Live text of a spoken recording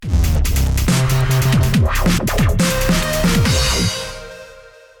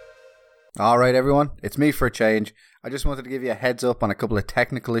All right, everyone. It's me for a change. I just wanted to give you a heads up on a couple of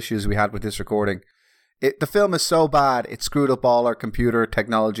technical issues we had with this recording. The film is so bad, it screwed up all our computer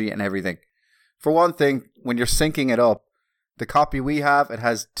technology and everything. For one thing, when you're syncing it up, the copy we have, it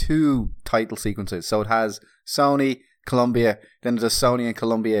has two title sequences. So it has Sony, Columbia, then it does Sony and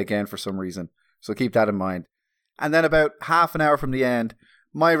Columbia again for some reason. So keep that in mind. And then about half an hour from the end,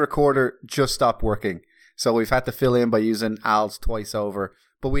 my recorder just stopped working. So we've had to fill in by using Al's twice over,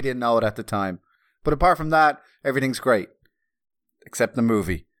 but we didn't know it at the time. But apart from that, everything's great. Except the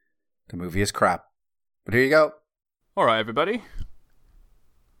movie. The movie is crap. But here you go. All right, everybody.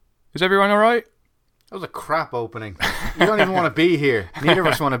 Is everyone all right? That was a crap opening. You don't even want to be here. Neither of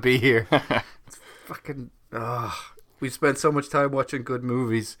us want to be here. It's fucking... we spent so much time watching good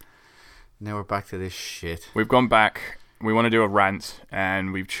movies. Now we're back to this shit. We've gone back. We want to do a rant,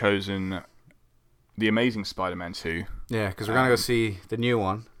 and we've chosen The Amazing Spider-Man 2. Yeah, because we're going to go see the new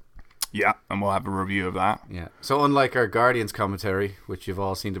one. Yeah, and we'll have a review of that. Yeah. So unlike our Guardians commentary, which you've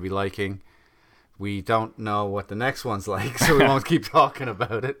all seemed to be liking, we don't know what the next one's like, so we won't keep talking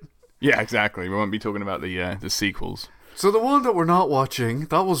about it. Yeah, exactly. We won't be talking about the sequels. So the one that we're not watching,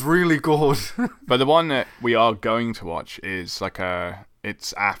 that was really good. But the one that we are going to watch is like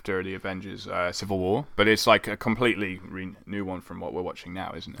it's after the Avengers Civil War, but it's like a completely new one from what we're watching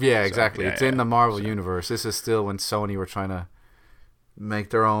now, isn't it? Yeah, exactly. It's in the Marvel universe. This is still when Sony were trying to make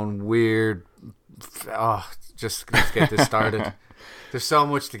their own weird... just let's get this started. There's so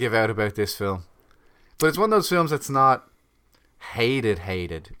much to give out about this film. But it's one of those films that's not hated.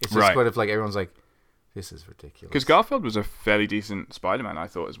 It's just kind of like everyone's like, this is ridiculous. Because Garfield was a fairly decent Spider-Man, I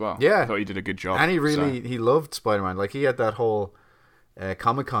thought, as well. Yeah. I thought he did a good job. And he loved Spider-Man. Like, he had that whole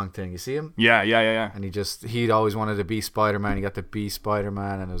Comic-Con thing. You see him? Yeah. And he'd always wanted to be Spider-Man. He got to be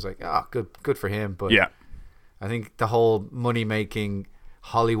Spider-Man. And it was like, good for him. But yeah. I think the whole money-making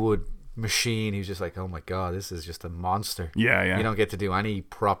Hollywood machine, he was just like, oh my god, this is just a monster. Yeah. You don't get to do any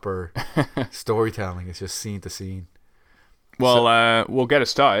proper storytelling. It's just scene to scene. Well, we'll get it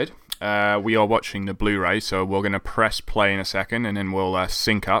started. We are watching the Blu-ray, so we're going to press play in a second, and then we'll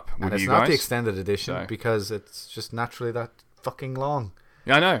sync up with you guys. And it's not the extended edition, because it's just naturally that fucking long.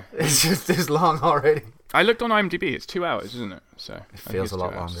 Yeah, I know. It's just this long already. I looked on IMDb. It's 2 hours, isn't it? So it feels a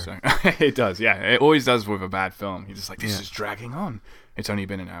lot longer. So. It does, yeah. It always does with a bad film. You're just like, this is dragging on. It's only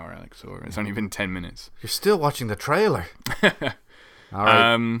been an hour, Alex, or it's only been 10 minutes. You're still watching the trailer. All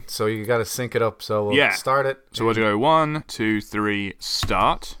right. So you got to sync it up. So we'll start it. So we'll go 1, 2, 3,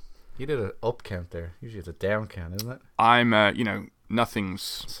 start. You did an up count there. Usually it's a down count, isn't it? I'm, nothing's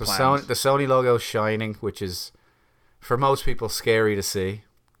so planned. The Sony logo shining, which is, for most people, scary to see.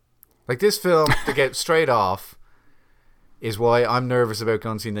 Like, this film, to get straight off, is why I'm nervous about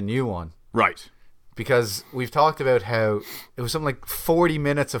going and seeing the new one. Right. Because we've talked about how it was something like 40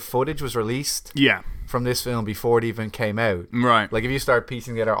 minutes of footage was released from this film before it even came out. Right. Like, if you start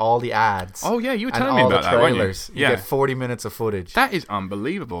piecing together all the ads... Oh, yeah, you were telling me about that, weren't you? You get 40 minutes of footage. That is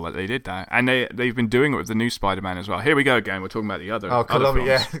unbelievable that they did that. And they've been doing it with the new Spider-Man as well. Here we go again. We're talking about the other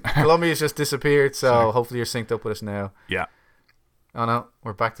Columbia, films. Columbia's just disappeared, so hopefully you're synced up with us now. Yeah. Oh, no.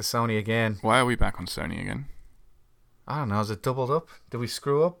 We're back to Sony again. Why are we back on Sony again? I don't know. Is it doubled up? Did we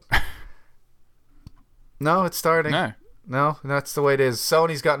screw up? No, it's starting. No, that's the way it is.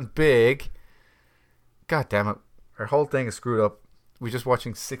 Sony's gotten big. God damn it. Our whole thing is screwed up. We're just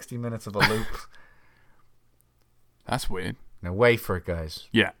watching 60 minutes of a loop. That's weird. Now wait for it, guys.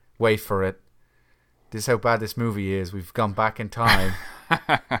 Yeah. Wait for it. This is how bad this movie is. We've gone back in time.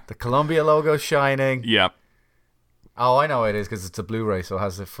 The Columbia logo's shining. Yep. Oh, I know it is because it's a Blu-ray, so it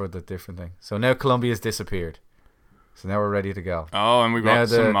has it for the different thing. So now Columbia's disappeared. So now we're ready to go. Oh, and we've got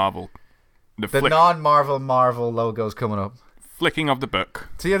some Marvel. The non-Marvel logo's coming up. Flicking of the book.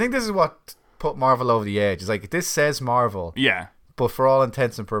 See, I think this is what put Marvel over the edge. It's like, this says Marvel. Yeah. But for all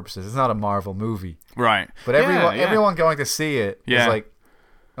intents and purposes, it's not a Marvel movie. Right. But everyone going to see it is like,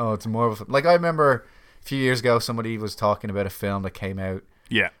 oh, it's a Marvel film. Like, I remember a few years ago, somebody was talking about a film that came out.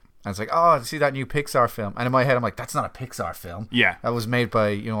 Yeah. And it's like, oh, see that new Pixar film. And in my head, I'm like, that's not a Pixar film. Yeah. That was made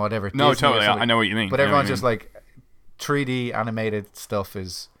by, whatever. No, Disney totally. I know what you mean. But everyone's just like, 3D animated stuff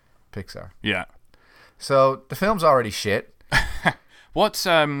is Pixar. Yeah. So the film's already shit. What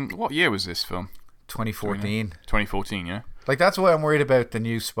year was this film? 2014. 2014, yeah. Like, that's why I'm worried about the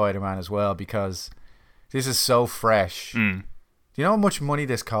new Spider-Man as well, because this is so fresh. Do you know how much money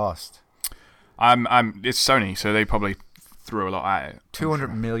this cost? It's Sony, so they probably threw a lot at it.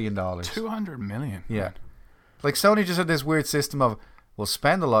 $200 million. $200 million. Yeah. Man. Like, Sony just had this weird system of, we'll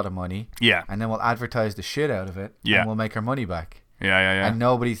spend a lot of money. Yeah. And then we'll advertise the shit out of it. Yeah. And we'll make our money back. Yeah. And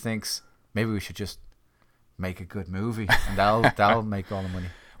nobody thinks, maybe we should just make a good movie, and that'll make all the money.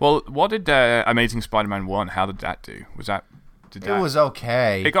 Well, what did Amazing Spider-Man 1, how did that do? It was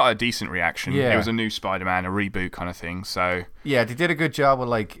okay. It got a decent reaction. Yeah. It was a new Spider-Man, a reboot kind of thing, so... Yeah, they did a good job with,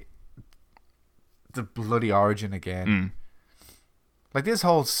 like, the bloody origin again. Like, this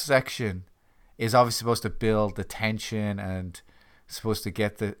whole section is obviously supposed to build the tension and supposed to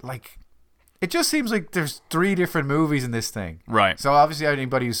get the... Like, it just seems like there's 3 different movies in this thing. Right. So, obviously,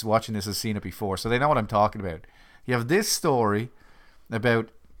 anybody who's watching this has seen it before, so they know what I'm talking about. You have this story about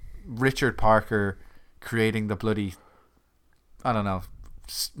Richard Parker creating the bloody... I don't know,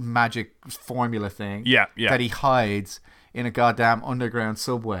 magic formula thing. Yeah. That he hides in a goddamn underground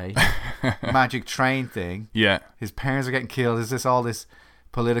subway. Magic train thing. Yeah. His parents are getting killed. Is all this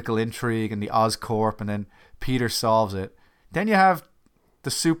political intrigue and the Oscorp, and then Peter solves it. Then you have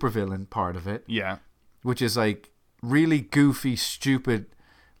the supervillain part of it. Yeah. Which is like really goofy, stupid,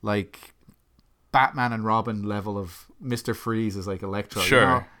 like Batman and Robin level of Mr. Freeze is like Electro.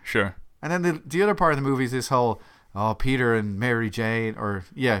 Sure. And then the other part of the movie is this whole... Oh, Peter and Mary Jane,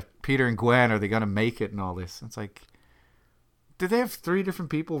 Peter and Gwen, are they going to make it and all this? It's like, did they have 3 different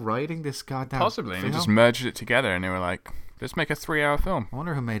people writing this goddamn Possibly, film? and they just merged it together, and they were like, let's make a 3-hour film. I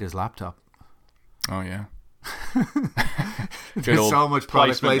wonder who made his laptop. Oh, yeah. There's so much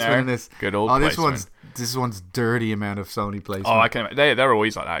product placement in this. Good old placement. This one's dirty amount of Sony placement. Oh, I can imagine. They're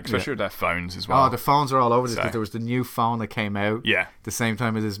always like that, especially with their phones as well. Oh, the phones are all over this because there was the new phone that came out the same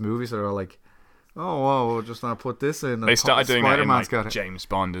time as this movie, so they're all like, oh, well, we'll just not put this in. They started doing that in like got it. James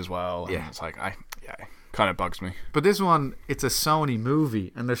Bond as well. And it's like, it kind of bugs me. But this one, it's a Sony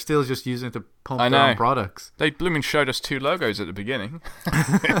movie, and they're still just using it to pump their own products. They blooming showed us 2 logos at the beginning.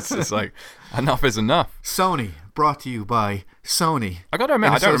 It's just like, enough is enough. Sony, brought to you by Sony. I got to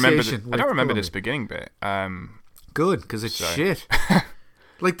admit, I don't remember this beginning bit. Good, because it's shit.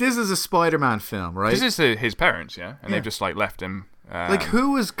 Like, this is a Spider-Man film, right? This is his parents, and they've just like left him. Like,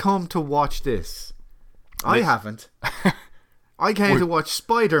 who has come to watch this? I haven't. I came to watch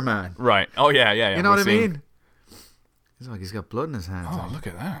Spider-Man. Right. Oh, yeah. You know what I mean? It's like he's got blood in his hands. Oh, look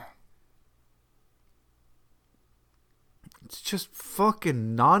at that. It's just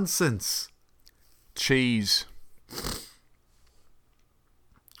fucking nonsense. Cheese.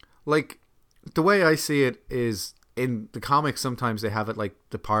 Like, the way I see it is, in the comics, sometimes they have it like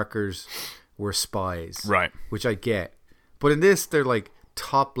the Parkers were spies. Right. Which I get. But in this, they're like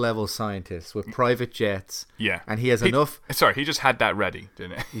top level scientists with private jets. Yeah. And he has enough. Sorry, he just had that ready,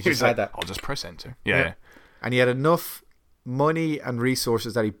 didn't he? He just had that. I'll just press enter. Yeah. And he had enough money and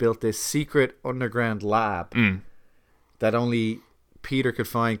resources that he built this secret underground lab that only Peter could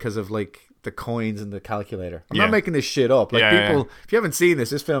find because of like the coins and the calculator. I'm not making this shit up. Like, people, if you haven't seen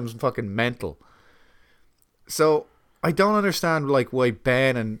this film's fucking mental. So I don't understand like why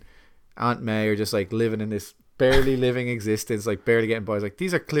Ben and Aunt May are just like living in this barely living existence, like barely getting by. It's like,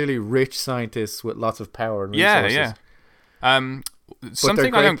 these are clearly rich scientists with lots of power and resources.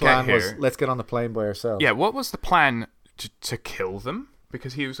 Something I don't get here. Was, let's get on the plane by ourselves. Yeah, what was the plan to kill them?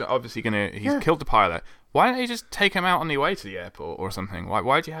 Because he was obviously he's killed the pilot. Why don't they just take him out on the way to the airport or something?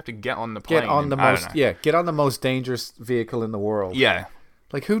 Why do you have to get on the plane? Get on the most dangerous vehicle in the world. Yeah.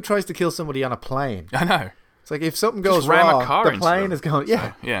 Like, who tries to kill somebody on a plane? I know. It's like, if something goes wrong, the plane is going...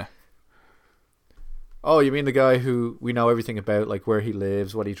 Yeah. So, yeah. Oh, you mean the guy who we know everything about, like where he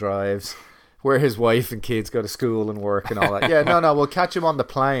lives, what he drives, where his wife and kids go to school and work and all that. Yeah, no, we'll catch him on the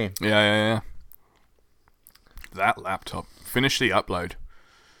plane. Yeah. That laptop. Finish the upload.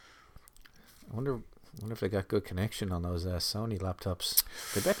 I wonder if they got good connection on those Sony laptops.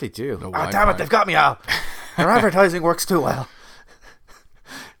 They bet they do. Damn it, they've got me all. Their advertising works too well.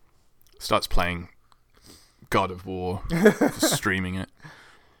 Starts playing God of War, just streaming it.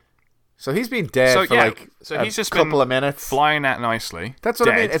 So he's been dead for he's just couple of minutes. Flying that nicely. That's what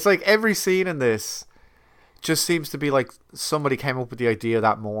I mean. It's like every scene in this just seems to be like somebody came up with the idea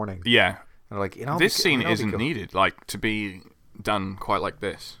that morning. Yeah. And like, this scene isn't needed, like, to be done quite like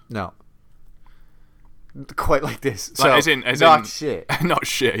this. No. Quite like this. Like, so, not shit. Not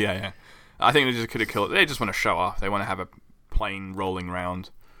shit, yeah. I think they just could have killed it. They just want to show off. They want to have a plane rolling round.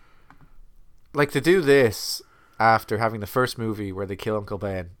 Like, to do this after having the first movie where they kill Uncle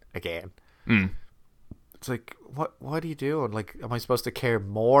Ben again. It's like, what are you doing? Like, am I supposed to care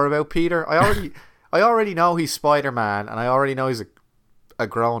more about Peter? I already know he's Spider-Man, and I already know he's a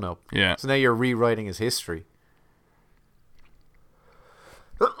grown-up. Yeah. So now you're rewriting his history.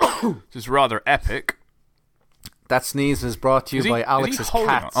 It's rather epic. That sneeze is brought to you by Alex's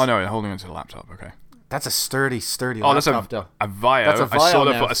cat. Oh no, holding onto the laptop. Okay. That's a sturdy Oh, laptop. That's a Vio. That's a Vio.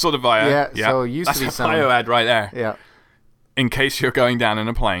 I saw the Vio. Yeah. So it used to be That's a Vio ad right there. Yeah. In case you're going down in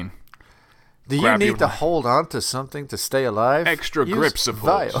a plane. Do you grab need your to hold on to something to stay alive? extra Use grip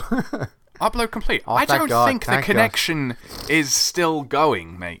support. Vile. Upload complete. Oh, I thank don't God, think the thank God. connection is still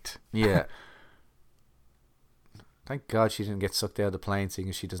going, mate. Yeah. Thank God she didn't get sucked out of the plane, seeing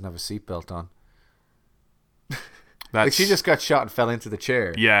as she doesn't have a seatbelt on. That's, Like, she just got shot and fell into the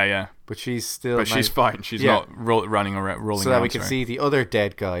chair. yeah. But she's still. But she's fine. She's Yeah. not running around, rolling So that around. we can see the other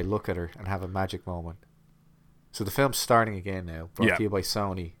dead guy look at her and have a magic moment. So the film's starting again now, brought to you by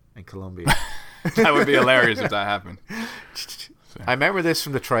Sony and Columbia. That would be hilarious if that happened. I remember this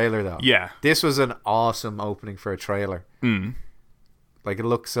from the trailer, though. Yeah. This was an awesome opening for a trailer. Mm. Like, it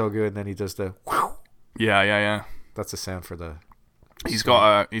looks so good, and then he does the... Yeah. That's the sound for the... He's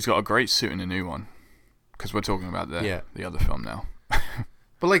got a great suit in the new one. Because we're talking about the other film now.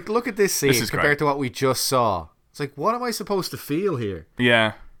 But, like, look at this scene This is compared great. to what we just saw. It's like, what am I supposed to feel here?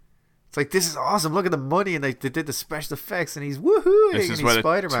 Yeah. It's like, this is awesome. Look at the money, and they did the special effects, and he's woohooing, This and is he's where the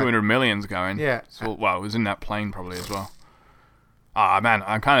Spider-Man. 200 million's going. Yeah. So, well, it was in that plane probably as well. Ah, man,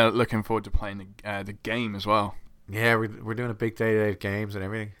 I'm kind of looking forward to playing the game as well. Yeah, we're doing a big day of games and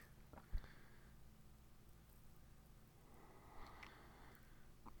everything.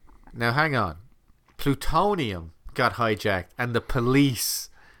 Now, hang on. Plutonium got hijacked, and the police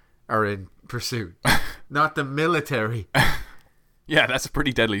are in pursuit, not the military. Yeah, that's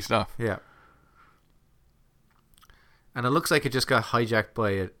pretty deadly stuff. Yeah. And it looks like it just got hijacked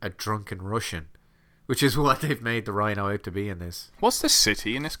by a drunken Russian, which is what they've made the Rhino out to be in this. What's the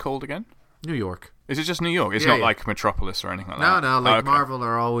city in this called again? New York. Is it just New York? It's Yeah, not yeah. like Metropolis or anything like No, that? no, like Oh, okay. Marvel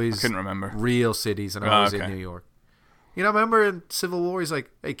are always I couldn't remember. real cities and always okay. in New York. You know, remember in Civil War, he's like,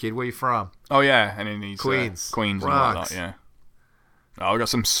 hey kid, where you from? Oh, yeah, and then he's Queens. Queens and Rocks. whatnot, yeah. Oh, we got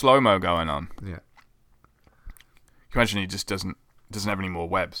some slow-mo going on. Yeah. Can you imagine he just doesn't have any more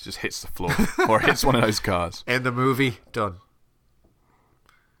webs, just hits the floor or hits one of those cars. End the movie, done.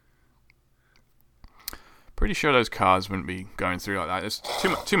 Pretty sure those cars wouldn't be going through like that. There's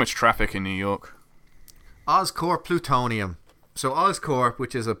too much traffic in New York. Oscorp Plutonium. So Oscorp,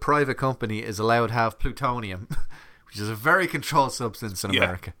 which is a private company, is allowed to have plutonium, which is a very controlled substance in Yeah.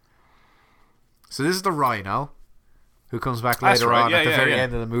 America. So this is the Rhino, who comes back That's later right. on Yeah, at the yeah, very yeah.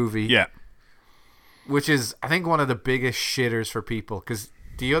 end of the movie. Yeah. Which is, I think, one of the biggest shitters for people. Because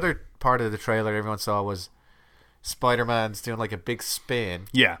the other part of the trailer everyone saw was Spider-Man's doing like a big spin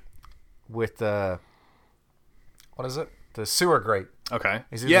Yeah. with the... What is it? The sewer grate. Okay.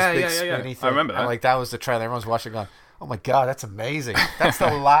 He's doing Yeah, this yeah, big yeah, spinny yeah. thing. I remember that. And like that was the trailer. Everyone's watching going, oh my god, that's amazing. That's the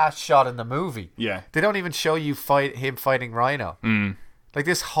last shot in the movie. Yeah. They don't even show you him fighting Rhino. Mm. Like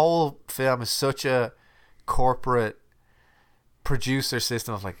this whole film is such a corporate producer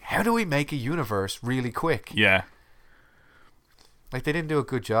system of like, how do we make a universe really quick? Yeah. Like they didn't do a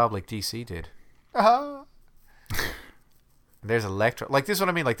good job like DC did. Uh-huh. There's Electro. Like this is what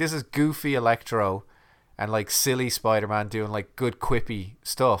I mean. Like this is goofy Electro and like silly Spider-Man doing like good quippy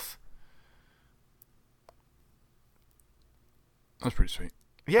stuff. That's pretty sweet.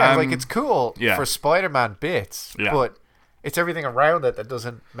 Yeah, like it's cool yeah. for Spider-Man bits, Yeah. but it's everything around it that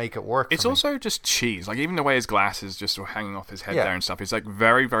doesn't make it work. It's for me. also just cheese. Like even the way his glasses just were hanging off his head Yeah. there and stuff. It's like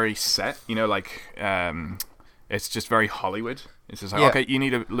very, very set. You know, like it's just very Hollywood. It's just like, Yeah. okay, you need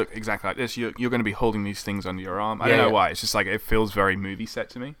to look exactly like this. You're going to be holding these things under your arm. I Yeah, don't know yeah. why. It's just like it feels very movie set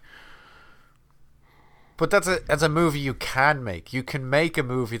to me. But that's a movie you can make. You can make a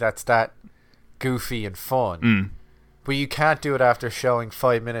movie that's that goofy and fun, but you can't do it after showing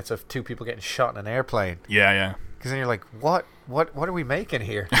 5 minutes of two people getting shot in an airplane. Yeah, yeah. Because then you're like, what are we making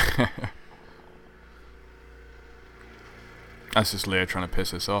here? That's just Leah trying to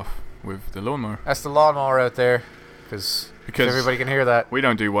piss us off with the lawnmower. That's the lawnmower out there, because everybody can hear that. We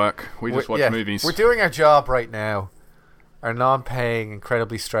don't do work. We just watch movies. We're doing our job right now, our non-paying,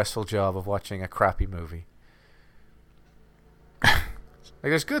 incredibly stressful job of watching a crappy movie. Like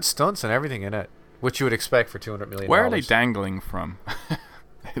there's good stunts and everything in it, which you would expect for $200 million. Where are they dangling from?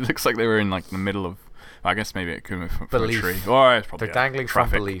 It looks like they were in like the middle of. I guess maybe it could have been from a Belief. tree. Oh, it's probably They're dangling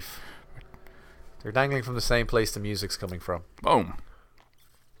traffic. from belief. They're dangling from the same place the music's coming from. Boom.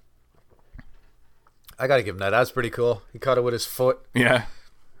 I gotta give him that. That's pretty cool. He caught it with his foot. Yeah.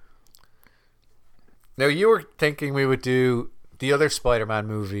 Now you were thinking we would do the other Spider-Man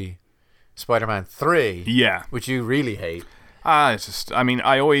movie, Spider-Man 3, Yeah. which you really hate. It's just. I mean,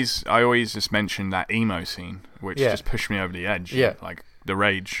 I always just mention that emo scene, which Yeah. just pushed me over the edge. Yeah. Like the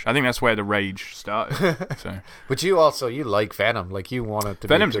rage. I think that's where the rage started. So But you like Venom. Like you want it to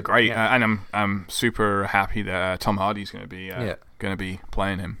Venom's be great, yeah. and I'm super happy that Tom Hardy's going to be going to be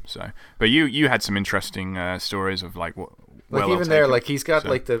playing him. So, but you had some interesting stories of like what. Like well even there, taken. like he's got So-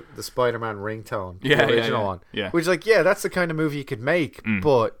 like the Spider-Man ringtone, Yeah, the yeah, original yeah. one, Yeah. which like that's the kind of movie you could make,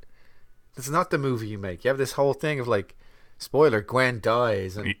 but It's not the movie you make. You have this whole thing of like, spoiler, Gwen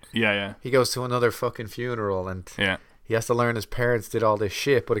dies and Yeah. he goes to another fucking funeral and Yeah. he has to learn his parents did all this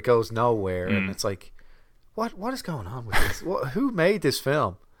shit, but it goes nowhere. And it's like, what is going on with this? Who made this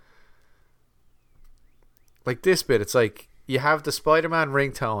film? Like this bit, it's like you have the Spider-Man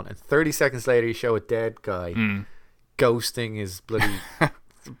ringtone, and 30 seconds later you show a dead guy ghosting his bloody.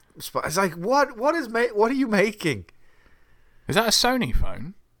 It's like what are you making? Is that a Sony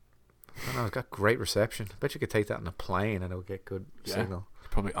phone? I don't know. It's got great reception. I bet you could take that on a plane and it'll get good signal.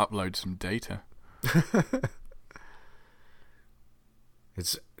 Probably upload some data.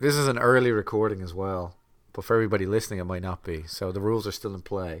 This is an early recording as well, but for everybody listening, it might not be. So the rules are still in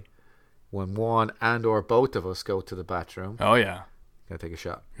play. When one and or both of us go to the bathroom, Oh yeah, gotta take a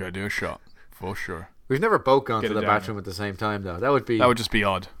shot. you gotta do a shot for sure. We've never both gone Get to it the down. bathroom at the same time, though. That would That would just be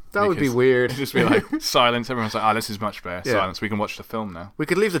odd. be because weird. It'd just be like silence. Everyone's like, this is much better. Yeah. Silence. We can watch the film now. We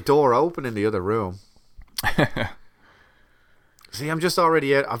could leave the door open in the other room. See, I'm just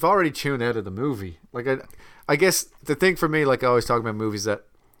already out. I've already tuned out of the movie. Like I guess the thing for me, like I always talk about movies, that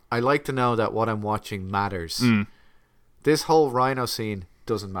I like to know that what I'm watching matters. This whole Rhino scene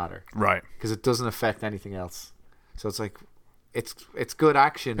doesn't matter Right. because it doesn't affect anything else. So it's like it's good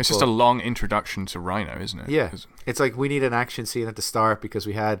action. It's just a long introduction to Rhino, isn't it? Yeah, 'Cause- it's like we need an action scene at the start because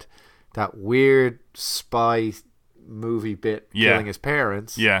we had that weird spy movie bit Yeah. killing his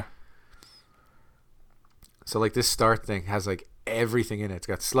parents. Yeah. So like this start thing has like everything in it. It's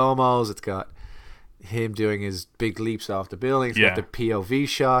got slow-mos, it's got him doing his big leaps off the building, it's got the POV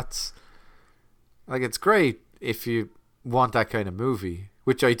shots. Like it's great if you want that kind of movie,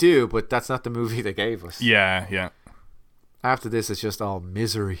 which I do, but that's not the movie they gave us. Yeah. Yeah. After this it's just all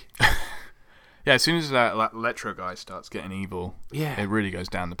misery. Yeah. As soon as that Electro guy starts getting evil, Yeah. it really goes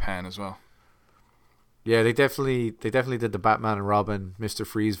down the pan as well. Yeah, they definitely did the Batman and Robin Mr.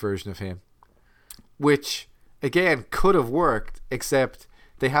 Freeze version of him, which again could have worked, except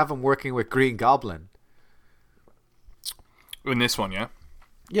they have him working with Green Goblin. In this one, yeah.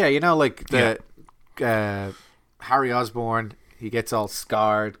 Yeah, you know, like the Harry Osborn, he gets all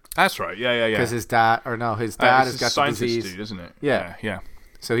scarred That's right. Yeah. because his dad It's has a got the scientist disease, dude, isn't it? Yeah. Yeah.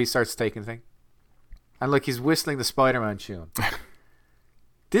 so he starts taking things, and like he's whistling the Spider-Man tune.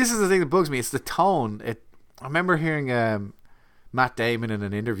 This is the thing that bugs me. It's the tone. I remember hearing Matt Damon in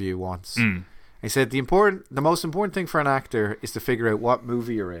an interview once. He said the most important thing for an actor is to figure out what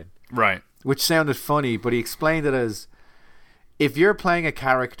movie you're in, Right. which sounded funny, but he explained it as, if you're playing a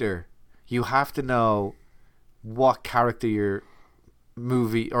character, you have to know what character your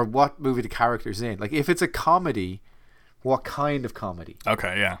movie, or what movie the character's in. Like if it's a comedy, what kind of comedy?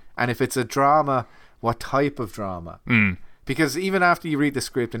 Okay. Yeah. And if it's a drama, what type of drama? Because even after you read the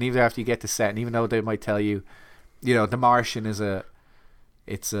script, and even after you get to set, and even though they might tell you, you know, The Martian is a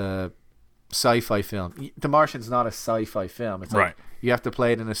sci-fi film. The Martian's not a sci-fi film. It's like Right. you have to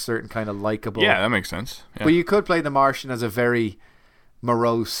play it in a certain kind of likable. Yeah, that makes sense. Yeah. But you could play The Martian as a very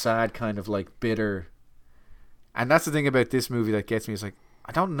morose, sad kind of like bitter. And that's the thing about this movie that gets me, is like,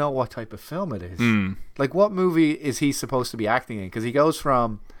 I don't know what type of film it is. Like, what movie is he supposed to be acting in? Because he goes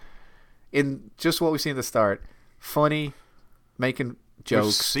from, in just what we see at the start, funny, making We've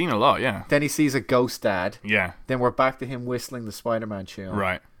jokes. seen a lot. Yeah. Then he sees a ghost dad. Yeah. Then we're back to him whistling the Spider-Man tune.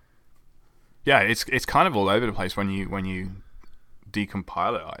 Right. Yeah, it's kind of all over the place when you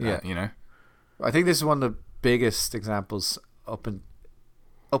decompile it like that, you know. I think this is one of the biggest examples up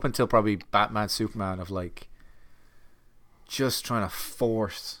until probably Batman, Superman, of like just trying to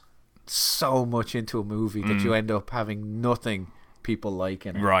force so much into a movie that you end up having nothing people like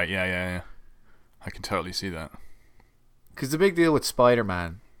in it. Right, yeah. I can totally see that. Because the big deal with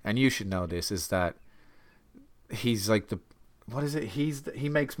Spider-Man, and you should know this, is that he's like what is it? He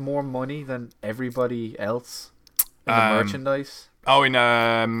makes more money than everybody else in the merchandise. Oh, in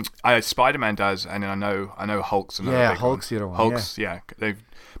Spider-Man does, and then I know Hulk's another big Hulk's one. the other one. Hulk's,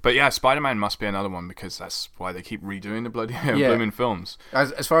 but yeah, Spider-Man must be another one, because that's why they keep redoing the bloody blooming films.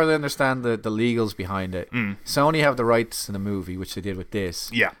 As far as I understand the legals behind it, Sony have the rights to the movie, which they did with this.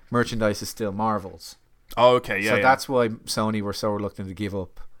 Yeah. Merchandise is still Marvel's. Oh, okay, yeah. So that's why Sony were so reluctant to give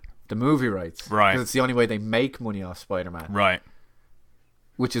up the movie rights. Right. Because it's the only way they make money off Spider-Man. Right.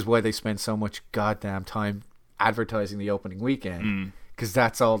 Which is why they spend so much goddamn time advertising the opening weekend. Because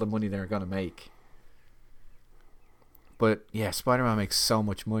that's all the money they're going to make. But yeah, Spider-Man makes so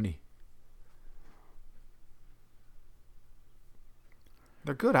much money.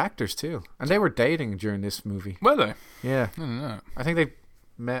 They're good actors too. And they were dating during this movie. Were they? Yeah. I don't know. I think they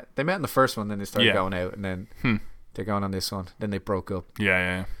met in the first one, then they started Yeah. going out, and then they're going on this one. Then they broke up.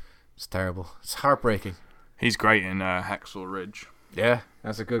 Yeah. It's terrible. It's heartbreaking. He's great in Hacksaw Ridge. Yeah,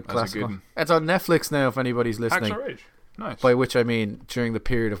 that's a good That's a classic. good One. one. It's on Netflix now. If anybody's listening, Hacksaw Ridge. Nice. by which I mean during the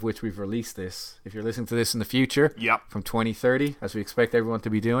period of which we've released this. If you're listening to this in the future, Yep. from 2030, as we expect everyone to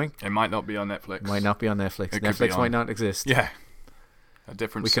be doing, It might not be on Netflix. it might not be on Netflix. It could be Netflix on- might not exist. Yeah. A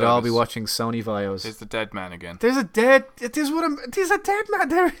different We could all be service. watching Sony Vios. There's the dead man again. There's a dead man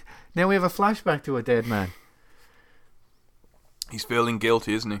there. Now we have a flashback to a dead man. He's feeling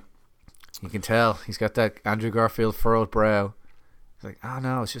guilty, isn't he? You can tell he's got that Andrew Garfield furrowed brow. He's like, oh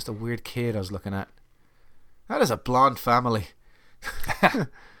no, it's just a weird kid I was looking at. That is a blonde family.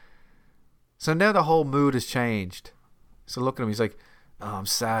 So now the whole mood has changed. So look at him, he's like, oh, I'm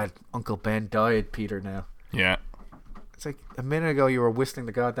sad. Uncle Ben died, Peter, now. Yeah. It's like a minute ago you were whistling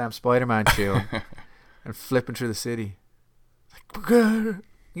the goddamn Spider-Man tune and flipping through the city. Like,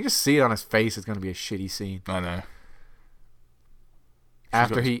 you just see it on his face. It's going to be a shitty scene. I know.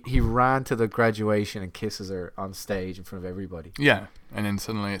 After he ran to the graduation and kisses her on stage in front of everybody. Yeah. And then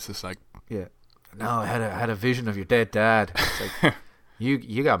suddenly it's just like, Yeah. No, I had a vision of your dead dad. It's like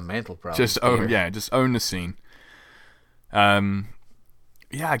you got mental problems. just own the scene.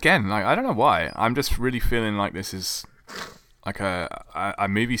 Yeah, again, like I don't know why. I'm just really feeling like this is like a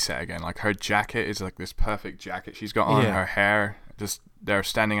movie set again. Like her jacket is like this perfect jacket she's got on. Yeah. Her hair, just they're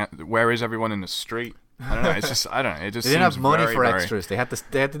standing at. Where is everyone in the street? I don't know. It's just I don't know. It just They didn't seems have money very, for very- extras. They had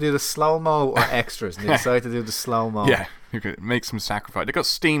to do the slow mo or extras, and they decided to do the slow mo. Yeah, you could make some sacrifice. They got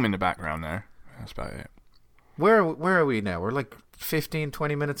steam in the background there. That's about it. Where are we now? We're like 15,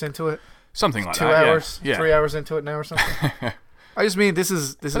 20 minutes into it. Something like 2 that. hours, Yeah. 3 hours into it now or something. I just mean this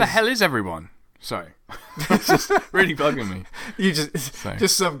is Where the hell is everyone? Sorry, it's just really bugging me. you just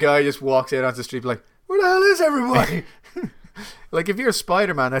some guy just walks out onto the street like, where the hell is everybody? Like if you're a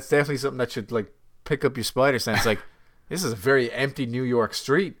Spider-Man, that's definitely something that should like pick up your spider sense. Like this is a very empty New York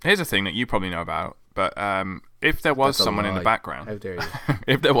street. Here's a thing that you probably know about, but if there was That's a someone in the lie. background, How dare you?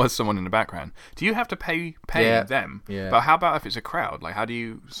 if there was someone in the background, do you have to pay Yeah. them? Yeah. But how about if it's a crowd? Like, how do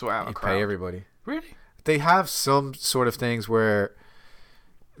you sort out a You crowd? pay everybody. Really? They have some sort of things where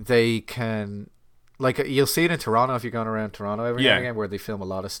they can, like you'll see it in Toronto if you're going around Toronto every now Yeah. and again, where they film a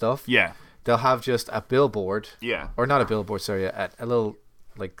lot of stuff. Yeah. They'll have just a billboard, Yeah. or not a billboard, sorry, a little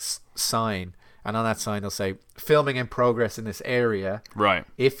like sign, and on that sign they'll say filming in progress in this area. Right.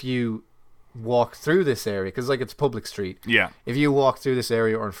 If you walk through this area, because like it's a public street, Yeah. if you walk through this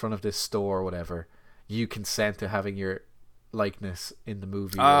area or in front of this store or whatever, you consent to having your likeness in the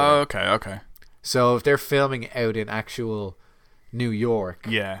movie. or whatever. Oh, okay. Okay. So if they're filming out in actual New York,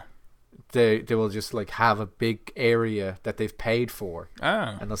 Yeah. they will just like have a big area that they've paid for,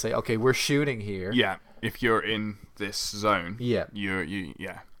 Oh. and they'll say, okay, we're shooting here. Yeah. If you're in this zone, Yeah.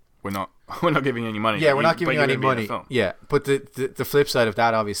 yeah. We're not giving you any money. Yeah, but we're not giving but you you're any gonna be in the money. film. Yeah, but the flip side of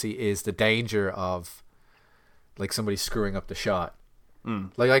that obviously is the danger of like somebody screwing up the shot.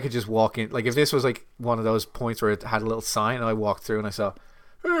 Like I could just walk in, like if this was like one of those points where it had a little sign and I walked through and I saw,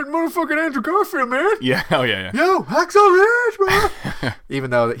 hey, motherfucking Andrew Garfield, man. Yeah. Oh, yeah. Yeah. Yo, Hacksaw Ridge, bro.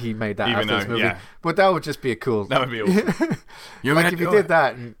 Even though that he made that Even after this though, movie. yeah. But that would just be a cool. That would be awesome. You're Like gonna if you do did it.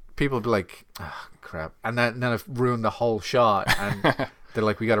 that and people would be like, oh, crap. And then I've ruined the whole shot and they're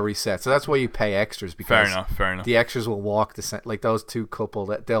like, we got to reset. So that's why you pay extras, because Fair enough. the extras will walk the same, like those two couple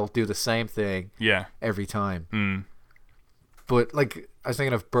that they'll do the same thing Yeah. every time. Mm. But like I was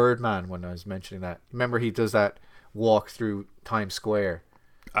thinking of Birdman when I was mentioning that. Remember he does that walk through Times Square.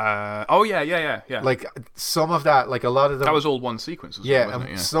 Oh yeah. Like some of that, like a lot of them. that was all one sequence. yeah, wasn't and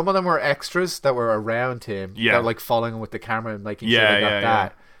it? Yeah. some of them were extras that were around him. Yeah. that were, like following him with the camera and making sure Yeah, they got yeah,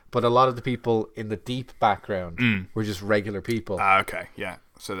 that. But a lot of the people in the deep background were just regular people. Okay. Yeah.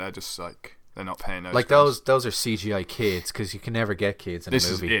 So they're just like they're not paying those. Like guys. those are CGI kids, because you can never get kids in This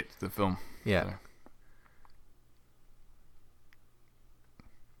a is movie. it. The film. Yeah. So.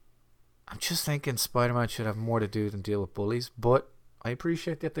 I'm just thinking Spider-Man should have more to do than deal with bullies, but I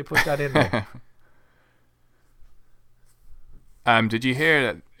appreciate that they put that in there. Did you hear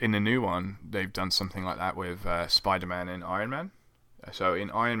that in the new one they've done something like that with Spider-Man and Iron Man? So in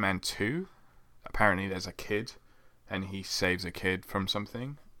Iron Man 2, apparently there's a kid, and he saves a kid from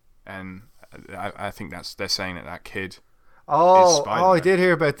something, and I think they're saying that kid. Oh, Spider-Man. I did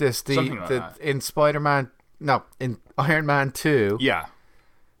hear about this. Something like that. In Spider-Man, no, in Iron Man 2. Yeah.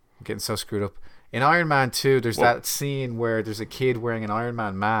 I'm getting so screwed up. In Iron Man 2, there's Well- that scene where there's a kid wearing an Iron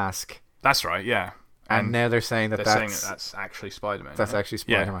Man mask, That's right. Yeah. and now they're saying that they're that's saying that that's actually Spider-Man. that's right? actually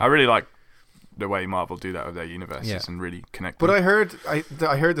Spider-Man. Yeah, I really like the way Marvel do that with their universes Yeah. and really connect. But them.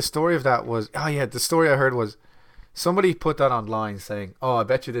 I heard the story of that was the story I heard was somebody put that online saying, oh, I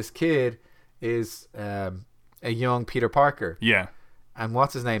bet you this kid is a young Peter Parker, Yeah. and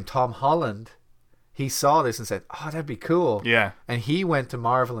what's his name, Tom Holland, he saw this and said, "Oh, that'd be cool." Yeah. And he went to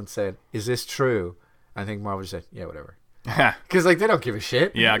Marvel and said, "Is this true?" I think Marvel just said, "Yeah, whatever." Yeah. Because like they don't give a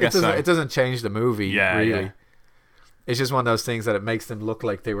shit. Yeah, I guess so. It doesn't change the movie. Yeah, really. yeah. It's just one of those things that it makes them look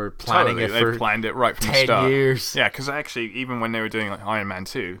like they were planning Totally. it for They planned it right from the 10 start. years. Yeah, because actually, even when they were doing like Iron Man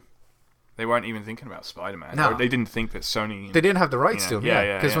 2, they weren't even thinking about Spider-Man. No. Or they didn't think that Sony... They didn't have the rights Yeah. to him. Yeah, Yeah,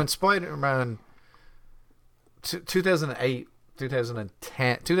 yeah, because yeah. when Spider-Man 2008,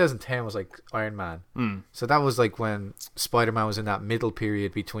 2010 was like Iron Man. Mm. So that was like when Spider-Man was in that middle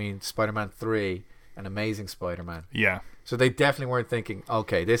period between Spider-Man 3 and Amazing Spider-Man. Yeah. So they definitely weren't thinking,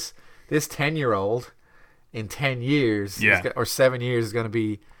 okay, this 10-year-old in 10 years Yeah. or 7 years is going to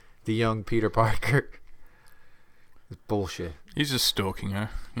be the young Peter Parker. It's bullshit. He's just stalking her,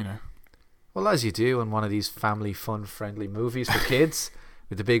 you know. Well, as you do in one of these family fun-friendly movies for kids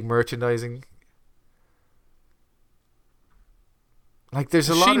with the big merchandising. Like, there's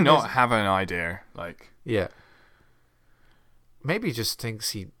a Does lot she of not this- have an idea? Like, Yeah. Maybe he just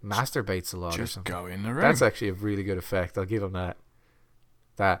thinks he masturbates a lot or just something. go in the room. That's actually a really good effect. I'll give him that.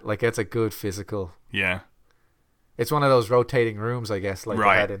 That's a good physical. Yeah, It's one of those rotating rooms, I guess, like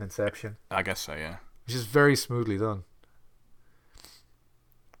Right. they had in Inception, I guess so, yeah. which is very smoothly done.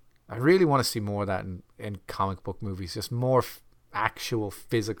 I really want to see more of that in comic book movies, just more actual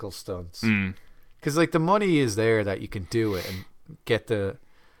physical stunts. Mm. Because like the money is there that you can do it and get the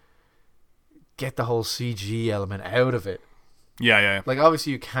whole CG element out of it. Yeah, yeah. Like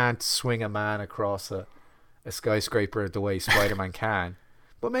obviously you can't swing a man across a skyscraper the way Spider-Man can,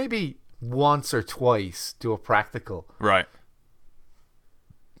 but maybe once or twice do a practical. Right.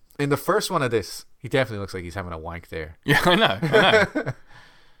 In the first one of this, he definitely looks like he's having a wank there. Yeah, I know.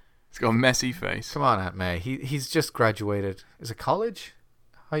 He's got a messy face. Come on, Aunt May. He's just graduated. Is it college?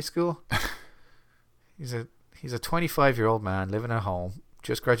 High school? He's a 25-year-old man living at home.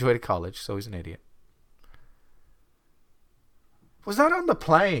 Just graduated college, so he's an idiot. Was that on the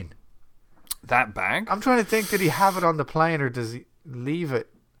plane? That bag? I'm trying to think, did he have it on the plane or does he leave it?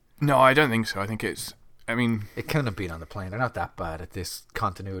 No, I don't think so. I think it's... I mean... It couldn't have been on the plane. They're not that bad at this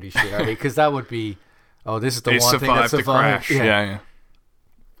continuity shit, are they? Because that would be... Oh, this is the It one thing that survived the survived. crash. Yeah.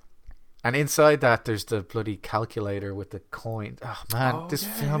 And inside that, there's the bloody calculator with the coin. Oh, man, this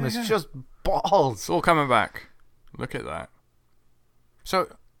film is just balls. It's all coming back. Look at that.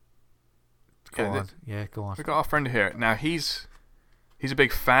 So... Go on. Yeah, go on. We've got our friend here. Now, he's a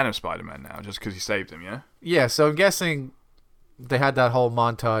big fan of Spider-Man now, just because he saved him, yeah? Yeah, so I'm guessing they had that whole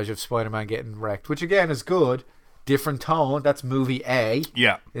montage of Spider-Man getting wrecked, which again is good. Different tone. That's movie A.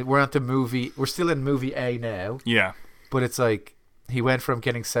 Yeah. We're still in movie A now, Yeah. but it's like he went from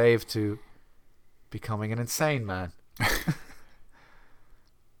getting saved to becoming an insane man.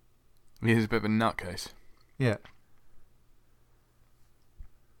 He's a bit of a nutcase. Yeah.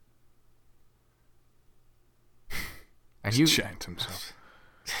 And He's shanked himself.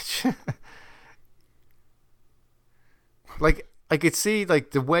 Like I could see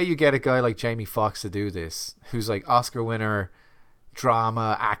like the way you get a guy like Jamie Foxx to do this, who's like Oscar winner,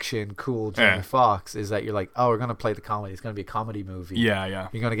 drama, action, cool Jamie Foxx, is that you're like, oh, we're gonna play the comedy. It's gonna be a comedy movie. Yeah, yeah.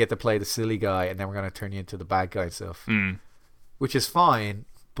 You're gonna get to play the silly guy, and then we're gonna turn you into the bad guy stuff, Mm. which is fine.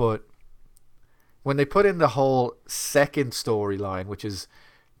 But when they put in the whole second storyline, which is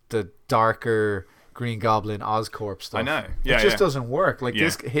the darker Green Goblin Oscorp stuff, I know. Yeah, it just yeah. doesn't work. Like Yeah.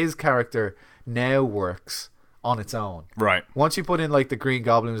 his character now works on its own. Right. Once you put in like the Green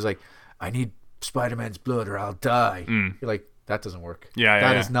Goblin who's like, I need Spider-Man's blood or I'll die. Mm. You're like, that doesn't work. Yeah, yeah,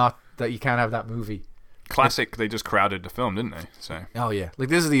 That yeah. is not that. You can't have that movie. Classic, they just crowded the film, didn't they? So Oh yeah, like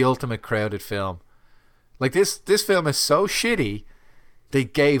this is the ultimate crowded film. Like this film is so shitty, they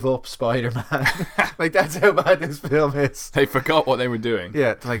gave up Spider-Man. Like that's how bad this film is. they forgot what they were doing.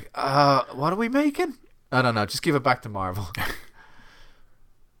 Yeah, it's like, what are we making? I don't know. Just give it back to Marvel.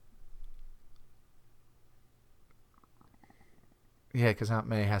 Yeah, because Aunt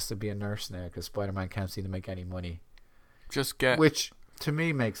May has to be a nurse now because Spider-Man can't seem to make any money, Just get which to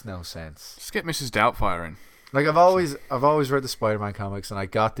me makes no sense. Mrs. Doubtfire in. Like I've always read the Spider-Man comics and I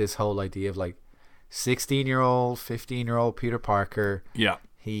got this whole idea of like 16-year-old, 15-year-old Peter Parker. Yeah.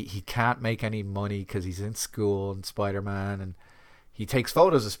 He can't make any money because he's in school and Spider-Man, and he takes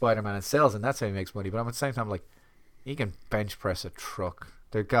photos of Spider-Man and sells, and that's how he makes money. But at the same time, like, he can bench press a truck.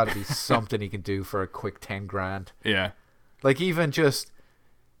 There got to be something he can do for a quick 10 grand. Yeah. Like even just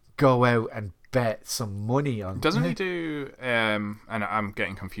go out and bet some money on. Doesn't he do and I'm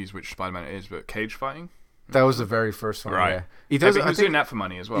getting confused which Spider-Man it is, but cage fighting? That was the very first one. Right. Yeah. He Does, does. he was doing that for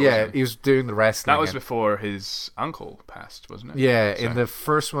money as well. Yeah, wasn't he? he was doing the wrestling. That was and- before his uncle passed, wasn't it? Yeah, So- in the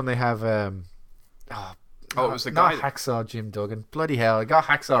first one they have Oh, it was the not guy. Hacksaw Jim Duggan. Bloody hell, I got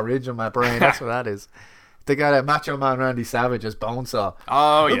Hacksaw Ridge on my brain. That's what that is. The guy that Macho Man Randy Savage as Bonesaw.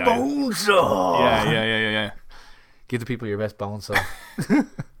 Oh yeah. Bonesaw. Yeah. Give the people your best Bonesaw.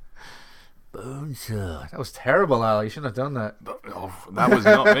 Bonesaw. That was terrible, Al. You shouldn't have done that. Oh, that was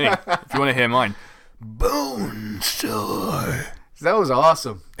not me. If you want to hear mine, Bonesaw. That was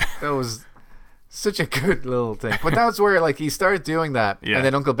awesome. That was such a good little thing. But that's where like he started doing that, Yeah. and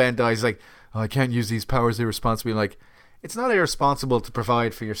then Uncle Ben dies. He's like, "Oh, I can't use these powers irresponsibly." Like, it's not irresponsible to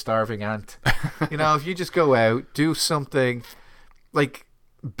provide for your starving aunt. You know, if you just go out, do something, like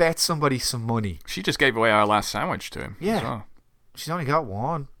bet somebody some money. She just gave away our last sandwich to him. Yeah. as well. She's only got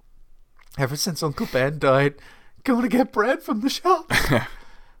one. Ever since Uncle Ben died, going to get bread from the shop.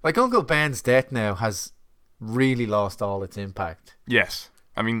 Like Uncle Ben's death now has really lost all its impact. Yes.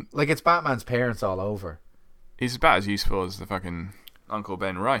 I mean, Like it's Batman's parents all over. he's about as useful as the fucking Uncle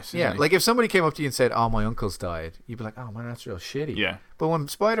Ben Rice. Isn't Yeah, he? like if somebody came up to you and said, "Oh, my uncle's died," you'd be like, "Oh man, that's real shitty." Yeah. But when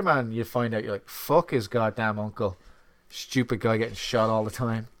Spider-Man, you find out, you're like, "Fuck his goddamn uncle, stupid guy getting shot all the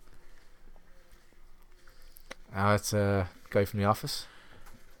time." Oh, it's a guy from The Office.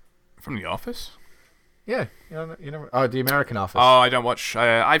 From The Office. Yeah, you never. Oh, The American Office. Oh, I don't watch.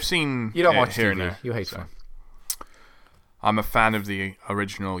 I've seen. You don't it watch here TV. and there. You hate so. film. I'm a fan of the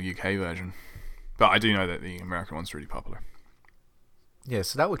original UK version, but I do know that the American one's really popular. Yeah,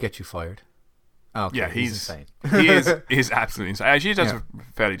 so that would get you fired. Oh, okay, Yeah, he's he's insane. he's absolutely insane. Actually, he does Yeah.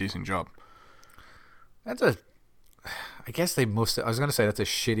 a fairly decent job. That's a. I guess they must. I was going to say that's a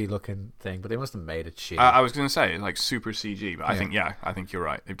shitty looking thing, but they must have made it shitty. I was going to say like super CG, but Yeah. I think you're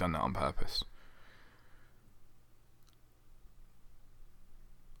right. They've done that on purpose.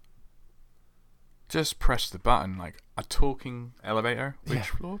 Just press the button like a talking elevator. Which Yeah.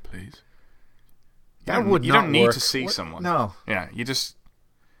 floor, please? that would You not don't need work. to see What? someone. No, Yeah, you just.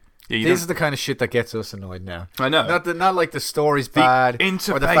 Yeah, you this don't- is the kind of shit that gets us annoyed now. I know. Not like the story's bad, or the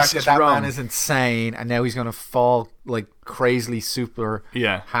interface fact that is that wrong. man is insane, and now he's gonna fall like crazily super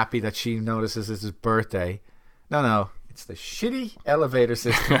Yeah. happy that she notices it's his birthday. No, it's the shitty elevator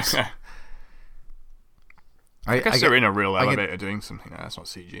systems. I guess they're in a real I get- elevator doing something. That's not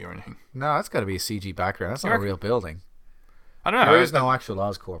CG or anything. No, that's got to be a CG background. That's You not a reckon? real building. I don't know. There is no actual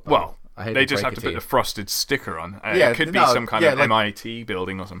Oscorp. Well, I hate they to just break have to it put you. the frosted sticker on. Yeah, It could be no, some kind yeah, of like- MIT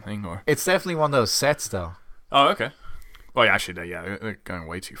building or something. Or It's definitely one of those sets, though. oh, okay. Well, yeah, actually, they're going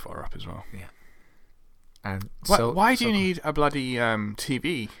way too far up as well. And Why do you need a bloody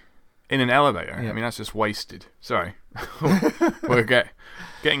TV in an elevator? Yeah. I mean, that's just wasted. Sorry, we're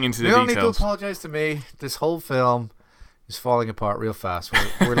getting into the You don't need to details. apologize to me. This whole film is falling apart real fast.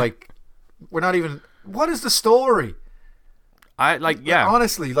 We're like, we're not even. What is the story? Yeah.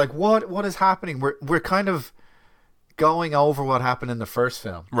 Honestly, like what is happening? We're kind of going over what happened in the first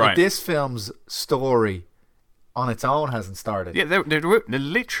film. Like, Right. this film's story on its own hasn't started. Yeah, they're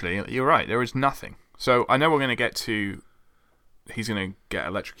literally. You're right. There is nothing. So I know we're going to get to. He's going to get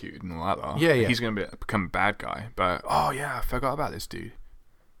electrocuted and all that. Lot. Yeah. He's going to become a bad guy. But oh yeah, I forgot about this dude.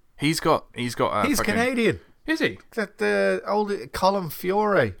 He's got. He's fucking, Canadian. Is he? That the old Colin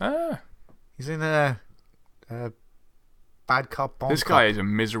Fiore. Ah, He's in a Bad Cop. Bond this Cop. guy is a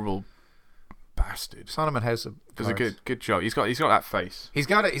miserable bastard. Saw him at House of Does a Cards. good job. He's got that face. He's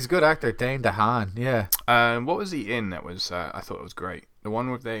a good actor, Dane DeHaan. Yeah. What was he in? That was I thought it was great. The one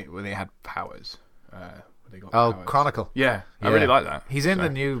where they had powers. Where they got Oh, powers. Chronicle. Yeah, I Yeah. really like that. He's in So- the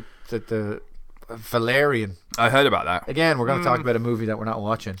new the Valerian. I heard about that. Again, we're going to talk about a movie that we're not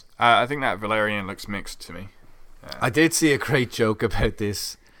watching. I think that Valerian looks mixed to me. I did see a great joke about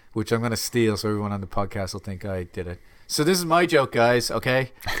this, which I'm going to steal so everyone on the podcast will think I did it. So this is my joke, guys,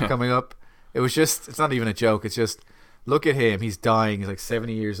 okay? Coming up. It's not even a joke. It's just, look at him. He's dying. He's like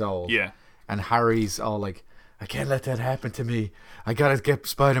 70 years old. Yeah. And Harry's all like, I can't let that happen to me. I got to get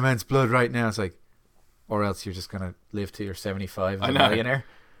Spider-Man's blood right now. It's like, or else you're just going to live till you're 75 as a I know. millionaire.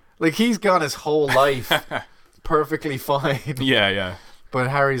 Like, he's gone his whole life perfectly fine. Yeah. But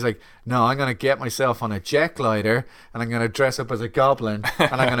Harry's like, no, I'm going to get myself on a jet glider and I'm going to dress up as a goblin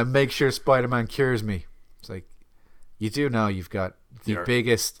and I'm going to make sure Spider-Man cures me. It's like, you do know you've got the You're-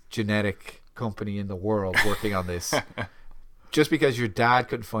 biggest genetic company in the world working on this. Just because your dad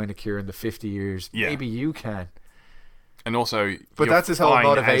couldn't find a cure in the 50 years, Yeah. maybe you can. And also, But you're that's his whole fine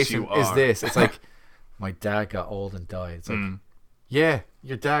as motivation you is are. this. It's like, my dad got old and died. It's like, Mm. yeah,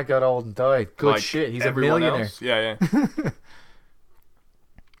 your dad got old and died. Good Like shit. He's a everyone millionaire. else. Yeah.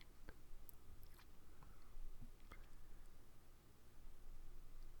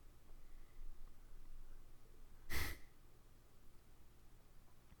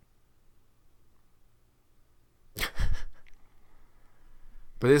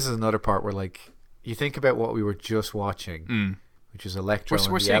 But this is another part where, like, you think about what we were just watching, which is Electro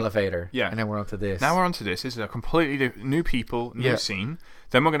in the elevator, and then we're onto this. Now we're onto this. This is a completely new people, new scene.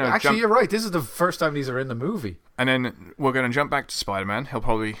 Then we're going to actually, you're right. This is the first time these are in the movie. And then we're going to jump back to Spider-Man. He'll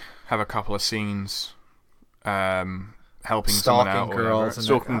probably have a couple of scenes, helping someone out, stalking girls,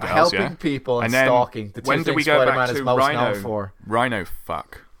 helping people, and stalking. The when do we go back to Rhino? Rhino,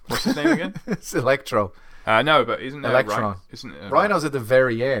 fuck. What's his name again? It's Electro. No, but isn't there Electron? Rhino's at the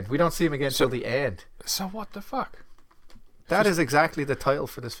very end. We don't see him again till the end. So what the fuck? That is exactly the title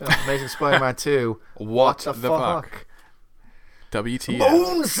for this film. Amazing Spider-Man 2. What the fuck? WTF.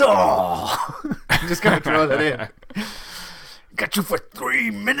 Bonesaw! I'm just going to throw that in. Got you for 3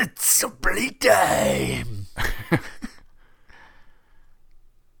 minutes of playtime.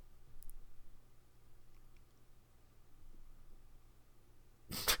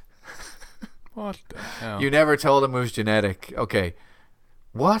 What the hell? You never told him it was genetic. Okay.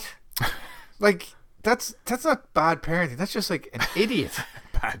 What? Like, that's not bad parenting. That's just like an idiot.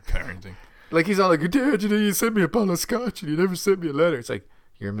 Bad parenting. Like, he's all like, Dad, you sent me a bottle of scotch and you never sent me a letter. It's like,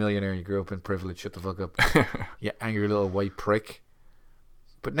 you're a millionaire and you grew up in privilege. Shut the fuck up. You angry little white prick.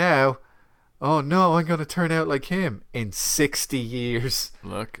 But now, oh no, I'm going to turn out like him in 60 years.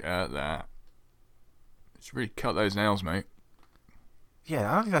 Look at that. It's really cut those nails, mate.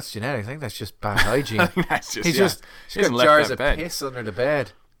 Yeah, I don't think that's genetic. I think that's just bad hygiene. I think that's just, he's got jars of piss under the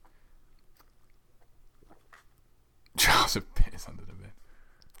bed. Jars of piss under the bed.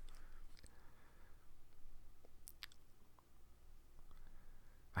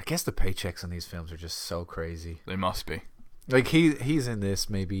 I guess the paychecks on these films are just so crazy. They must be. Like, he's in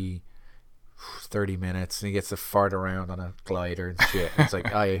this maybe 30 minutes and he gets to fart around on a glider and shit. And it's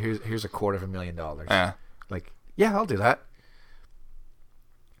like, oh yeah, here's $250,000. Yeah. Like, yeah, I'll do that.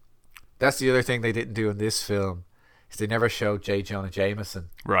 That's the other thing they didn't do in this film, is they never showed J. Jonah Jameson.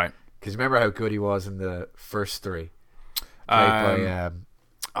 Right. Because remember how good he was in the first three? Played by,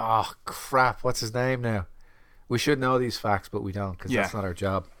 oh crap, what's his name now? We should know these facts, but we don't, because that's not our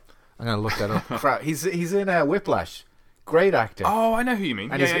job. I'm going to look that up. Crap, he's in Whiplash. Great actor. Oh, I know who you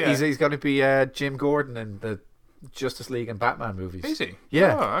mean. And he's going to be Jim Gordon in the Justice League and Batman movies. Is he?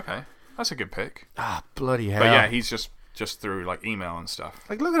 Yeah. Oh, okay. That's a good pick. Ah, bloody hell. But yeah, he's just through like email and stuff.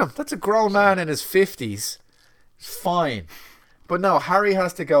 Like, look at him. That's a grown man in his 50s. Fine. But no, Harry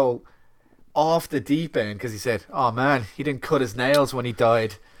has to go off the deep end because he said, oh man, he didn't cut his nails when he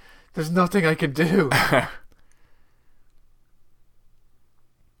died. There's nothing I can do.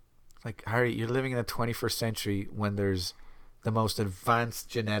 Like, Harry, you're living in the 21st century when there's the most advanced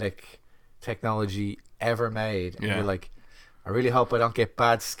genetic technology ever made. And you're like, I really hope I don't get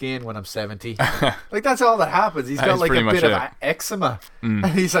bad skin when I'm 70. Like, that's all that happens. He's got like a bit of eczema. And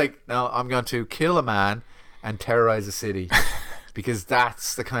he's like, no, I'm going to kill a man and terrorize a city. Because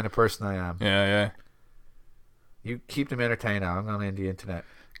that's the kind of person I am. Yeah. You keep them entertained now. I'm going into the internet.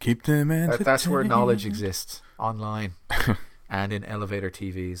 Keep them entertained. That's where knowledge exists. Online. And in elevator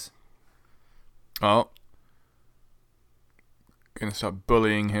TVs. Oh. Gonna start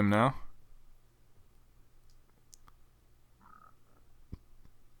bullying him now.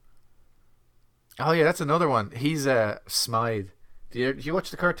 Oh yeah, that's another one. He's Smythe. Do you watch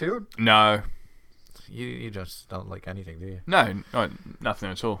the cartoon? No. You just don't like anything, do you? No,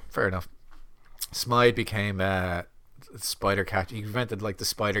 nothing at all. Fair enough. Smythe became spider catcher. He invented like the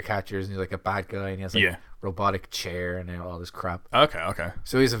spider catchers, and he's like a bad guy, and he has like robotic chair and all this crap. Okay.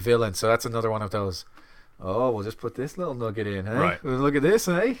 So he's a villain. So that's another one of those. Oh, we'll just put this little nugget in, eh? Right. We'll look at this,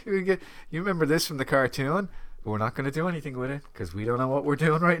 eh? You remember this from the cartoon? But we're not going to do anything with it because we don't know what we're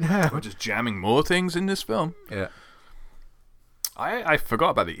doing right now. We're just jamming more things in this film. Yeah. I forgot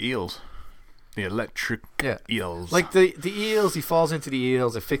about the eels. The electric eels. Like the eels, he falls into the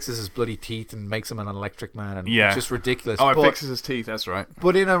eels, it fixes his bloody teeth and makes him an electric man, and it's just ridiculous. Oh, it fixes his teeth, that's right.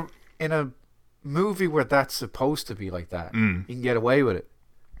 But in a movie where that's supposed to be like that, you can get away with it.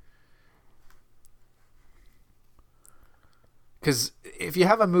 Because if you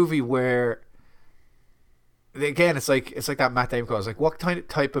have a movie where, again, it's like that Matt Damon quote. It's like, what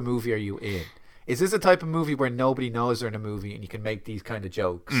type of movie are you in? Is this a type of movie where nobody knows they're in a movie and you can make these kind of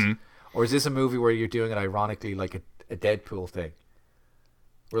jokes? Or is this a movie where you're doing it ironically, like a Deadpool thing?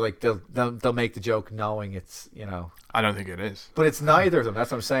 Where like they'll make the joke knowing it's, you know. I don't think it is. But it's neither of them. That's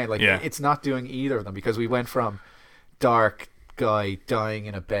what I'm saying. Like, it's not doing either of them, because we went from dark guy dying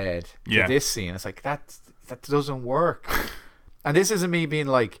in a bed to this scene. It's like, that doesn't work. And this isn't me being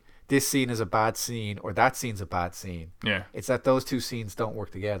like, this scene is a bad scene or that scene's a bad scene. Yeah. It's that those two scenes don't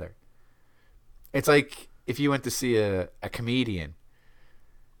work together. It's like if you went to see a comedian,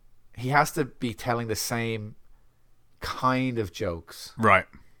 he has to be telling the same kind of jokes. Right.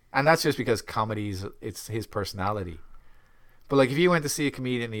 And that's just because comedy's it's his personality. But like if you went to see a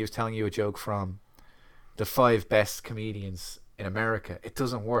comedian and he was telling you a joke from the 5 best comedians in America, it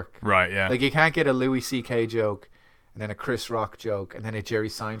doesn't work. Right, yeah. Like you can't get a Louis C.K. joke and then a Chris Rock joke and then a Jerry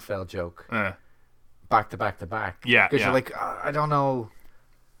Seinfeld joke back to back to back. Yeah, because you're like, I don't know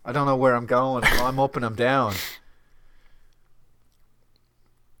where I'm going. I'm up and I'm down.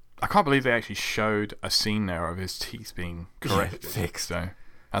 I can't believe they actually showed a scene there of his teeth being corrected. Fixed. So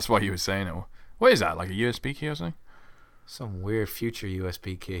that's why you were saying it. What is that? Like a USB key or something? Some weird future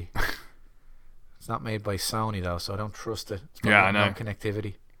USB key. It's not made by Sony though, so I don't trust it. It's got I know. no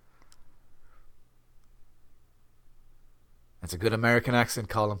connectivity. That's a good American accent,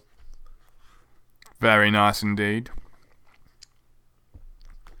 Colin. Very nice indeed.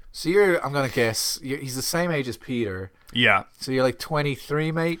 So I'm going to guess, he's the same age as Peter. Yeah. So you're like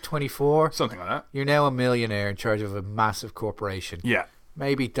 23, mate? 24? Something like that. You're now a millionaire in charge of a massive corporation. Yeah.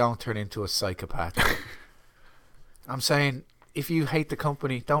 Maybe don't turn into a psychopath. I'm saying, if you hate the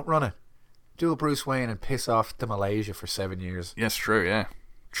company, don't run it. Do a Bruce Wayne and piss off to Malaysia for 7 years. Yes, true, yeah.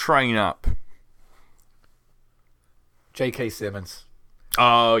 Train up. J.K. Simmons.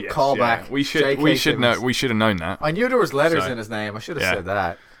 Oh, yes. Call yeah. back. We should Simmons. know. We should have known that. I knew there was letters So, in his name. I should have yeah. said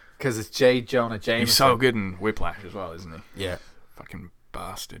that. Because it's J. Jonah Jameson. He's so good in Whiplash as well, isn't he? Yeah. Fucking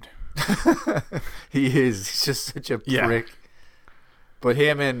bastard. He is. He's just such a Yeah. prick. But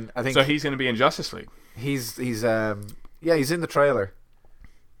him and I think So he's going to be in Justice League. he's he's in the trailer.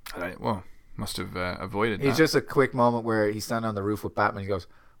 Must have avoided He's that. just a quick moment where he's standing on the roof with Batman. He goes,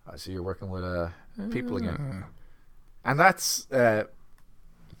 "I see you're working with people again," and that's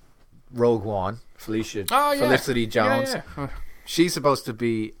Rogue One, Felicity Jones. Yeah. She's supposed to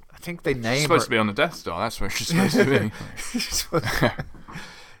be. I think they She's name supposed her. to be on the Death Star. That's where she's supposed to be.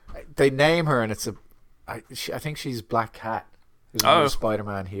 They name her, and it's I think she's Black Cat, who's another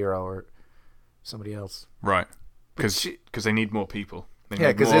Spider-Man hero or somebody else. Right. But Because they need more people.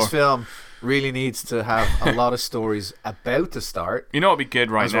 Yeah, because this film really needs to have a lot of stories about to start. You know what would be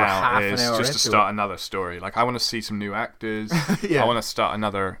good right As we're now half an is hour just to into start another story. Like, I want to see some new actors. Yeah. I want to start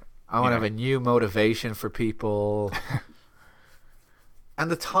another... I want to have a new motivation for people.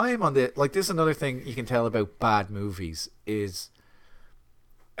 And the time on the... Like, this is another thing you can tell about bad movies is...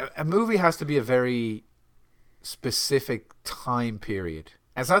 A movie has to be a very specific time period.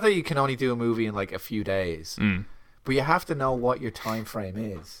 And it's not that you can only do a movie in, like, a few days. But you have to know what your time frame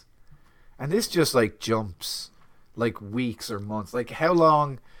is. And this just, like, jumps, like, weeks or months. Like, how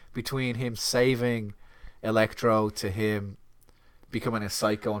long between him saving Electro to him becoming a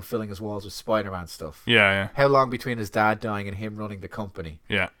psycho and filling his walls with Spider-Man stuff? Yeah. How long between his dad dying and him running the company?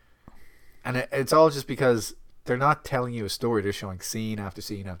 Yeah. And it's all just because they're not telling you a story. They're showing scene after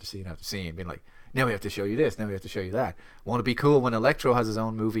scene after scene after scene. Being like, now we have to show you this. Now we have to show you that. Want to be cool when Electro has his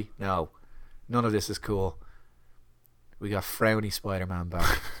own movie? No. None of this is cool. We got frowny Spider-Man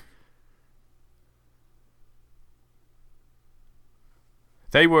back.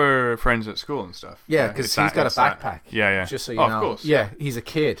 They were friends at school and stuff. Yeah, because he's got a backpack. Yeah. Just so you know. Of course. Yeah, he's a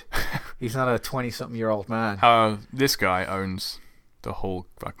kid. He's not a 20-something-year-old man. How this guy owns the whole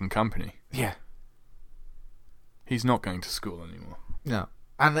fucking company. Yeah. He's not going to school anymore. No.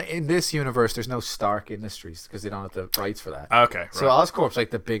 And in this universe, there's no Stark Industries because they don't have the rights for that. Okay, right. So Oscorp's like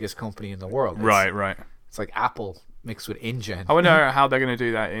the biggest company in the world. Right. It's like Apple mixed with InGen. I wonder how they're going to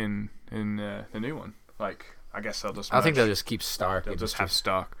do that in the new one. Like, I guess they'll just... I think merge. they'll just keep Stark. They'll just Industries. have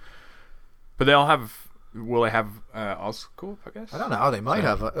Stark. But they'll have... Will they have Oscorp, I guess? I don't know. They might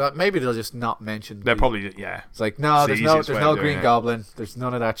have. Maybe they'll just not mention. They're probably... Yeah. It's like, no, It's the there's easiest way no of doing Green it. Goblin. There's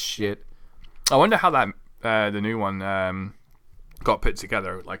none of that shit. I wonder how that the new one got put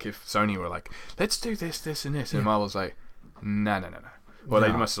together. Like, if Sony were like, let's do this, and this. And Marvel's like, no. Well,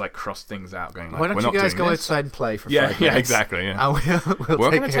 they must have, like, crossed things out, going like, Why don't we're you not guys doing go this. outside and play for 5 Yeah, minutes? exactly. Yeah. And we'll We're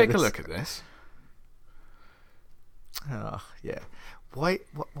going to care of take a this. look at this. Oh, yeah. Why?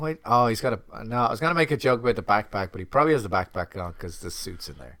 Oh, he's got a... No, I was going to make a joke about the backpack, but he probably has the backpack on because the suit's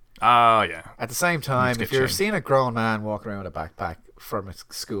in there. Oh, yeah. At the same time, Let's if get you're changed. seeing a grown man walking around with a backpack from a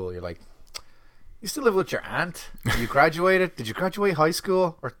school, you're like, you still live with your aunt? You graduated? Did you graduate high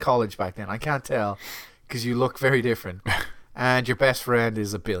school or college back then? I can't tell because you look very different. And your best friend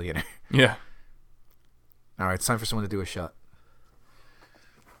is a billionaire. Yeah. All right, it's time for someone to do a shot.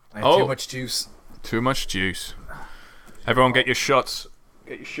 I have too much juice. Too much juice. Everyone get your shots.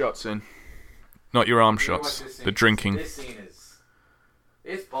 Get your shots in. Not your arm shots. The drinking. This scene is...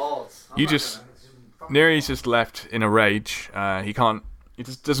 It's balls. Neri's just left in a rage. He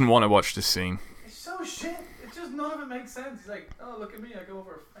just doesn't want to watch this scene. It's so shit. None of it makes sense. He's like, oh, look at me. I go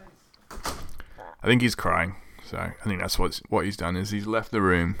over a fence. I think he's crying. So I think that's what he's done, is he's left the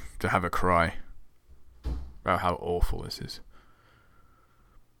room to have a cry about how awful this is.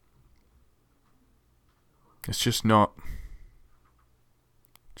 It's just not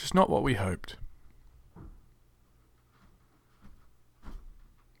what we hoped.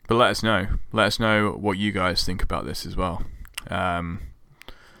 But let us know. Let us know what you guys think about this as well. And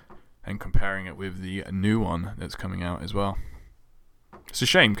comparing it with the new one that's coming out as well. It's a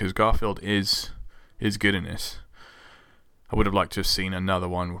shame because Garfield is good in this. I would have liked to have seen another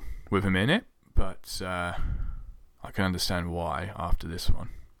one with him in it, but I can understand why after this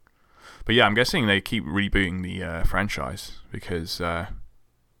one. But yeah, I'm guessing they keep rebooting the franchise because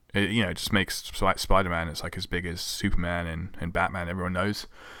it just makes Spider-Man. It's like as big as Superman and Batman. Everyone knows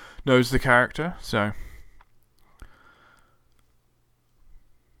the character. So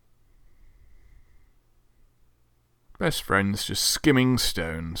best friends just skimming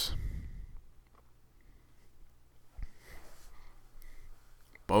stones.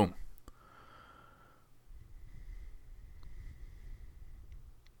 Boom.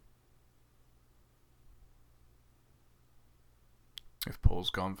 If Paul's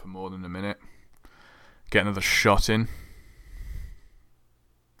gone for more than a minute, get another shot in.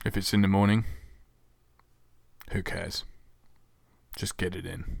 If it's in the morning, who cares? Just get it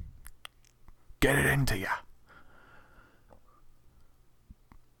in. Get it into ya.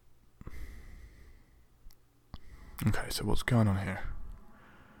 Okay, so what's going on here?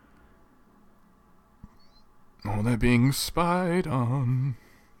 Oh, they're being spied on.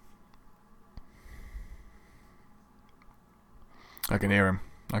 I can hear him.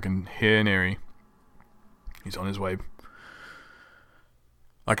 I can hear Neri. He's on his way.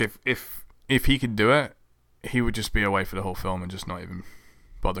 Like if he could do it, he would just be away for the whole film and just not even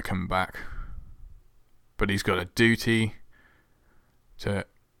bother coming back. But he's got a duty to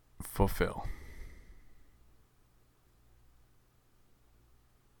fulfill.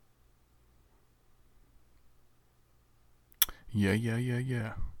 Yeah.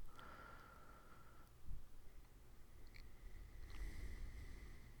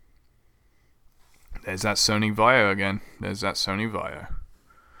 There's that Sony Vaio again.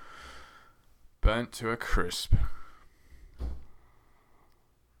 Burnt to a crisp.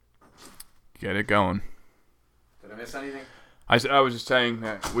 Get it going. Did I miss anything? I was just saying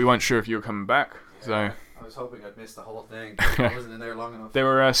that we weren't sure if you were coming back. Yeah, so I was hoping I'd missed the whole thing. I wasn't in there long enough. They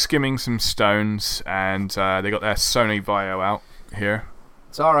were skimming some stones, and they got their Sony Vaio out here.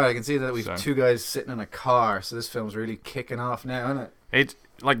 It's alright, I can see that we've two guys sitting in a car, so this film's really kicking off now, isn't it? It,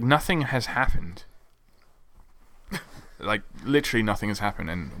 like, nothing has happened. Like, literally nothing has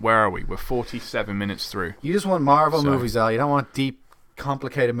happened, and where are we? We're 47 minutes through. You just want Marvel movies, Al. You don't want deep,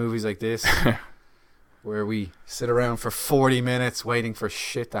 complicated movies like this, where we sit around for 40 minutes waiting for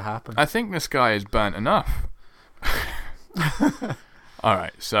shit to happen. I think this guy is burnt enough.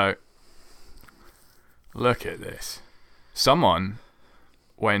 Alright, so, look at this. Someone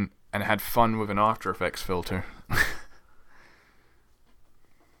went and had fun with an After Effects filter.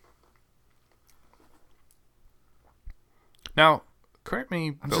 Now, correct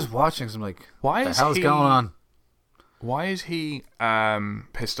me. I'm just watching. So I'm like, why what the hell's going on? Why is he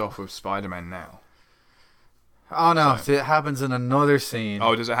pissed off with Spider-Man now? Oh no, it happens in another scene.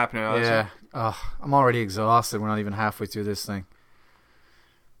 Oh, does it happen in another scene? Yeah. I'm already exhausted. We're not even halfway through this thing.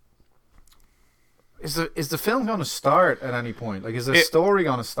 Is the film going to start at any point? Like, is the story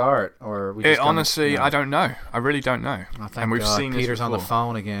going to start, or are we just honestly, I don't know. I really don't know. Oh, and we've seen Peter's on the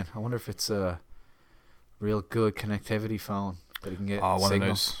phone again. I wonder if it's a real good connectivity phone that he can get. Oh, one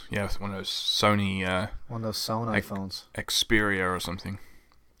signal. of those. Yeah, one of those Sony. One of those Sony phones. Xperia or something.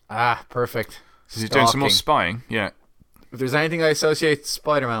 Ah, perfect. Is he doing some more spying? Yeah. If there's anything I associate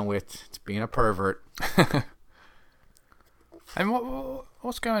Spider-Man with, it's being a pervert. And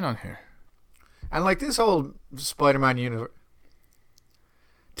what's going on here? And like this whole Spider-Man universe,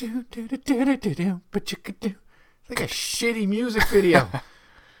 but you could do like a shitty music video.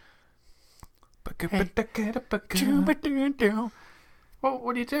 What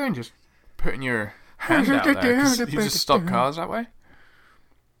are you doing? Just putting your hand out there? 'Cause you just stop cars that way?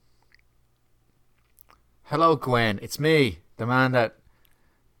 Hello, Gwen. It's me, the man that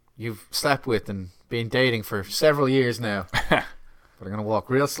you've slept with and been dating for several years now. But I'm going to walk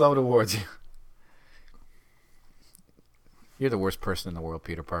real slow towards you. You're the worst person in the world,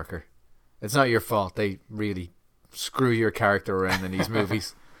 Peter Parker. It's not your fault. They really screw your character around in these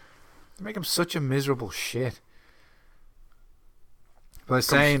movies. They make him such a miserable shit. But I was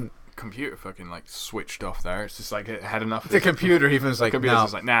saying... Computer fucking like switched off there. It's just like it had enough. The computer even was like, computer's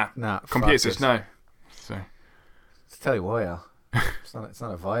just like, nah. Computer says no. So to tell you why, Al. It's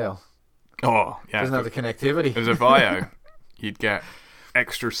not a vial. Oh, yeah. Doesn't have the connectivity. As a bio, you'd get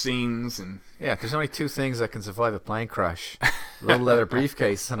extra scenes and... Yeah, there's only two things that can survive a plane crash. A little leather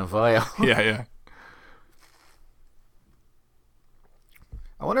briefcase and a vial. Yeah.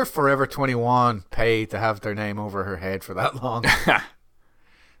 I wonder if Forever 21 paid to have their name over her head for that long.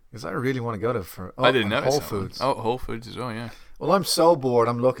 Because I really want to go to I didn't know Whole Foods. Oh, Whole Foods as well, yeah. Well, I'm so bored.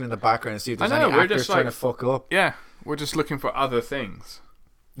 I'm looking in the background to see if there's any actors trying to fuck up. Yeah, we're just looking for other things.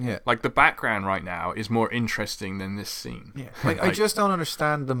 Yeah. Like, the background right now is more interesting than this scene. Yeah. Like, I just don't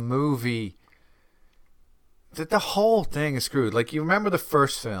understand the movie. The whole thing is screwed. Like, you remember the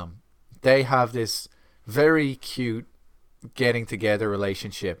first film? They have this very cute getting together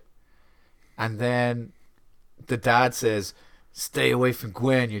relationship. And then the dad says, stay away from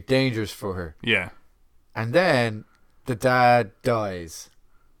Gwen, you're dangerous for her. Yeah. And then the dad dies.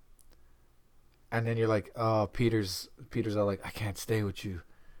 And then you're like, oh, Peter's all like, I can't stay with you.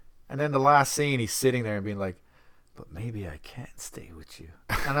 And then the last scene, he's sitting there and being like, but maybe I can't stay with you.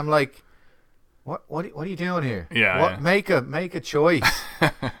 And I'm like, what are you doing here? Yeah. Make a choice.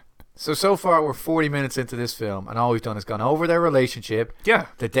 So far we're 40 minutes into this film, and all we've done is gone over their relationship. Yeah.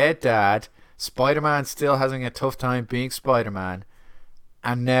 The dead dad. Spider-Man still having a tough time being Spider-Man.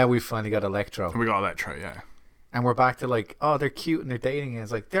 And now we've finally got Electro. We got Electro, yeah. And we're back to like, oh, they're cute and they're dating. And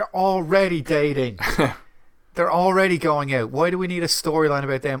it's like, they're already dating. They're already going out. Why do we need a storyline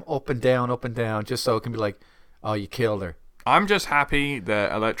about them up and down, just so it can be like, oh, you killed her? I'm just happy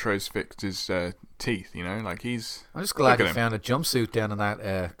that Electro's fixed his teeth, you know? Like, he's... I'm just glad he found a jumpsuit down in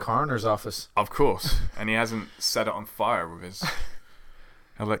that coroner's office. Of course. And he hasn't set it on fire with his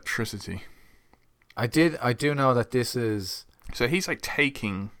electricity. I do know that this is... So he's like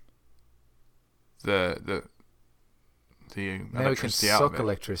taking the now electricity he can out suck of it.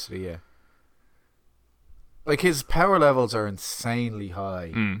 electricity, yeah. Like, his power levels are insanely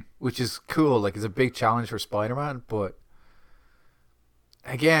high, which is cool. Like, it's a big challenge for Spider-Man, but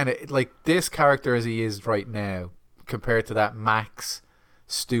again, like, this character as he is right now, compared to that Max,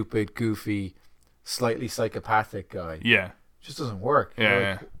 stupid, goofy, slightly psychopathic guy, Yeah. just doesn't work. Yeah, You're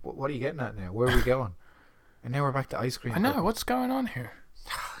like, what are you getting at now? Where are we going? And now we're back to ice cream. I know, what's going on here?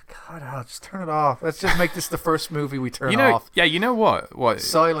 God, Al, just turn it off. Let's just make this the first movie we turn off. Yeah, you know what?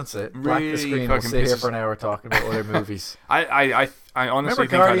 Silence it. Black the Really screen. We'll fucking sit here pisses- for an hour talking about other movies. I honestly Remember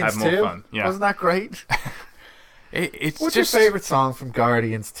think I'd Guardians have more 2? fun. Yeah. Wasn't that great? It's What's just, your favourite song from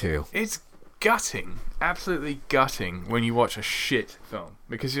Guardians 2? It's gutting. Absolutely gutting when you watch a shit film.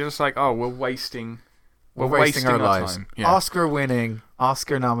 Because you're just like, oh, we're wasting We're wasting our lives. time. Yeah. Oscar-winning,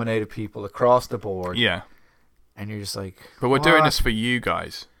 Oscar-nominated people across the board. Yeah. And you're just like... But we're doing what? this for you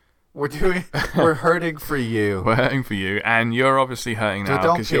guys. We're hurting for you. We're hurting for you. And you're obviously hurting So now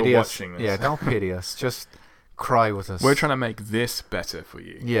don't because you're pity us. watching this. Yeah, don't pity us. Just cry with us. We're trying to make this better for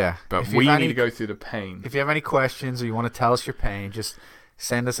you. Yeah. But If we you've need any- to go through the pain. If you have any questions or you want to tell us your pain, just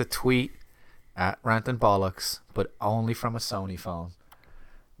send us a tweet at Rant and Bollocks, but only from a Sony phone.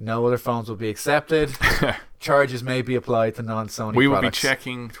 No other phones will be accepted. Charges may be applied to non-Sony We will products. be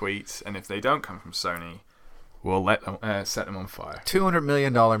checking tweets, and if they don't come from Sony, we'll let them set them on fire. $200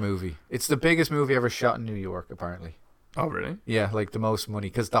 million movie. It's the biggest movie ever shot in New York, apparently. Oh, really? Yeah, like the most money,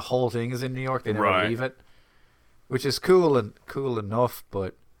 because the whole thing is in New York. They never Right. leave it, which is cool enough.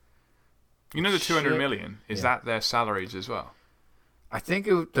 But You know the 200 Shit. million? Is Yeah. that their salaries as well? I think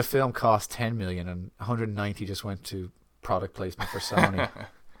the film cost $10 million, and 190 just went to product placement for Sony.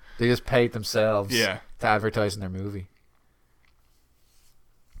 They just paid themselves Yeah. to advertise in their movie.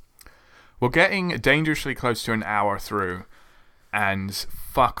 We're getting dangerously close to an hour through, and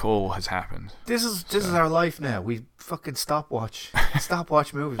fuck all has happened. This is our life now. We fucking stopwatch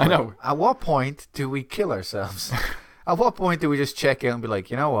movies. I Like, know. At what point do we kill ourselves? At what point do we just check out and be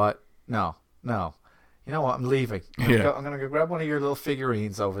like, you know what? No. You know what? I'm leaving. I'm gonna go grab one of your little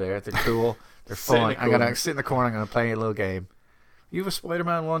figurines over there. They're cool. They're Sit in fun. the I'm gonna corner. sit in the corner. I'm gonna play a little game. You have a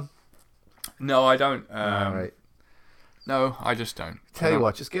Spider-Man one? No, I don't. All right. No, I just don't. Tell you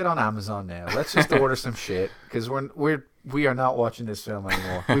what, just get on Amazon now. Let's just order some shit because we are not watching this film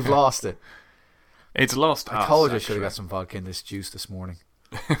anymore. We've lost it. It's lost. I told you I should have got some vodka in this juice this morning.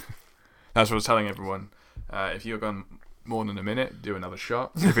 That's what I was telling everyone. If you're gone more than a minute, do another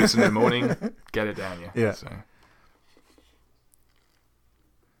shot. If it's in the morning, get it down you. Yeah. So.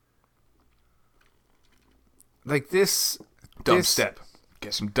 Like this. Dubstep.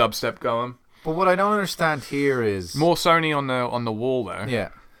 Get some dubstep going. But what I don't understand here is More Sony on the wall though. yeah,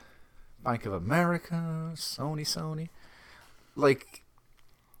 Bank of America, Sony. Like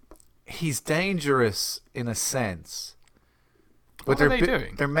he's dangerous in a sense, but What are they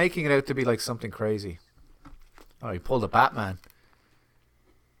doing? They're making it out to be like something crazy. Oh, he pulled a Batman.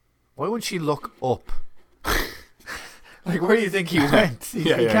 Why wouldn't she look up? Like, where do you think he went? He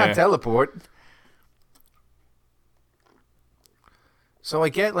can't teleport. So I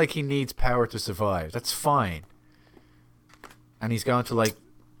get, like, he needs power to survive. That's fine. And he's going to, like,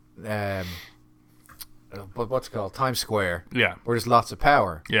 what's it called? Times Square. Yeah. Where there's lots of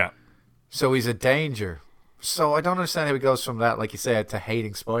power. Yeah. So he's a danger. So I don't understand how he goes from that, like you said, to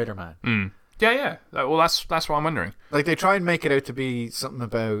hating Spider-Man. Mm. Yeah. Well, that's what I'm wondering. Like, they try and make it out to be something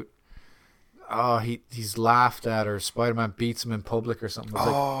about, he's laughed at, or Spider-Man beats him in public or something. It's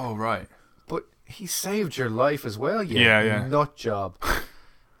like, right. but he saved your life as well, yeah. Nut job.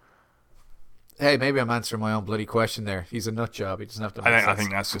 Hey, maybe I'm answering my own bloody question there. He's a nut job. He doesn't have to. I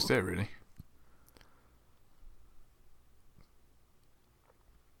think that's just it, really.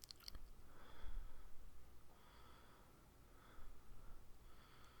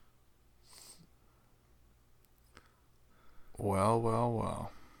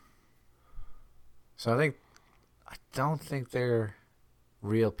 Well. So I don't think they're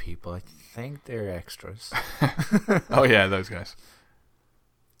real people. I think they're extras. Oh yeah, those guys.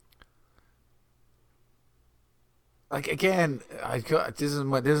 Like, again, this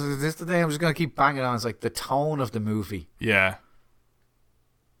is the thing I'm just gonna keep banging on. It's like the tone of the movie. Yeah.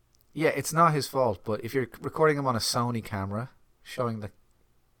 Yeah, it's not his fault, but if you're recording him on a Sony camera, showing the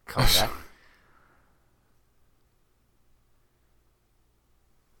Kodak,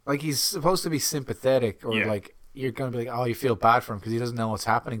 like, he's supposed to be sympathetic, or like, you're gonna be like, oh, you feel bad for him because he doesn't know what's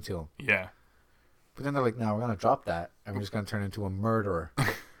happening to him. Yeah. But then they're like, no, we're gonna drop that, and we're just gonna turn into a murderer.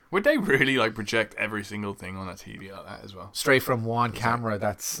 Would they really, like, project every single thing on a TV like that as well? Straight from one camera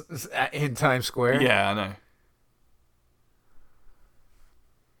that's in Times Square? Yeah, I know.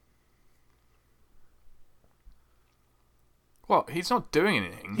 Well, he's not doing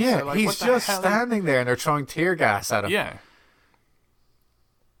anything. Yeah, so, like, he's what the just hell? standing there and they're throwing tear gas at him. Yeah.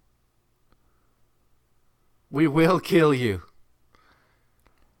 We will kill you.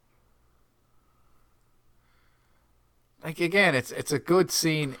 Like, again, it's a good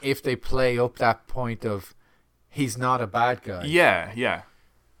scene if they play up that point of he's not a bad guy. Yeah.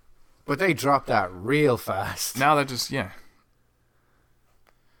 But they drop that real fast. Now they're just,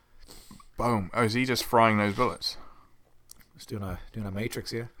 boom. Oh, is he just frying those bullets? Just doing a Matrix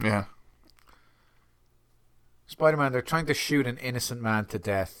here. Yeah. Spider-Man, they're trying to shoot an innocent man to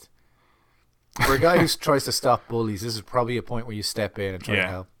death. For a guy who tries to stop bullies, this is probably a point where you step in and try to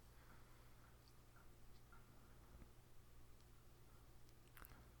help.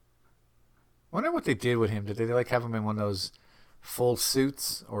 I wonder what they did with him. Did they, like, have him in one of those full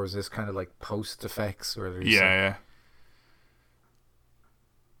suits, or is this kind of like post effects? Or yeah.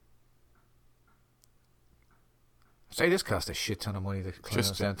 Say this cost a shit ton of money to clean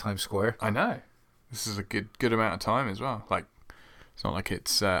us down Times Square. I know. This is a good amount of time as well. Like, it's not like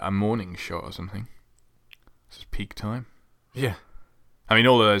it's a morning shot or something. This is peak time. Yeah. I mean,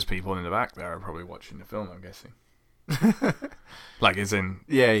 all of those people in the back there are probably watching the film, I'm guessing. Like, as in,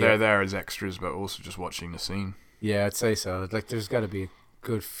 they're there as extras, but also just watching the scene. Yeah, I'd say so. Like, there's got to be a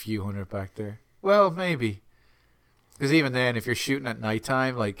good few hundred back there. Well, maybe. Because even then, if you're shooting at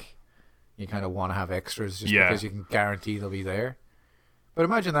nighttime, like, you kind of want to have extras just because you can guarantee they'll be there. But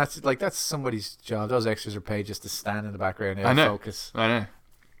imagine that's somebody's job. Those extras are paid just to stand in the background and focus. I know.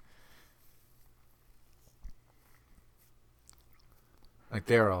 Like,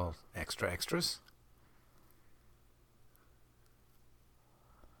 they're all extras.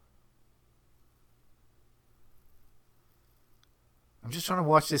 I'm just trying to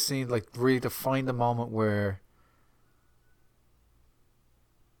watch this scene, like, really to find the moment where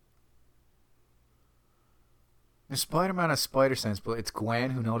Spider-Man has spider sense, but it's Gwen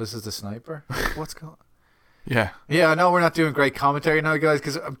who notices the sniper. What's going on? Yeah. Yeah, I know we're not doing great commentary now, guys,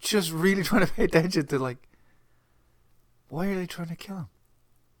 because I'm just really trying to pay attention to, like, why are they trying to kill him?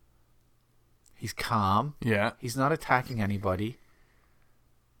 He's calm. Yeah. He's not attacking anybody.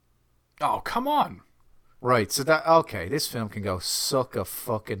 Oh, come on. Right, so this film can go suck a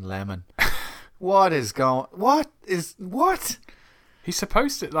fucking lemon. What? He's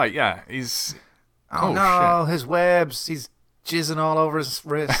supposed to, like, he's... Oh no, shit. His webs, he's jizzing all over his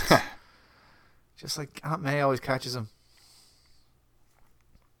wrists. Just like Aunt May always catches him.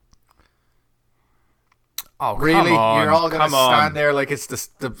 Oh, really? Come on, you're all going to stand there like it's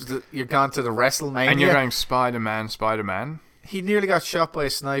you're gone to the WrestleMania? And you're going Spider-Man. He nearly got shot by a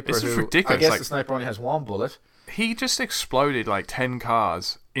sniper. This is ridiculous. I guess the sniper only has one bullet. He just exploded like 10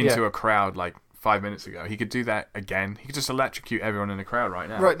 cars into a crowd like 5 minutes ago. He could do that again. He could just electrocute everyone in the crowd right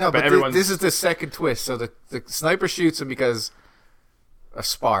now. Right, no, but this is the second twist. So the sniper shoots him because a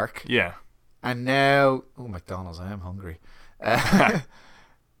spark. Yeah. And now... Oh, McDonald's, I am hungry.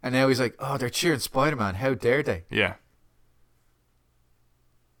 And now he's like, oh, they're cheering Spider-Man. How dare they? Yeah.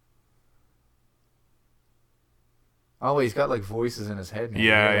 Oh, he's got like voices in his head now. Yeah,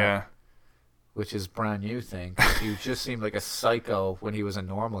 You know yeah. that? Which is a brand new thing. 'Cause he just seemed like a psycho when he was a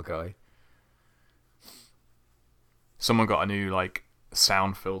normal guy. Someone got a new like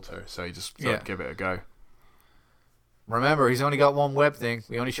sound filter, so he just thought, give it a go. Remember, he's only got one web thing.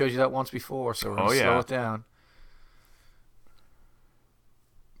 We only showed you that once before, so we're going to slow it down.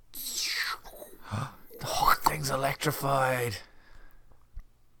 The whole thing's electrified.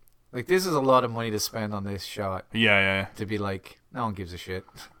 Like, this is a lot of money to spend on this shot. Yeah, yeah. To be like, no one gives a shit.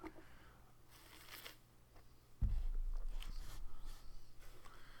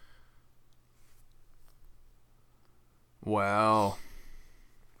 Well,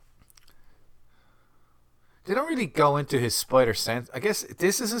 they don't really go into his spider sense. I guess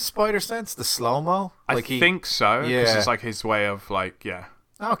this is his spider sense, the slow-mo? I think so. Yeah. Because it's like his way of like, yeah.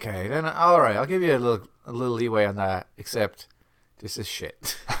 Okay, then alright, I'll give you a little leeway on that, except this is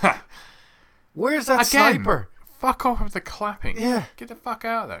shit. Where's that sniper? Fuck off with the clapping. Yeah. Get the fuck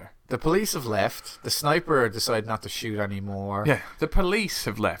out of there. The police have left. The sniper decided not to shoot anymore. Yeah, the police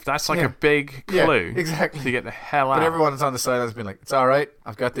have left. That's like a big clue. Yeah, exactly. To get the hell out. But everyone's on the sidelines being like, it's alright,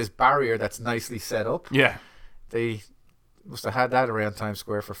 I've got this barrier that's nicely set up. Yeah. They must have had that around Times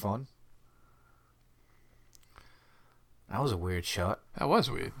Square for fun. That was a weird shot. That was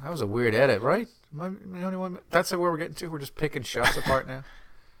weird. That was a weird edit, right? Am I the only one? That's where we're getting to? We're just picking shots apart now?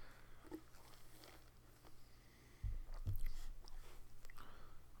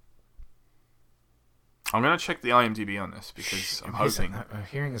 I'm going to check the IMDb on this because I'm hoping. I'm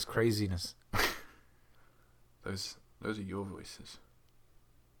hearing his craziness. Those are your voices.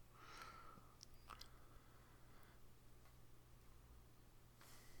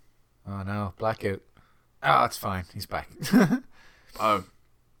 Oh no, blackout. Oh, it's fine. He's back. Oh.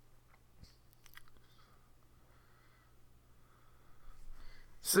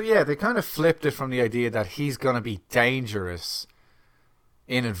 So yeah, they kind of flipped it from the idea that he's going to be dangerous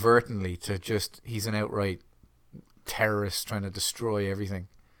inadvertently to just he's an outright terrorist trying to destroy everything.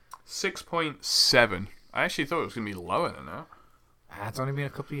 6.7. I actually thought it was going to be lower than that. It's only been a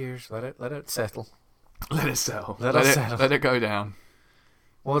couple of years. Let it settle. Let it settle. Let it settle. Let it go down.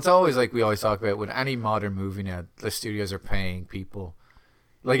 Well, it's always like we always talk about with any modern movie now, the studios are paying people.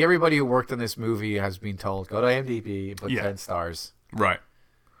 Like everybody who worked on this movie has been told, go to IMDb and put 10 stars. Right.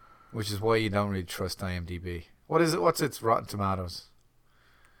 Which is why you don't really trust IMDb. What is it? What's its Rotten Tomatoes?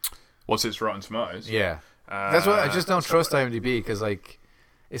 What's its Rotten Tomatoes? Yeah. That's why I just don't trust IMDb because, like,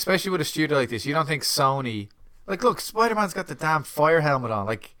 especially with a studio like this, you don't think Sony... Like, look, Spider-Man's got the damn fire helmet on.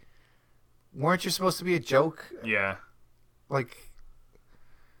 Like, weren't you supposed to be a joke? Yeah. Like...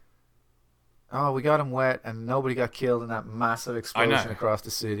 Oh, we got him wet and nobody got killed in that massive explosion across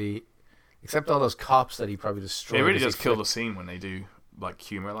the city. Except all those cops that he probably destroyed. It really does kill the scene when they do, like,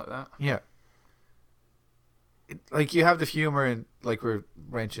 humor like that. Yeah. Like, you have the humor in, like we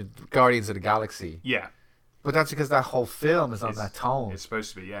mentioned, Guardians of the Galaxy. Yeah. But that's because that whole film is on that tone. It's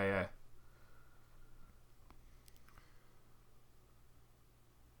supposed to be, yeah.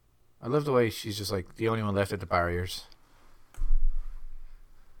 I love the way she's just like, the only one left at the barriers.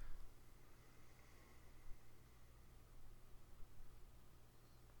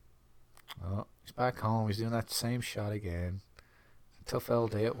 Oh, he's back home. He's doing that same shot again. Tough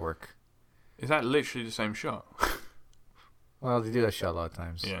old day at work. Is that literally the same shot? Well, they do that shot a lot of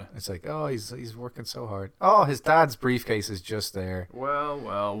times. Yeah. It's like, oh, he's working so hard. Oh, his dad's briefcase is just there.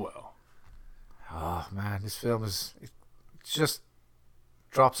 Well. Oh, man, this film is... It just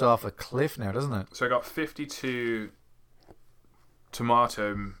drops off a cliff now, doesn't it? So I got 52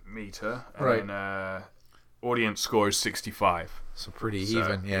 tomato meter. And then, audience score is 65. So pretty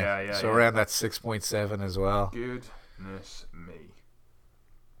even, yeah. Yeah. So around that 6.7 as well. Goodness me.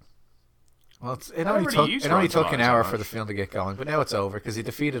 Well, it only took an hour for the film to get going, but now it's over because he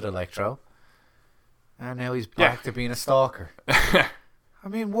defeated Electro, and now he's back to being a stalker. I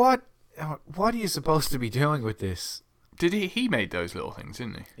mean, what are you supposed to be doing with this? Did he made those little things,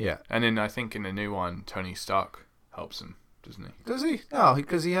 didn't he? Yeah. And then I think in the new one, Tony Stark helps him, doesn't he? Does he? No,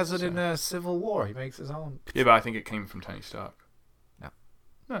 because he has it in Civil War. He makes his own. Yeah, but I think it came from Tony Stark.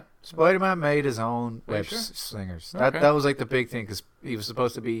 No. Spider-Man made his own web slingers. Okay. That was like the big thing because he was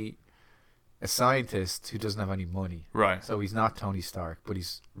supposed to be a scientist who doesn't have any money. Right. So he's not Tony Stark, but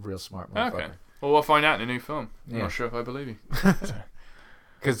he's a real smart motherfucker. Okay. Well, we'll find out in the new film. I'm Yeah. not sure if I believe you.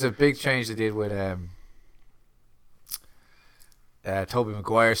 Because the big change they did with Tobey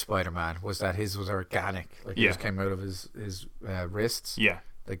Maguire's Spider-Man was that his was organic. Like, it just came out of his wrists. Yeah.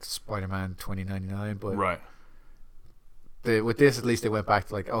 Like Spider-Man 2099. But right. with this, at least they went back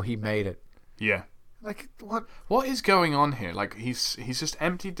to like, oh, he made it. Yeah. Like, what? What is going on here? Like, he's just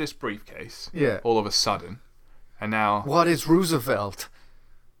emptied this briefcase. Yeah. All of a sudden, and now What is Roosevelt?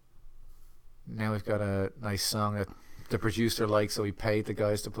 Now we've got a nice song that the producer likes, so he paid the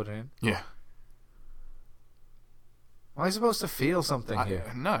guys to put it in. yeah. Am I supposed to feel something here?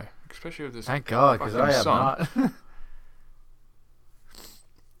 No, especially with this. Thank God, because I am song. not.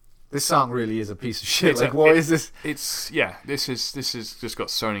 This song really is a piece of shit. It's Like, a- why it- is this? It's This is just got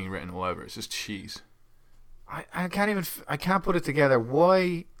Sony written all over. It's just cheese. I can't even. I can't put it together.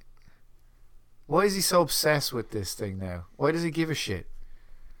 Why? Why is he so obsessed with this thing now? Why does he give a shit?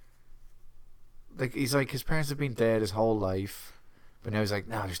 Like, he's like, his parents have been dead his whole life, but now he's like,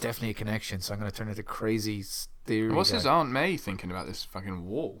 no, there's definitely a connection, so I'm going to turn into crazy theory. And what's guy. his Aunt May thinking about this fucking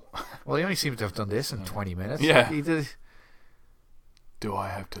wall? Well, he only seems to have done this in 20 minutes. Yeah. Like, he did. Do I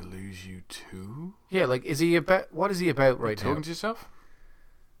have to lose you too? Yeah, like, is he about? What is he about right Talking now? to yourself?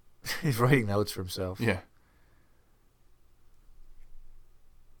 He's writing notes for himself. Yeah.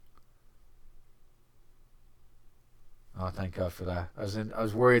 Oh, thank God for that. I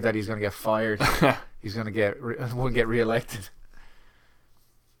was worried that he's going to get fired. He's going to won't get re-elected.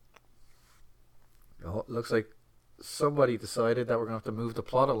 Oh, looks like somebody decided that we're going to have to move the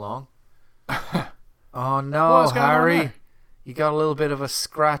plot along. Oh no, What's going on Harry! there? You got a little bit of a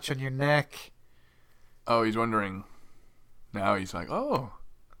scratch on your neck. Oh, he's wondering. Now he's like, oh,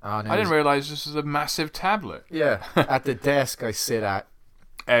 Oh, no, I didn't realize this is a massive tablet. Yeah, at the desk I sit at.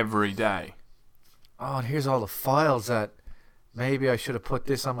 Every day. Oh, and here's all the files that maybe I should have put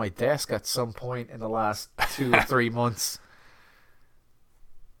this on my desk at some point in the last 2 or 3 months.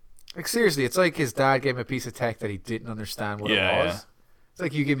 Like, seriously, it's like his dad gave him a piece of tech that he didn't understand what it Yeah, was. yeah. It's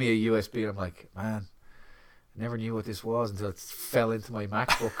like you give me a USB and I'm like, man, I never knew what this was until it fell into my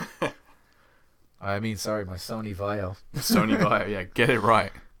MacBook. I mean, sorry, my Sony Vaio. Sony Vaio, yeah, get it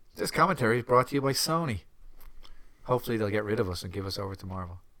right. This commentary is brought to you by Sony. Hopefully they'll get rid of us and give us over to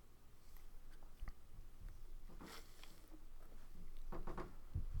Marvel.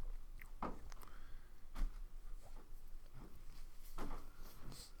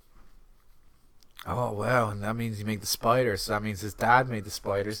 Oh wow! And that means he made the spiders. So that means his dad made the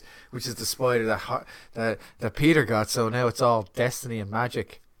spiders, which is the spider that Peter got. So now it's all destiny and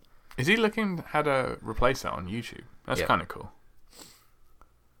magic. Is he looking how to replace that on YouTube? That's Yeah. kind of cool.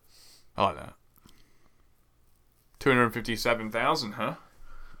 I like that. 257,000, huh?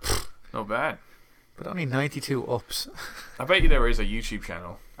 Not bad. But only 92 ups. I bet you there is a YouTube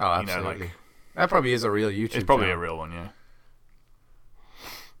channel. Oh, You know, absolutely. like- That probably is a real YouTube. It's probably channel. a real one, yeah.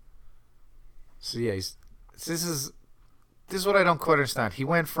 So yeah, this is what I don't quite understand. He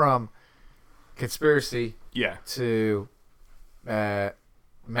went from conspiracy Yeah. to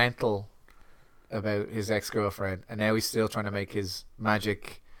mental about his ex-girlfriend, and now he's still trying to make his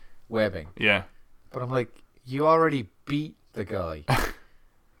magic webbing. Yeah. But I'm like, you already beat the guy,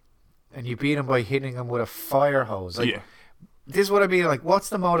 and you beat him by hitting him with a fire hose. Like, yeah. this is what I mean. Like, what's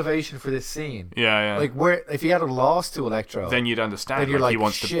the motivation for this scene? Yeah, yeah. Like, where if he had a loss to Electro, then you'd understand. then you're like, like, he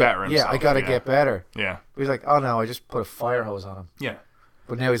wants shit, to better himself. yeah, I gotta get better. Yeah. But he's like, oh no, I just put a fire hose on him. Yeah.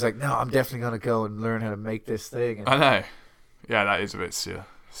 But now he's like, no, I'm definitely gonna go and learn how to make this thing. And I know. Yeah, that is a bit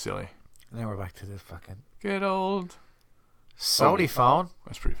silly. now we're back to the fucking Good old. Sony phone.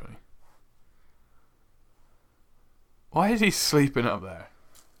 That's pretty funny. Why is he sleeping up there?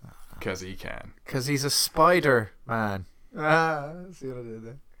 Because he can. Because he's a spider man. Ah, see what I did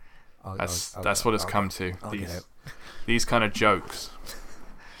there? That's what it's come to. I'll get out. These kind of jokes.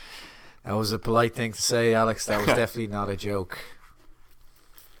 That was a polite thing to say, Alex. That was definitely not a joke.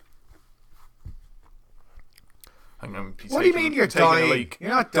 What do you mean you're dying? You're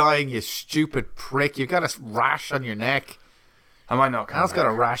not dying, you stupid prick. You've got a rash on your neck. I might not come Al's got a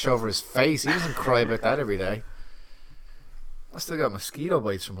back. rash over his face. He doesn't cry about that every day. I still got mosquito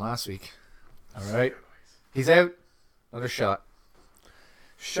bites from last week. All right. He's out. Another shot.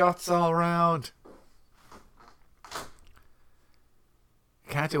 Shots all around.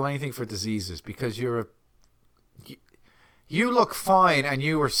 Can't do anything for diseases because you're a... You look fine and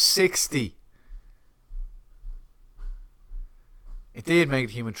you were 60. It did make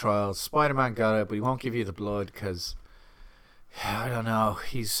it human trials. Spider-Man got it, but he won't give you the blood because... I don't know.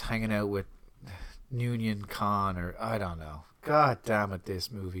 He's hanging out with Union Khan or... I don't know. God damn it,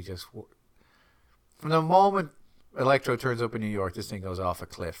 this movie just... From the moment Electro turns up in New York, this thing goes off a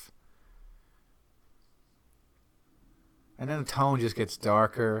cliff. And then the tone just gets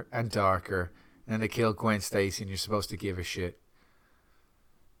darker and darker. And then they kill Gwen Stacy and you're supposed to give a shit.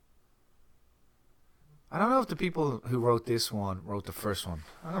 I don't know if the people who wrote this one wrote the first one.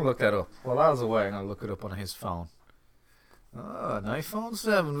 I'm going to look that up. While Al's away, I'm going to look it up on his phone. Oh, an iPhone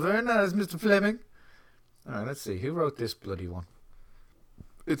 7. Very nice, Mr. Fleming. Alright, let's see. Who wrote this bloody one?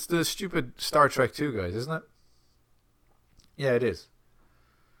 It's the stupid Star Trek 2 guys, isn't it? Yeah, it is.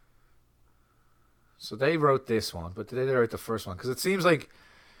 So they wrote this one, but did they write the first one? Because it seems like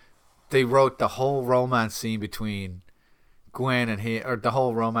they wrote the whole romance scene between Gwen and him, or the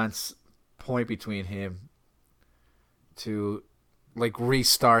whole romance point between him to like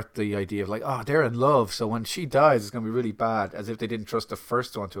restart the idea of like, oh, they're in love, so when she dies, it's going to be really bad, as if they didn't trust the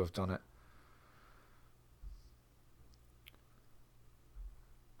first one to have done it.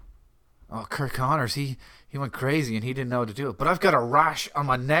 Oh, Kirk Connors, he went crazy and he didn't know how to do it. But I've got a rash on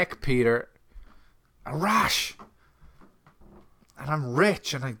my neck, Peter. A rash. And I'm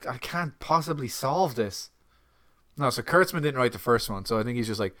rich and I can't possibly solve this. No, so Kurtzman didn't write the first one, so I think he's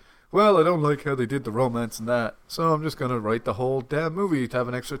just like, well, I don't like how they did the romance and that, so I'm just going to write the whole damn movie to have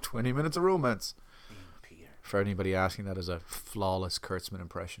an extra 20 minutes of romance. Peter. For anybody asking, that is a flawless Kurtzman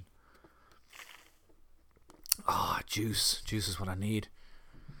impression. Ah, oh, juice. Juice is what I need.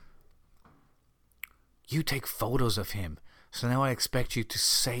 You take photos of him, so now I expect you to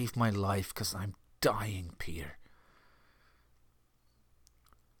save my life because I'm dying, Peter.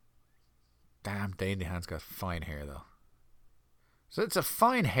 Damn, Dane DeHaan's got fine hair, though. So it's a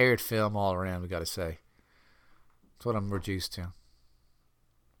fine-haired film all around, we got to say. That's what I'm reduced to.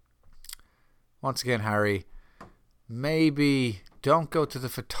 Once again, Harry, maybe don't go to the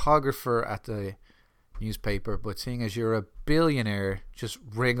photographer at the newspaper, but seeing as you're a billionaire, just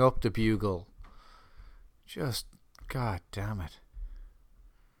ring up the Bugle. Just, god damn it.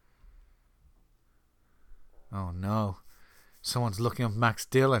 Oh no. Someone's looking up Max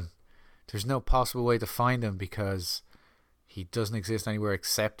Dillon. There's no possible way to find him because he doesn't exist anywhere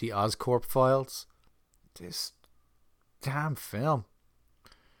except the Oscorp files. This damn film.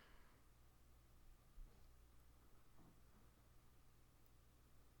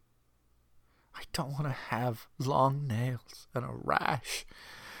 I don't want to have long nails and a rash.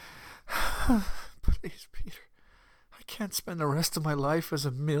 Please, Peter. I can't spend the rest of my life as a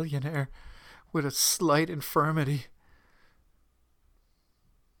millionaire with a slight infirmity.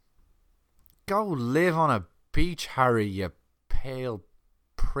 Go live on a beach, Harry, you pale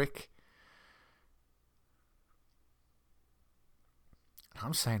prick.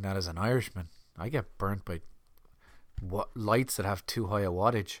 I'm saying that as an Irishman. I get burnt by lights that have too high a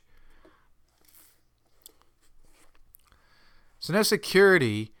wattage. So now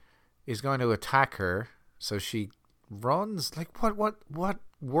security is going to attack her, so she runs. Like, what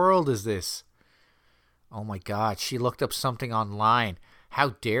world is this? Oh my god, she looked up something online. How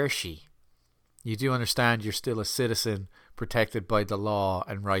dare she? You do understand you're still a citizen protected by the law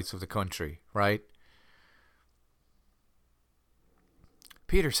and rights of the country, right?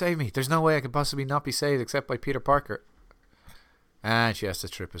 Peter, save me. There's no way I could possibly not be saved except by Peter Parker. And she has to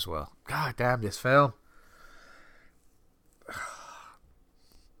trip as well. God damn this film.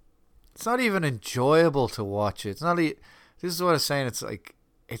 It's not even enjoyable to watch it. It's not. This is what I was saying. It's like,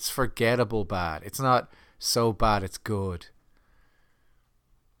 it's forgettable bad. It's not so bad it's good.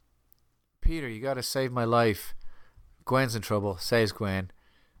 Peter, you gotta save my life. Gwen's in trouble. Saves Gwen.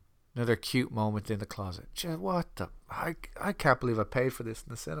 Another cute moment in the closet. What the? I can't believe I paid for this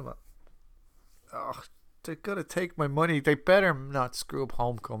in the cinema. Oh, they gotta take my money. They better not screw up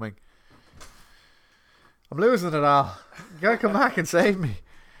Homecoming. I'm losing it all. You gotta come back and save me.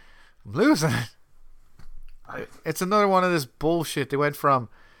 I'm losing it. It's another one of this bullshit. They went from,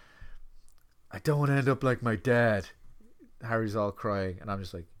 I don't want to end up like my dad. Harry's all crying, and I'm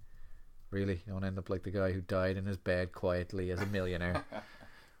just like, really? You want to end up like the guy who died in his bed quietly as a millionaire?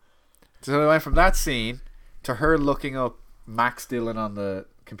 So they went from that scene to her looking up Max Dillon on the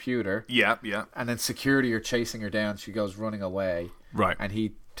computer. Yeah. And then security are chasing her down. She goes running away. Right. And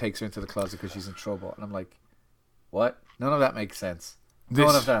he takes her into the closet because she's in trouble. And I'm like, what? None of that makes sense.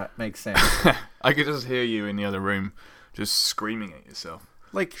 None of that makes sense. I could just hear you in the other room just screaming at yourself.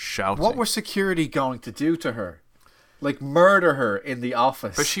 Like, shouting. What were security going to do to her? Like, murder her in the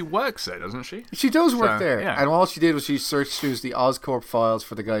office. But she works there, doesn't she? She does work there. Yeah. And all she did was she searched through the Oscorp files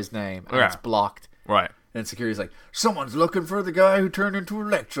for the guy's name. And it's blocked. Right. And security's like, someone's looking for the guy who turned into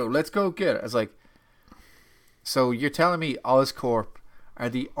Electro. Let's go get it. I was like, so you're telling me Oscorp are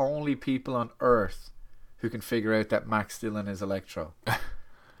the only people on Earth who can figure out that Max Dillon is Electro?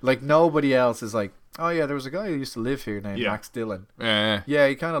 Like, nobody else is like, oh yeah, there was a guy who used to live here named Max Dillon. Yeah,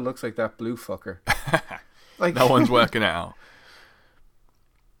 he kind of looks like that blue fucker. Like, no one's working out.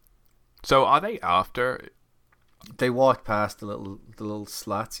 So are they after? They walked past the little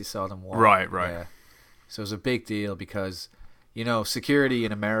slats. You saw them walk. Right. Yeah. So it was a big deal because, you know, security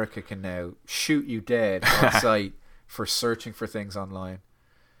in America can now shoot you dead on sight for searching for things online.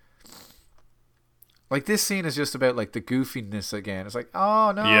 Like, this scene is just about, like, the goofiness again. It's like,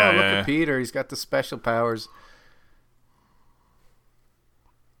 oh, no, Yeah, look yeah, at Peter. He's got the special powers.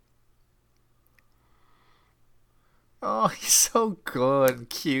 Oh, he's so good and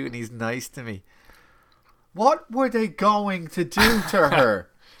cute, and he's nice to me. What were they going to do to her?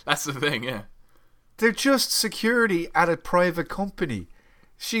 That's the thing, yeah. They're just security at a private company.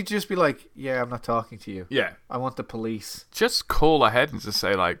 She'd just be like, yeah, I'm not talking to you. Yeah. I want the police. Just call ahead and just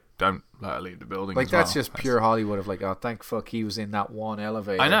say, like, don't let her leave the building. Like, as that's well. just pure Hollywood of like, oh, thank fuck he was in that one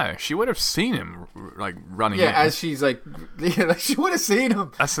elevator. I know. She would have seen him, like, running in. Yeah, as she's like, yeah, like she would have seen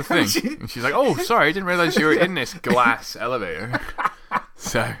him. That's the thing. And she's like, oh, sorry, I didn't realize you were in this glass elevator.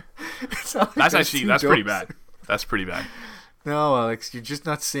 So, that's pretty bad. That's pretty bad. No, Alex, you're just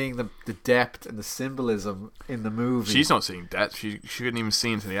not seeing the depth and the symbolism in the movie. She's not seeing depth. She couldn't even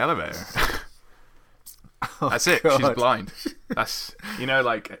see into the elevator. That's it. God. She's blind. That's,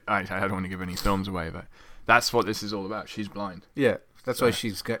 like, I don't want to give any films away, but that's what this is all about. She's blind. Yeah, that's why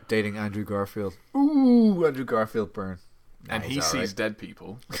she's dating Andrew Garfield. Ooh, Andrew Garfield burn. And he sees right. dead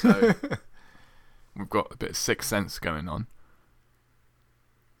people. So we've got a bit of sixth sense going on.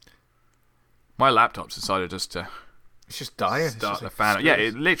 My laptop's decided just to It's just dying. start It's the just fan. like, Yeah,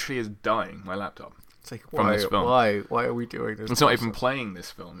 it literally is dying, my laptop. It's like, from this film. Why are we doing this? It's not even playing this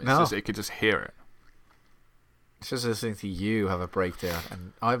film. It's just, it could just hear it. It's just listening to you have a breakdown,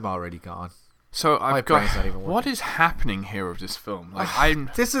 and I'm already gone. So I've got. brain's not even What working. is happening here with this film? Like, I'm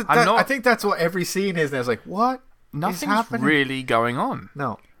not. I think that's what every scene is. Now. It's like, what? Nothing's happening? really going on.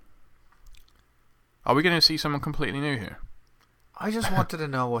 No. Are we going to see someone completely new here? I just wanted to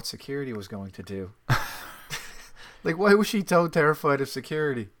know what security was going to do. Like, why was she so terrified of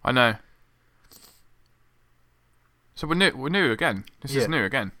security? I know. So we're new. We're new again. This Yeah. is new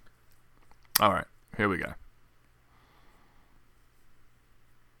again. All right, here we go.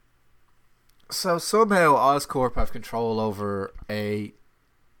 So somehow Oscorp have control over a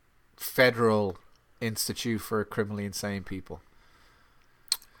federal institute for criminally insane people.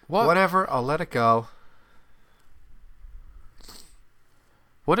 What? Whatever, I'll let it go.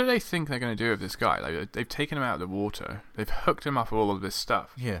 What do they think they're going to do with this guy? Like, they've taken him out of the water. They've hooked him up with all of this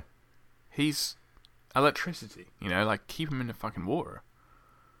stuff. Yeah. He's electricity. Like, keep him in the fucking water.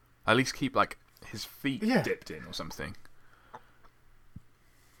 At least keep, like, his feet dipped in or something.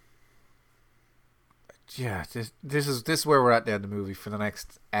 Yeah, this is where we're at now in the movie for the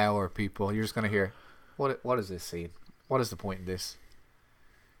next hour, people. You're just gonna hear, what is this scene? What is the point in this?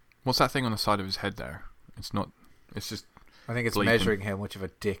 What's that thing on the side of his head there? It's not. It's just. I think it's bleeping. measuring how much of a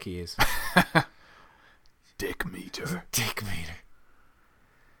dick he is. Dick meter. Dick meter.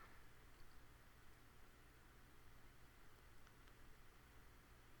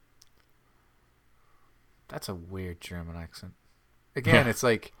 That's a weird German accent. Again, it's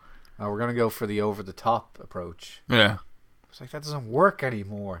like, we're going to go for the over-the-top approach. Yeah. It's like, that doesn't work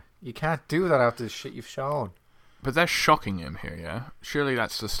anymore. You can't do that after the shit you've shown. But they're shocking him here, yeah? Surely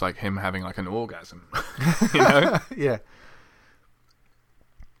that's just like him having like an orgasm. Yeah.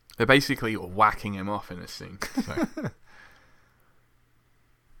 They're basically whacking him off in this scene. So.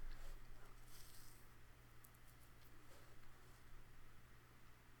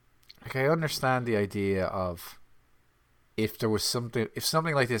 Like, I understand the idea of if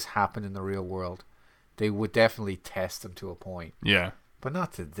something like this happened in the real world, they would definitely test him to a point. Yeah. But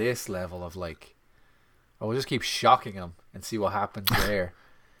not to this level of like, oh, we'll just keep shocking him and see what happens there.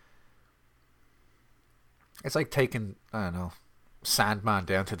 It's like taking, I don't know, Sandman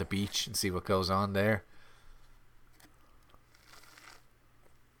down to the beach and see what goes on there.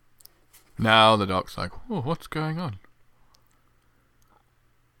 Now the doc's like, oh, what's going on?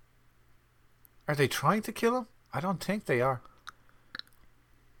 Are they trying to kill him? I don't think they are.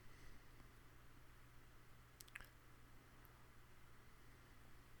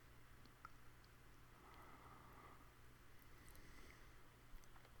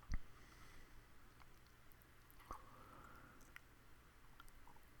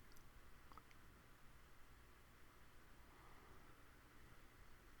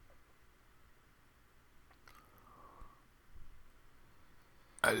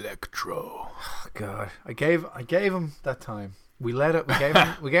 Electro. Oh, God, I gave him that time. We gave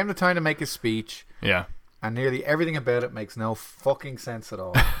him the time to make his speech, Yeah. and nearly everything about it makes no fucking sense at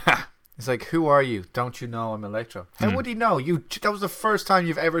all. It's like, who are you? Don't you know I'm Electro? How would he know? That was the first time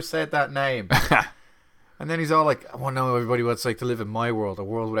you've ever said that name. And then he's all like, I want to know everybody what it's like to live in my world, a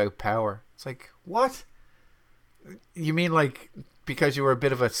world without power. It's like, what? You mean like because you were a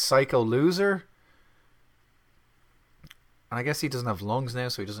bit of a psycho loser? And I guess he doesn't have lungs now,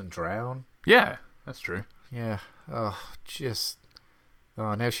 so he doesn't drown. Yeah, that's true. Yeah, Now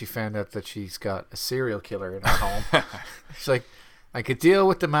she found out that she's got a serial killer in her home. She's like, I could deal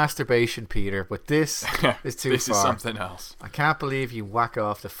with the masturbation, Peter, but this is too far. This is something else. I can't believe you whack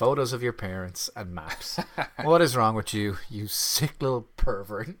off the photos of your parents and maps. What is wrong with you, you sick little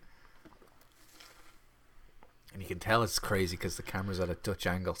pervert? And you can tell it's crazy because the camera's at a Dutch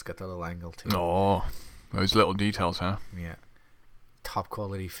angle. It's got that little angle too. Oh, those little details, huh? Yeah. Top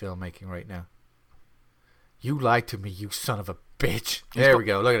quality filmmaking right now. You lied to me, you son of a bitch. There we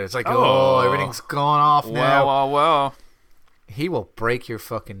go. Look at it. It's like, everything's gone off now. Well. He will break your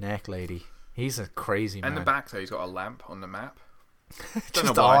fucking neck, lady. He's a crazy man. And the back there, he's got a lamp on the map. Don't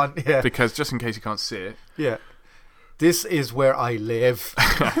Just know why. on, yeah. Because just in case you can't see it. Yeah. This is where I live.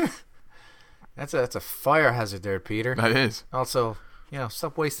 That's a fire hazard there, Peter. That is. Also,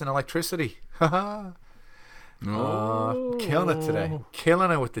 stop wasting electricity. Killing it today.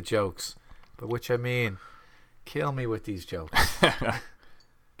 Killing it with the jokes. But which I mean, kill me with these jokes.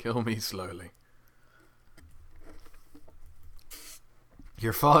 Kill me slowly.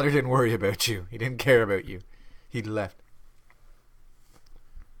 Your father didn't worry about you. He didn't care about you. He left.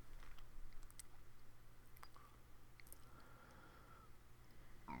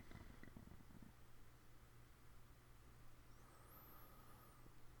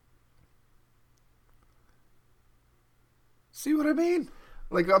 See what I mean?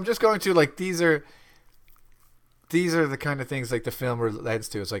 Like, I'm just going to, like, these are the kind of things, like, the film relates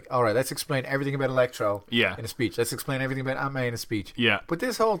to. It's like, all right, let's explain everything about Electro in a speech. Let's explain everything about Aunt May in a speech. Yeah. But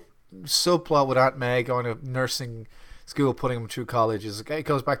this whole subplot with Aunt May going to nursing school, putting him through college, it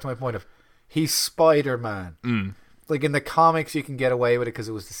goes back to my point of, he's Spider-Man. Mm. Like, in the comics, you can get away with it because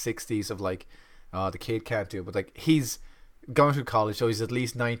it was the 60s of, like, the kid can't do it. But, like, he's going through college, so he's at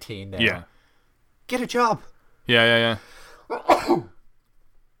least 19 now. Yeah. Get a job. Yeah.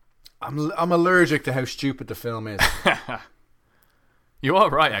 I'm allergic to how stupid the film is. You are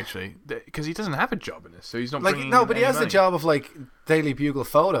right, actually, because he doesn't have a job in this, so he's not like, bringing no, but any he has money. the job of, like, Daily Bugle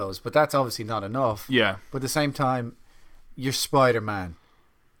photos, but that's obviously not enough. Yeah. But at the same time, you're Spider-Man.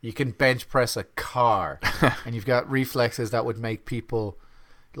 You can bench press a car, and you've got reflexes that would make people,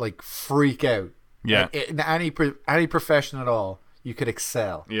 like, freak out. Yeah. Like, in any profession at all, you could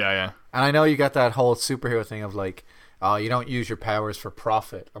excel. Yeah. And I know you got that whole superhero thing of, like, you don't use your powers for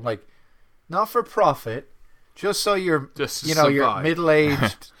profit. I'm like, not for profit, just so your your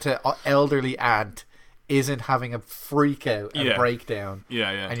middle-aged to elderly aunt isn't having a freak out and breakdown. Yeah.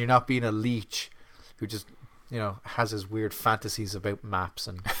 And you're not being a leech who just, has his weird fantasies about maps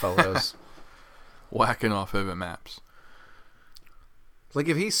and photos. Whacking off over maps. Like,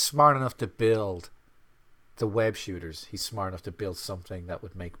 if he's smart enough to build the web shooters, he's smart enough to build something that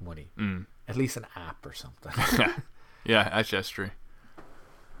would make money. Mm. At least an app or something. Yeah, actually, that's true.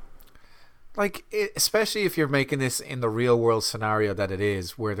 Like, especially if you're making this in the real world scenario that it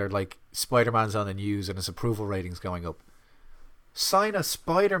is, where they're like, Spider-Man's on the news and his approval rating's going up. Sign a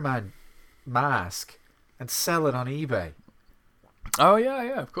Spider-Man mask and sell it on eBay. Oh,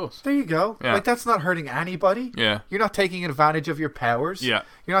 yeah, of course. There you go. Yeah. Like, that's not hurting anybody. Yeah. You're not taking advantage of your powers. Yeah.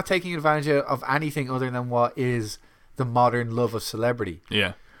 You're not taking advantage of anything other than what is the modern love of celebrity.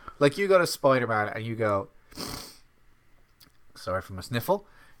 Yeah. Like, you go to Spider-Man and you go... Sorry for my sniffle.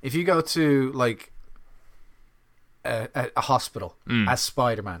 If you go to, like, a hospital as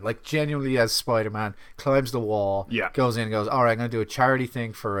Spider-Man, like, genuinely as Spider-Man, climbs the wall, goes in and goes, all right, I'm going to do a charity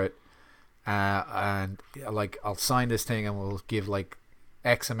thing for it, and, like, I'll sign this thing and we'll give, like,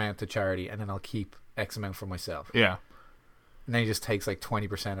 X amount to charity, and then I'll keep X amount for myself. Yeah. And then he just takes, like,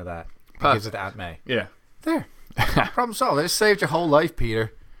 20% of that and Perfect. gives it to Aunt May. Yeah. There. Problem solved. I just saved your whole life,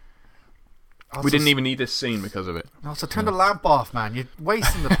 Peter. Also, We didn't even need this scene because of it. Also, turn the lamp off, man. You're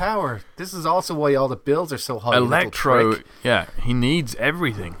wasting the power. This is also why all the bills are so high. Electro, yeah, he needs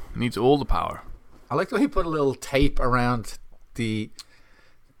everything. He needs all the power. I like the way he put a little tape around the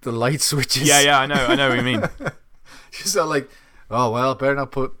light switches. Yeah, I know what you mean. She's so like, oh, well, better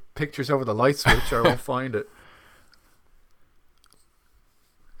not put pictures over the light switch or I won't find it.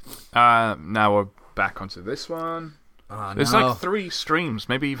 Now we're back onto this one. There's like 3 streams,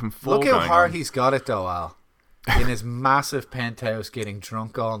 maybe even 4. Look how going hard on. he's got it, though, Al. In his massive penthouse, getting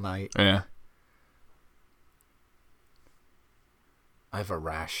drunk all night. Yeah. I have a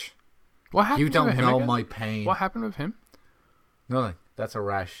rash. What happened? You don't with him know again? my pain. What happened with him? Nothing. That's a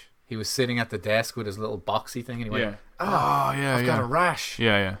rash. He was sitting at the desk with his little boxy thing, and he went, yeah, I've got a rash.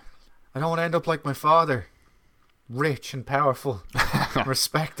 Yeah. I don't want to end up like my father. Rich and powerful.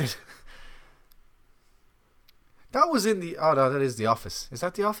 Respected. That was in the... Oh, no, that is The Office. Is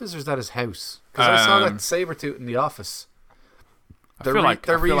that The Office or is that his house? Because I saw that Sabretooth in The Office. I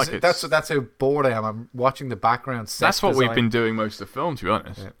feel like it's, that's how bored I am. I'm watching the background set. that's what design. we've been doing most of the film, to be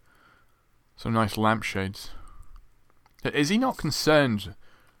honest. Yeah. Some nice lampshades. Is he not concerned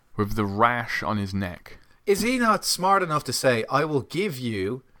with the rash on his neck? Is he not smart enough to say, "I will give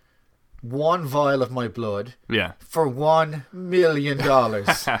you 1 vial of my blood Yeah. for $1 million"?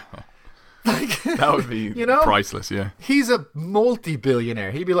 Like, That would be priceless, yeah. He's a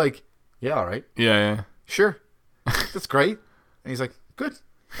multi-billionaire. He'd be like, "Yeah, all right, Yeah. sure, that's great." And he's like, "Good,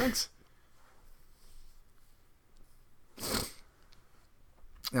 thanks."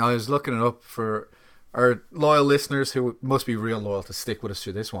 Now, I was looking it up for our loyal listeners who must be real loyal to stick with us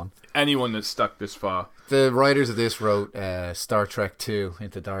through this one. Anyone that's stuck this far. The writers of this wrote Star Trek II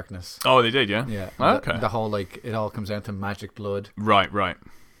Into Darkness. Oh, they did, yeah? Yeah. Okay. The whole, like, it all comes down to magic blood. Right.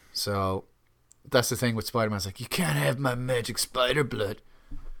 So that's the thing with Spider-Man. It's like, you can't have my magic spider blood.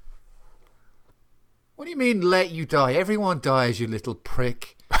 What do you mean, let you die? Everyone dies, you little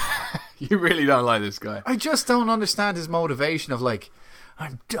prick. You really don't like this guy. I just don't understand his motivation of, like,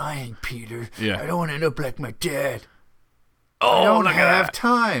 I'm dying, Peter. Yeah. I don't want to end up like my dad. Oh, I don't look at have that.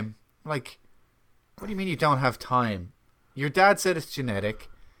 time. Like, what do you mean you don't have time? Your dad said it's genetic,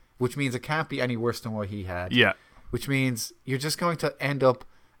 which means it can't be any worse than what he had. Yeah. Which means you're just going to end up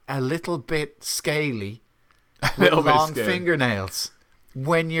a little bit scaly with little bit long scaly. fingernails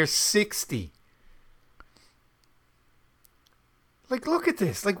when you're 60. Like, look at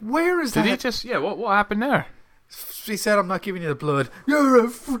this. Like, where is Did that? he just... Yeah, what happened there? He said, I'm not giving you the blood. You're a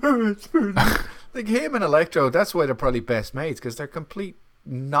friend. Like, him and Electro, that's why they're probably best mates, because they're complete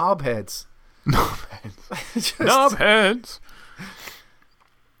knobheads. Just- Knobheads.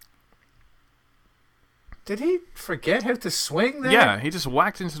 Did he forget how to swing there? Yeah, he just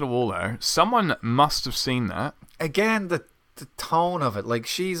whacked into the wall there. Someone must have seen that. Again, the tone of it. Like,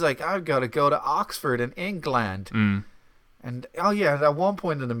 she's like, I've got to go to Oxford in England. Mm. And, oh yeah, at one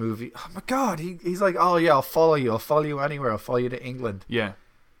point in the movie, oh my God, he's like, oh yeah, I'll follow you anywhere. I'll follow you to England. Yeah.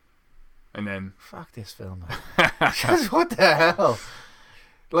 And then... Fuck this film, man. Just, what the hell?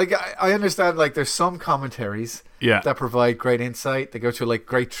 Like, I understand, like, there's some commentaries Yeah. that provide great insight. They go through, like,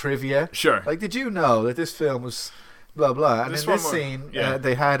 great trivia. Sure. Like, did you know that this film was blah, blah? And This in one this was- scene, yeah.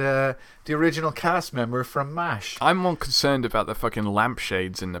 they had the original cast member from MASH. I'm more concerned about the fucking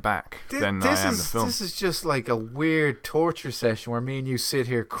lampshades in the back than I am the film. This is just like a weird torture session where me and you sit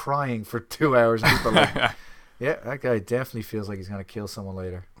here crying for 2 hours and people are like, yeah, that guy definitely feels like he's going to kill someone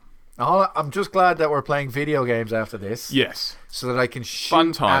later. I'm just glad that we're playing video games after this. Yes. So that I can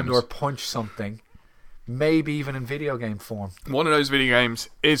Fun shoot times. and or punch something. Maybe even in video game form. One of those video games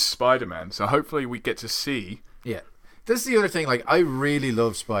is Spider-Man, so hopefully we get to see... Yeah. This is the other thing. Like, I really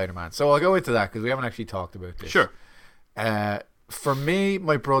love Spider-Man. So I'll go into that because we haven't actually talked about this. Sure. For me,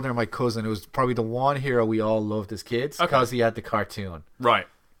 my brother and my cousin, it was probably the one hero we all loved as kids because he had the cartoon. Right.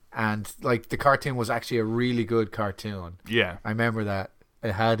 And, like, the cartoon was actually a really good cartoon. Yeah. I remember that.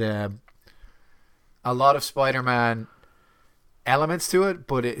 It had a lot of Spider-Man elements to it,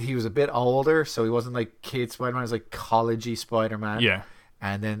 but he was a bit older, so he wasn't like kid Spider-Man. He was like college-y Spider-Man. Yeah.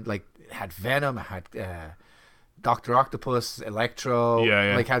 And then, like, it had Venom, it had Dr. Octopus, Electro.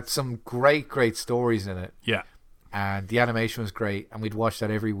 Yeah. Like, had some great stories in it. Yeah. And the animation was great, and we'd watch that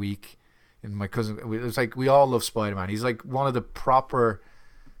every week. And my cousin, it was like, we all love Spider-Man. He's like one of the proper,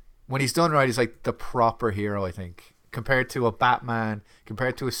 when he's done right, he's like the proper hero, I think. Compared to a Batman,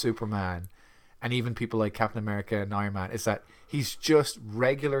 compared to a Superman, and even people like Captain America and Iron Man, is that he's just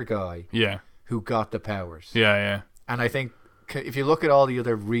regular guy Yeah. who got the powers. Yeah. And I think if you look at all the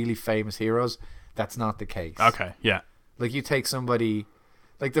other really famous heroes, that's not the case. Okay. Yeah. Like, you take somebody,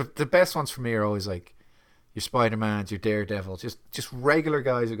 like the best ones for me are always like your Spider-Mans, your Daredevils, just regular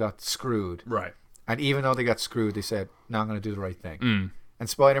guys who got screwed. Right. And even though they got screwed, they said, no, I'm going to do the right thing. Mm. And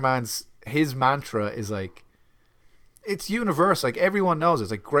Spider-Man's, his mantra is like, it's universal. Like, everyone knows it's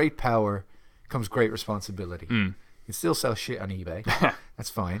like great power comes great responsibility. Mm. You can still sell shit on eBay.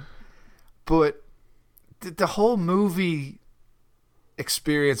 That's fine. But the whole movie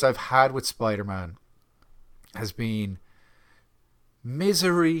experience I've had with Spider-Man has been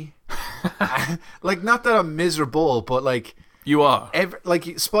misery. Like, not that I'm miserable, but like, You are.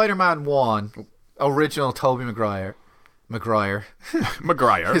 like Spider-Man 1, original Tobey Maguire, Maguire.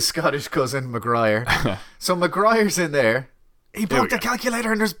 his Scottish cousin Maguire. So Maguire's in there. He broke the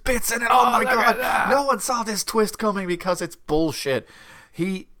calculator and there's bits in it. Oh my god! No one saw this twist coming because it's bullshit.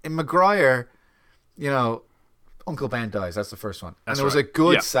 In Maguire, you know, Uncle Ben dies. That's the first one, and it was a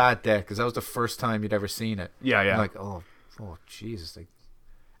good sad death because that was the first time you'd ever seen it. Yeah. And like, oh Jesus! Like,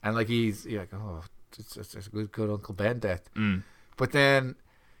 and like you're like, oh, it's a good Uncle Ben death. Mm. But then,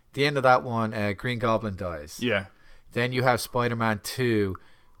 the end of that one, Green Goblin dies. Yeah. Then you have Spider-Man 2,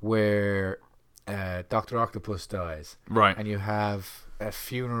 where Dr. Octopus dies. Right. And you have a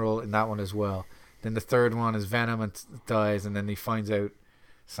funeral in that one as well. Then the third one is Venom and dies, and then he finds out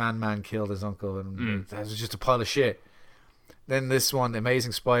Sandman killed his uncle, and that was just a pile of shit. Then this one,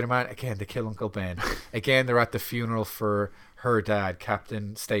 Amazing Spider-Man, again, they kill Uncle Ben. Again, they're at the funeral for her dad,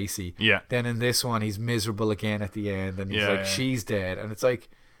 Captain Stacy. Yeah. Then in this one, he's miserable again at the end, and he's Yeah, like, yeah. she's dead. And it's like,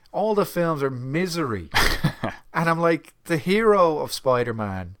 all the films are misery. And I'm like, the hero of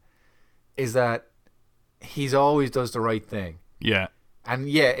Spider-Man is that he's always does the right thing. Yeah. And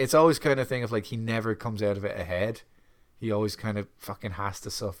yeah, it's always kind of thing of like, he never comes out of it ahead. He always kind of fucking has to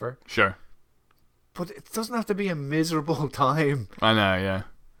suffer. Sure. But it doesn't have to be a miserable time. I know, yeah.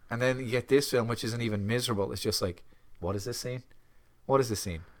 And then you get this film, which isn't even miserable. It's just like, what is this scene? What is this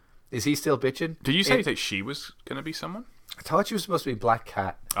scene? Is he still bitching? Did you say that she was going to be someone? I thought she was supposed to be Black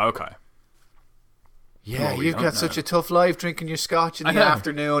Cat. Okay. Yeah, Well, we you've don't got know. such a tough life drinking your scotch in I the know.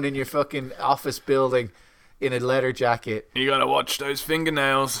 afternoon in your fucking office building in a leather jacket. You got to watch those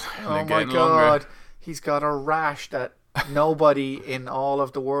fingernails. Oh They're my getting god. longer. He's got a rash that nobody in all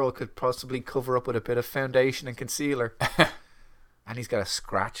of the world could possibly cover up with a bit of foundation and concealer. And he's got a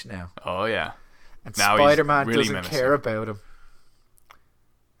scratch now. Oh, yeah. And Now he's Spider-Man really doesn't menacing. care about him.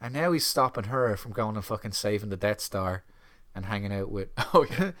 And now he's stopping her from going and fucking saving the Death Star and hanging out with Oh,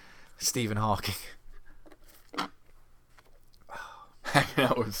 yeah. Stephen Hawking. Hanging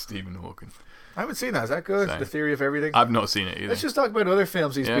out with Stephen Hawking. I haven't seen that. Is that good? Same. The Theory of Everything? I've not seen it either. Let's just talk about other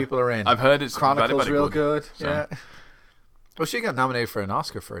films these Yeah. people are in. I've heard it's Chronicles real good. So. Yeah. Well, she got nominated for an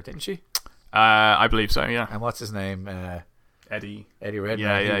Oscar for it, didn't she? I believe so, yeah. And what's his name? Eddie. Eddie Redmayne.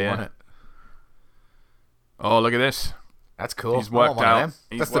 Yeah, he yeah. won it. Oh, look at this. That's cool. He's worked I want one of out. them.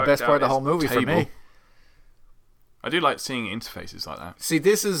 He's That's the worked best part of the out whole movie his for me. table. I do like seeing interfaces like that. See,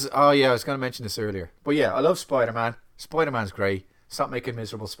 this is... Oh, yeah, I was going to mention this earlier. But yeah, I love Spider-Man. Spider-Man's great. Stop making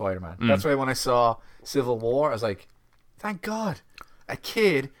miserable Spider-Man. That's why when I saw Civil War, I was like, thank God. A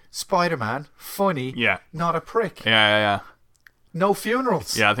kid, Spider-Man, funny, Yeah. not a prick. Yeah. No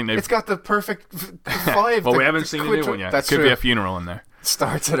funerals. Yeah, I think they've- It's got the perfect vibe. Well, the- we haven't the seen the new quintu- one yet. That's Could true. be a funeral in there.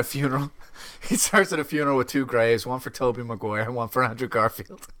 Starts at a funeral. He starts at a funeral with two graves, one for Tobey Maguire and one for Andrew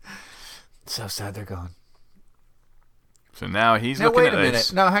Garfield. So sad they're gone. So now he's Now looking wait at a minute.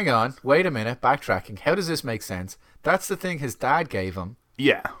 this. No, hang on. Wait a minute. Backtracking. How does this make sense? That's the thing his dad gave him.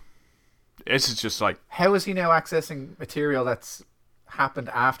 Yeah. This is just like, How is he now accessing material that's happened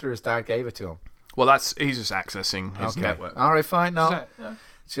after his dad gave it to him? well, he's just accessing his network. All right, fine. No, Yeah. it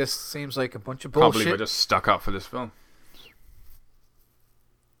just seems like a bunch of Can't believe bullshit. we're just stuck up for this film.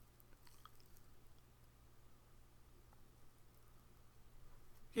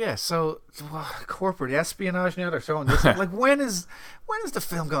 Yeah, so corporate espionage now they're showing this. Like, when is the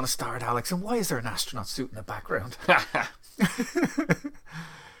film going to start, Alex? And why is there an astronaut suit in the background?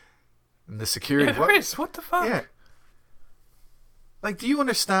 And the security. There is. What the fuck? Yeah. Like, do you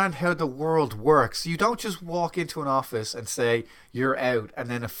understand how the world works? You don't just walk into an office and say you're out, and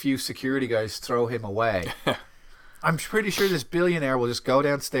then a few security guys throw him away. I'm pretty sure this billionaire will just go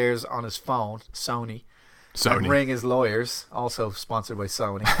downstairs on his phone, Sony. And Sony. ring his lawyers, also sponsored by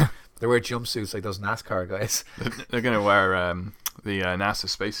Sony. They wear jumpsuits like those NASCAR guys. They're going to wear the NASA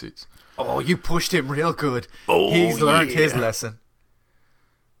spacesuits. Oh, you pushed him real good. Oh, He's learned his yeah. lesson.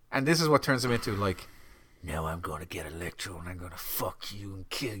 And this is what turns him into, like, now I'm going to get Electro and I'm going to fuck you and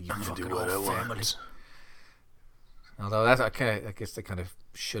kill you fucking whole family. Although that's okay, I guess they kind of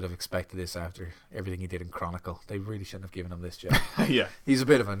should have expected this after everything he did in Chronicle. They really shouldn't have given him this job. Yeah. He's a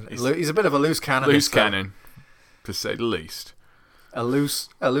bit of a loose cannon. Loose this film. cannon, to say the least. A loose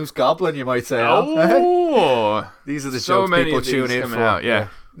goblin, you might say. Oh, These are the so jokes many people of these tune in coming for. out, yeah.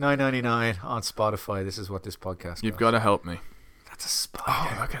 $9.99 on Spotify. This is what this podcast. you've goes. got to help me. That's a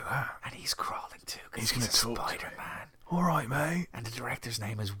spider. Oh, look at that. And he's crawling too. He's He's gonna a talk to me. Spider-Man. All right, mate. And the director's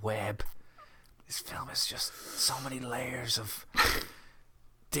name is Webb. This film is just so many layers of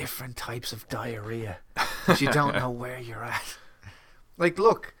different types of diarrhea that you don't know where you're at. Like,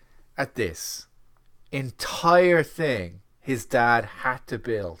 look at this entire thing his dad had to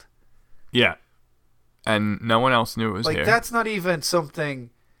build. Yeah. And no one else knew it was Like, here. that's not even something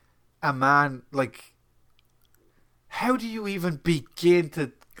a man, like, how do you even begin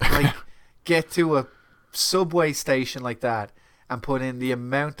to, like, get to a subway station like that and put in the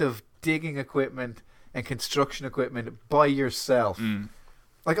amount of digging equipment and construction equipment by yourself?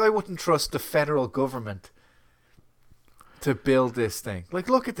 Like, I wouldn't trust the federal government to build this thing. Like,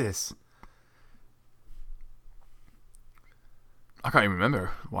 look at this. I can't even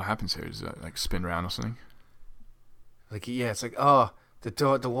remember what happens here. Is it like spin round or something? Like, yeah, it's like, oh,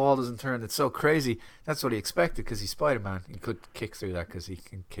 the wall doesn't turn. It's so crazy. That's what he expected because he's Spider-Man. He could kick through that because he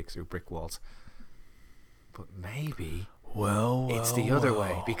can kick through brick walls. But maybe it's the other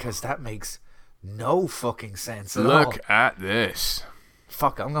way because that makes no fucking sense at all. Look at this.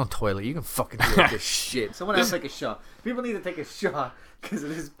 Fuck, I'm going to toilet. You can fucking do this shit. Someone else take a shot. People need to take a shot because of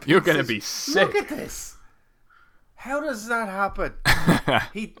this. You're going to be sick. Look at this. How does that happen?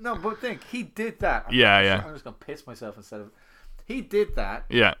 But think, he did that. I'm just going to piss myself instead of... He did that.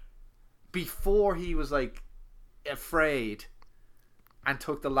 Yeah. Before he was, like, afraid and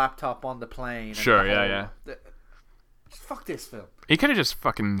took the laptop on the plane. Sure, Fuck this film. He could have just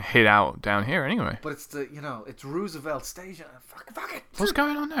fucking hid out down here anyway. But it's it's Roosevelt Station. Fuck it. What's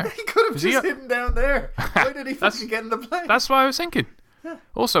going on there? He could have just hidden down there. Why did he fucking get in the plane? That's what I was thinking. Yeah.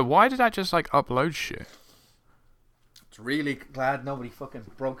 Also, why did I just like upload shit? It's really glad nobody fucking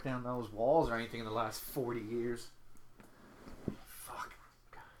broke down those walls or anything in the last 40 years. Fuck.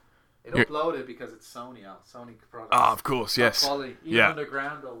 It uploaded because it's Sony. Sony products. Oh, of course, yes. Quality. Even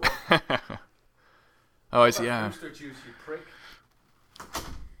underground, though. Oh, I see. Yeah. Booster juice, you prick.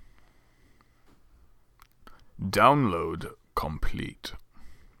 Download complete.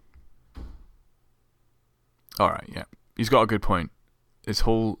 Alright, yeah. He's got a good point. This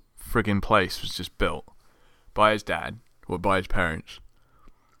whole friggin' place was just built by his dad, or by his parents.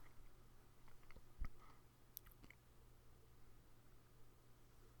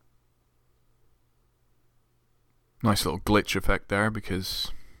 Nice little glitch effect there,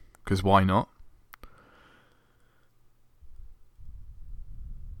 because why not?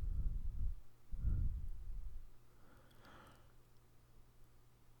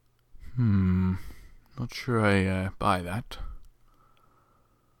 Not sure I buy that.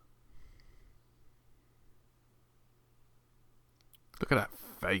 Look at that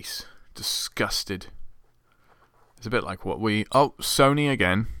face. Disgusted. It's a bit like what we... Oh, Sony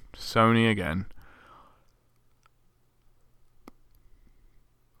again. Sony again.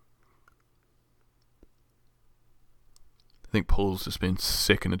 I think Paul's just been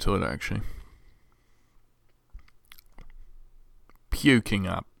sick in the toilet, actually. Puking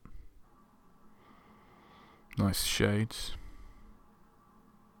up. Nice shades.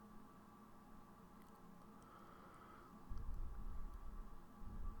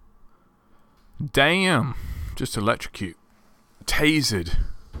 Damn. Just electrocute. Tasered.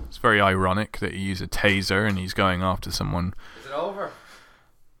 It's very ironic that you use a taser and he's going after someone. Is it over?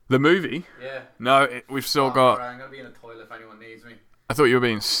 The movie? Yeah. No, we've still got... Right, I'm going to be in the toilet if anyone needs me. I thought you were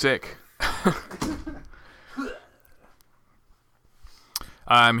being sick.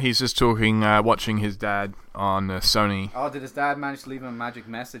 He's just talking, watching his dad on Sony. Oh, did his dad manage to leave him a magic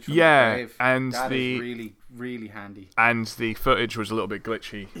message from the grave? And that is really, really handy. And the footage was a little bit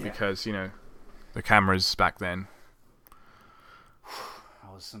glitchy because, the cameras back then.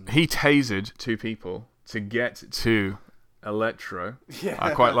 He tasered two people to get to Electro. Yeah.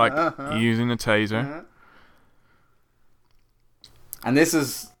 I quite like using the taser. And this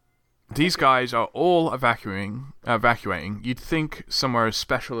is... These guys are all evacuating. You'd think somewhere as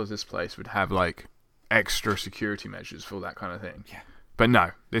special as this place would have, like, extra security measures for that kind of thing. Yeah. But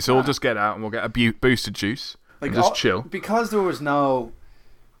no, this all just get out and we'll get a boosted juice and just chill. Because there was no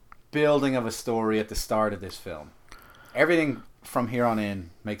building of a story at the start of this film, everything from here on in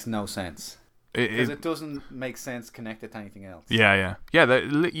makes no sense. Because it doesn't make sense connected to anything else. Yeah.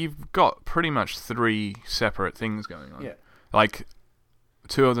 You've got pretty much three separate things going on. Yeah. Like...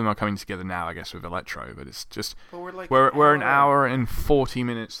 Two of them are coming together now, I guess, with Electro, but it's just... We're an hour and 40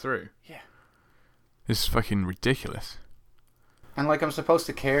 minutes through. Yeah. This is fucking ridiculous. And, I'm supposed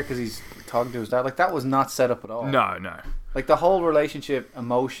to care because he's talking to his dad. That was not set up at all. No. The whole relationship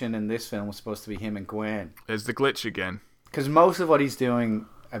emotion in this film was supposed to be him and Gwen. There's the glitch again. Because most of what he's doing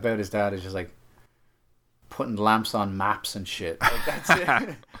about his dad is just, putting lamps on maps and shit. That's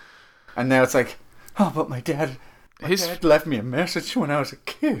it. And now it's but my dad... My dad left me a message when I was a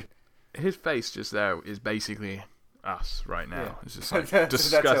kid. His face just there is basically us right now. Yeah. It's just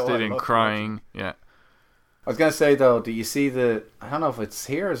disgusted and crying. Yeah. I was going to say, though, do you see I don't know if it's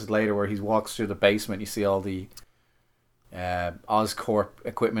here or is it later where he walks through the basement, you see all the Oscorp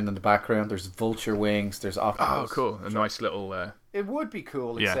equipment in the background. There's vulture wings, there's octopus. Oh, cool. A nice little... It would be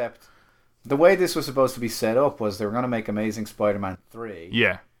cool, except the way this was supposed to be set up was they were going to make Amazing Spider-Man 3.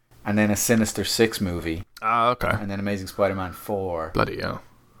 Yeah. And then a Sinister Six movie. Ah, okay. And then Amazing Spider-Man 4. Bloody hell.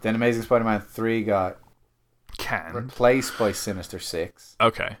 Then Amazing Spider-Man 3 got canned, replaced by Sinister Six.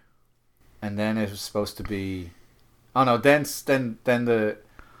 Okay. And then it was supposed to be... Oh no, then the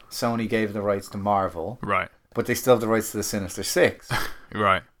Sony gave the rights to Marvel. Right. But they still have the rights to the Sinister Six.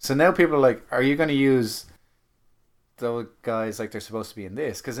 Right. So now people are like, are you going to use those guys like they're supposed to be in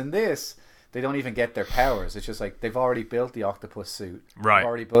this, because in this they don't even get their powers. It's just like they've already built the octopus suit, Right. they've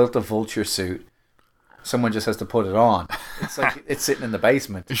already built the vulture suit. Someone just has to put it on. It's like it's sitting in the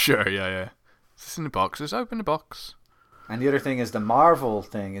basement. Sure, yeah. Is this in the box? Just open the box. And the other thing is the Marvel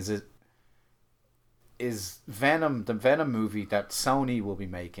thing is Venom, the Venom movie that Sony will be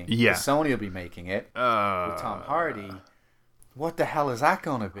making. Yeah. Sony will be making it with Tom Hardy. What the hell is that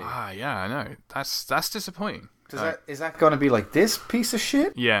going to be? Yeah, I know. That's disappointing. Is that going to be like this piece of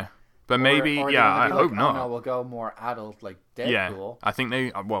shit? Yeah, but maybe, Or are they yeah, gonna I be hope like, not. Oh, no, we'll go more adult, like Deadpool. Yeah, I think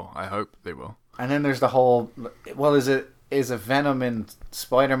they. Well, I hope they will. And then there's the whole. Well, is it Venom in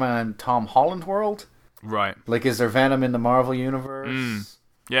Spider-Man Tom Holland world? Right. Like, is there Venom in the Marvel universe?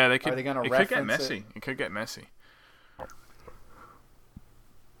 Yeah, they could. Are they gonna it could get reference messy. It could get messy.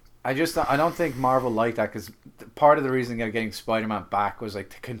 I don't think Marvel liked that, because part of the reason they're getting Spider-Man back was like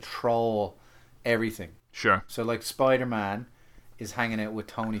to control everything. Sure. So like Spider-Man is hanging out with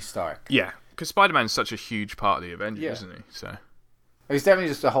Tony Stark. Yeah, because Spider-Man's such a huge part of the Avengers, Yeah. isn't he? So. He's definitely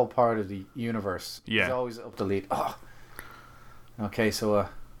just a whole part of the universe. Yeah. He's always up to lead. Oh. Okay, so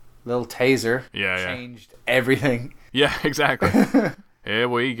a little taser changed everything. Yeah, exactly. Here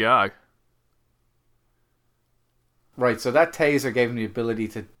we go. Right, so that taser gave him the ability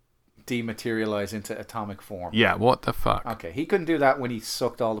to dematerialize into atomic form. Yeah, what the fuck? Okay, he couldn't do that when he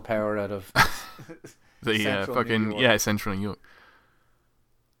sucked all the power out of The Central fucking New York. Central New York.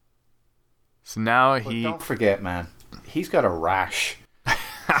 So now But don't forget, man, he's got a rash. and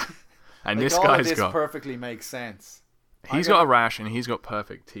Like, this all guy's of this got perfectly makes sense. he's got a rash and he's got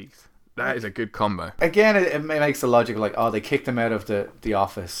perfect teeth. That is a good combo. Again, it makes the logic of like, oh, they kicked him out of the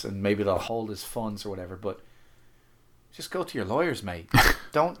office and maybe they'll hold his funds or whatever. But just go to your lawyers, mate.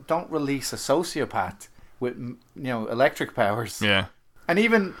 don't release a sociopath with electric powers. Yeah. And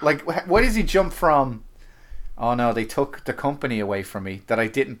even like, what does he jump from? Oh no, they took the company away from me that I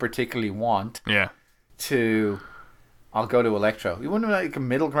didn't particularly want. Yeah. To I'll go to Electro. You wouldn't like a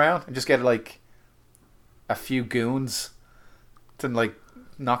middle ground and just get like a few goons to like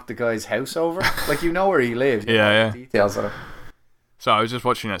knock the guy's house over? Like, you know where he lives. You know the details of it. So I was just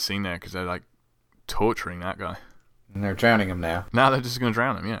watching that scene there because they're like torturing that guy. And they're drowning him now. Now they're just going to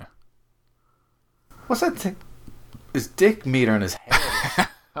drown him, yeah. What's that thing? His dick meter in his head.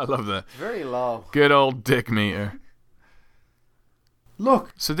 I love that. It's very low. Good old dick meter.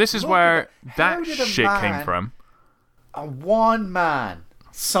 Look. So this is look where how that did a shit came man, from. A one-man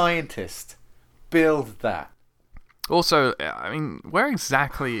scientist build that. Also, I mean, where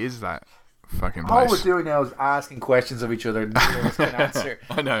exactly is that fucking All place? we're doing now is asking questions of each other and neither of us can answer.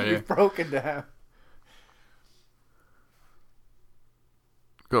 I know, yeah. You've broken down.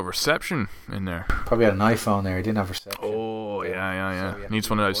 Got reception in there. Probably had an iPhone there. He didn't have reception. Oh, yeah. So we have Needs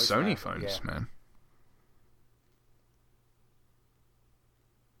to one of do those voice Sony now. phones, Yeah. man.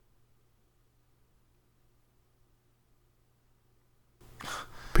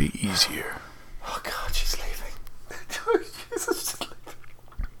 Be easier. Oh God, she's leaving. Jesus, she's leaving.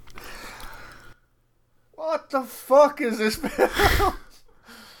 What the fuck is this film?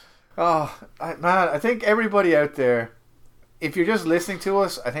 I think everybody out there, if you're just listening to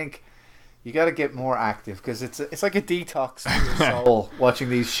us, I think you got to get more active, because it's like a detox for your soul watching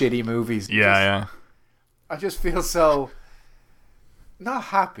these shitty movies. Yeah. I just feel so not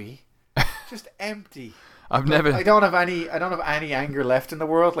happy, just empty. I've never. I don't have any anger left in the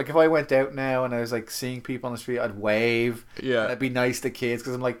world. Like, if I went out now and I was like seeing people on the street, I'd wave. Yeah. And I'd be nice to kids,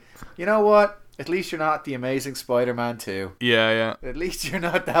 because I'm like, you know what? At least you're not the Amazing Spider-Man 2. Yeah. At least you're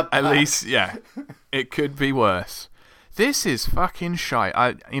not that bad. At least, yeah. It could be worse. This is fucking shite.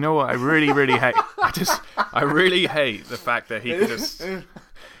 You know what? I really, really hate. I really hate the fact that he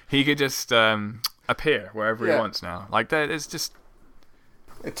could just appear wherever he wants now. Like that. It's just.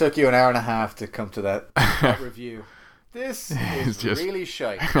 It took you an hour and a half to come to that review. This is just really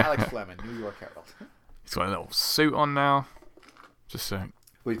shite. Alex Fleming, New York Herald. He's got a little suit on now. Just saying.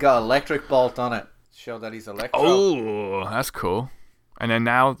 We've got electric bolt on it. Show that he's electro. Oh, that's cool. And then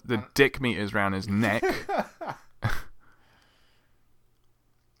now the dick meter's round his neck.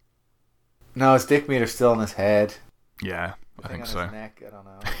 No, his dick meter's still on his head. Yeah, I think on so. His neck, I don't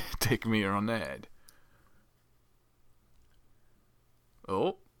know. Dick meter on the head.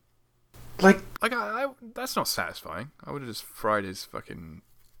 Oh. Like I that's not satisfying. I would have just fried his fucking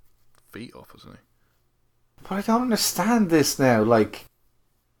feet off or something. But I don't understand this now. Like,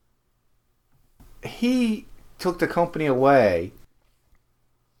 he took the company away,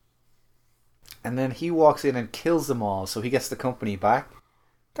 and then he walks in and kills them all, so he gets the company back.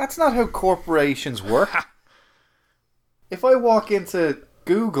 That's not how corporations work. If I walk into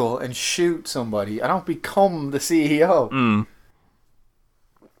Google and shoot somebody. I don't become the CEO. Mm.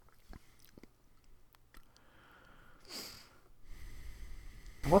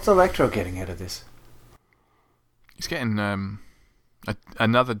 What's Electro getting out of this? He's getting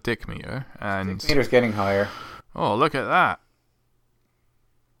another dick meter, and Dick meter's getting higher. oh, look at that!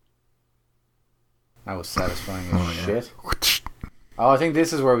 That was satisfying as shit. Oh, I think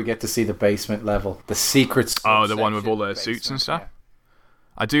this is where we get to see the basement level, the secret. Oh, the one with all the basement, suits and stuff. yeah.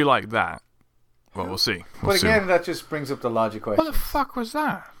 I do like that. Well, we'll see. But again, that just brings up the logic question. What the fuck was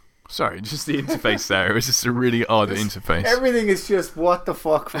that? Sorry, just the interface there. It was just a really odd interface. Everything is just what the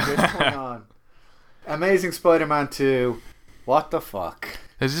fuck from this point on. Amazing Spider-Man 2. What the fuck?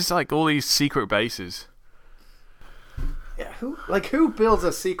 There's just like all these secret bases. Yeah, who builds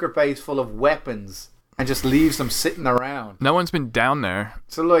a secret base full of weapons and just leaves them sitting around? No one's been down there.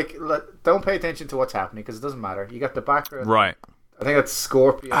 So don't pay attention to what's happening because it doesn't matter. You got the background. Right. I think that's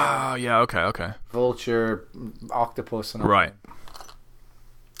Scorpion. Oh, yeah, okay. Vulture, Octopus, and all Right. that.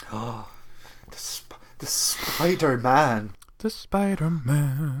 Oh, the Spider-Man. The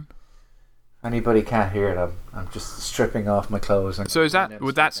Spider-Man. Anybody can't hear them. I'm just stripping off my clothes. And So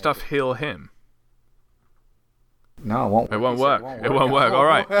would that stuff heal him? No, it won't. It won't He said work. It won't work. All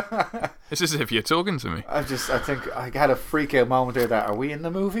right. It's as if you're talking to me. I think I had a freak out moment there. Are we in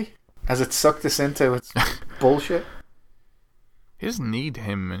the movie? Has it sucked us into its bullshit? He doesn't need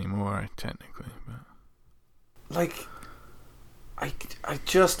him anymore, technically. But Like, I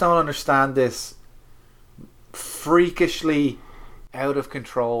just don't understand this freakishly out of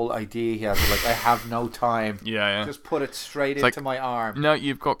control idea he has. Like, I have no time. yeah. Just put it straight It's into my arm. No,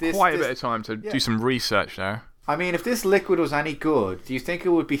 you've got quite a bit of time to do some research there. I mean, if this liquid was any good, do you think it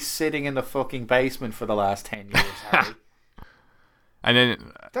would be sitting in the fucking basement for the last 10 years, Harry? And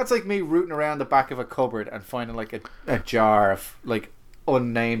then That's like me rooting around the back of a cupboard and finding like a jar of like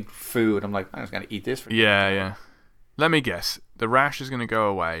unnamed food. I'm like, I'm just going to eat this for yeah. Let me guess. The rash is going to go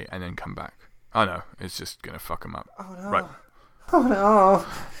away and then come back. Oh no, it's just going to fuck him up. Oh no. Right. Oh no.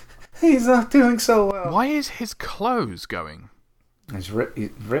 He's not doing so well. Why is his clothes going? He's ripping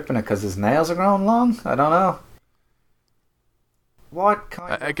it because his nails are growing long? I don't know. What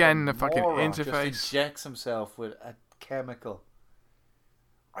kind of again, the fucking moron interface. just injects himself with a chemical?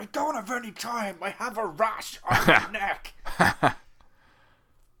 I don't have any time. I have a rash on my neck. I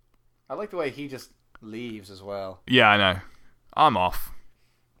like the way he just leaves as well. Yeah, I know. I'm off.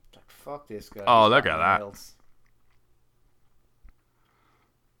 Like, fuck this guy. Oh, He's look got at that. nails.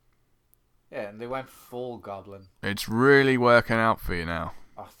 Yeah, and they went full goblin. It's really working out for you now.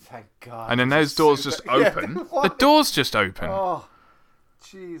 Oh, thank God. And then This those is doors super- just Yeah, open. The what? doors just open. Oh,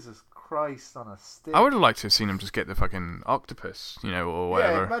 Jesus Christ on a stick. I would have liked to have seen him just get the fucking octopus, or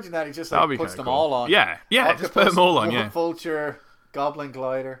whatever. Yeah, imagine that. He just That'd like, be puts kinda them cool. all on. Yeah, just put them all on, yeah. Vulture, Goblin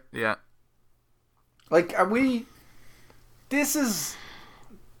Glider. Yeah. Like, are we... This is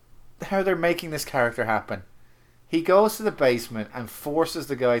how they're making this character happen. He goes to the basement and forces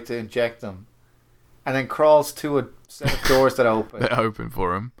the guy to inject them. And then crawls to a set of doors that open. They're open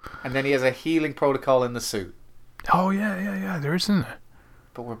for him. And then he has a healing protocol in the suit. Oh, yeah. There isn't there?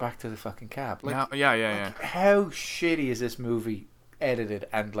 But we're back to the fucking cab. Like, No, yeah. how shitty is this movie edited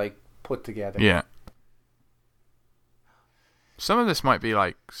and, like, put together? Yeah. Some of this might be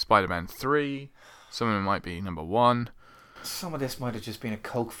like Spider-Man 3. Some of it might be number 1. Some of this might have just been a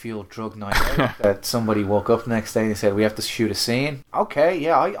coke-fueled drug night out that somebody woke up the next day and said, we have to shoot a scene. Okay,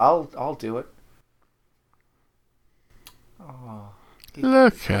 yeah, I'll do it. Oh,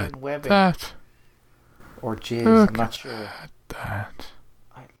 Look at webbing. that. Or jizz, Look I'm not sure. at that.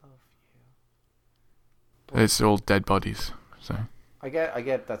 I love you. It's all dead bodies. So I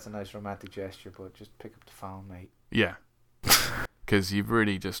get that's a nice romantic gesture, but just pick up the phone, mate. yeah, because you've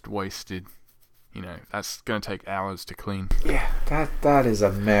really just wasted. That's going to take hours to clean. Yeah, that is a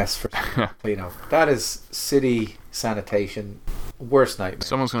mess for That is city sanitation worst nightmare.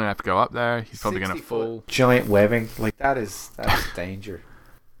 Someone's going to have to go up there. He's probably going to 60 foot fall. giant webbing, like that is danger.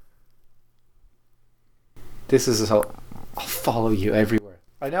 This is I'll follow you everywhere.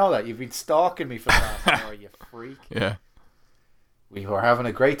 I know that you've been stalking me for the last hour, you freak. Yeah. We were having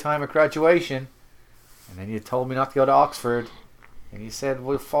a great time at graduation, and then you told me not to go to Oxford, and you said,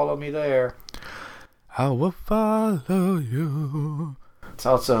 well, follow me there. I will follow you. It's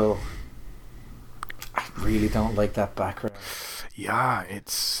also, I really don't like that background. Yeah,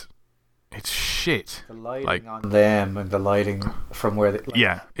 it's shit. The lighting on them and the lighting from where they...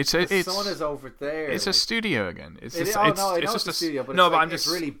 Yeah, the sun is over there. It's a studio again. It's just, I it's know just a studio, but no, it's, but like, I'm just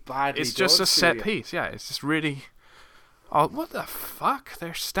it's really badly It's just done a set studio. piece. Yeah, it's just really. Oh, what the fuck?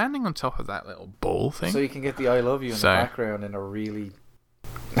 They're standing on top of that little ball thing. So you can get the I love you in So- the background in a really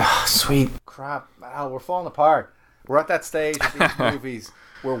Sweet crap, Al, we're falling apart. We're at that stage of these movies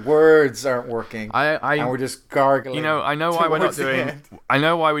where words aren't working, and we're just gargling. You know, I know why we're not towards the doing. end. I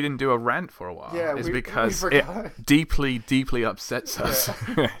know why we didn't do a rant for a while. Yeah, it's we because forgot. it deeply, deeply upsets us.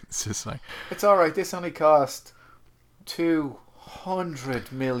 It's just like, It's all right. This only cost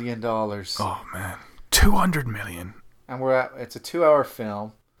 $200 million, oh man, 200 million. and it's a 2-hour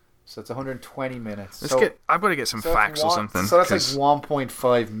film, so it's 120 minutes. I've got to get some so facts or something. So that's like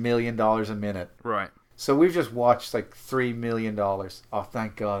 $1.5 million a minute. Right. So we've just watched like $3 million. Oh,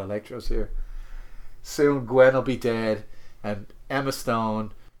 thank God, Electro's here. Soon Gwen will be dead, and Emma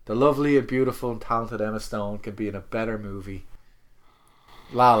Stone, the lovely and beautiful and talented Emma Stone, can be in a better movie.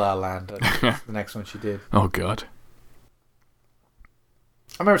 La La Land, I think is the next one she did. Oh God.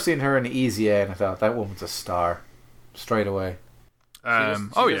 I remember seeing her in Easy A, and I thought that woman's a star, straight away. Yeah.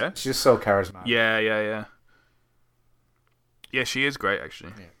 She's just so charismatic. Yeah. Yeah, she is great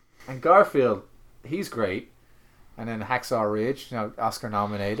actually. Yeah. And Garfield, he's great. And then Hacksaw Ridge, Oscar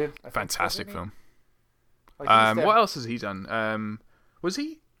nominated. Fantastic film. Like, what else has he done? Was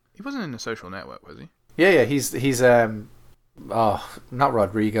he? He wasn't in The Social Network, was he? Yeah. He's not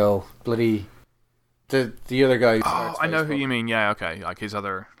Rodrigo, bloody the other guy. Oh, I know who you mean. Yeah, okay, like his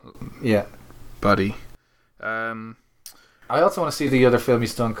other buddy. I also want to see the other film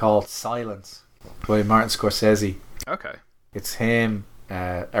he's done called Silence by Martin Scorsese. Okay. It's him,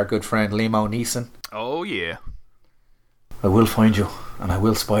 our good friend Liam Neeson. Oh yeah. I will find you, and I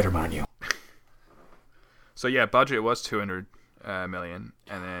will Spider-Man you. So yeah, budget was 200 million,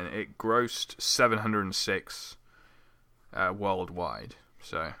 and then it grossed 706 worldwide.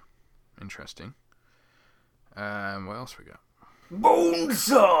 So interesting. What else we got?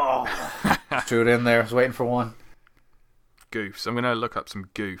 Bonesaw. Threw it in there. I was waiting for one. Goofs. I'm gonna look up some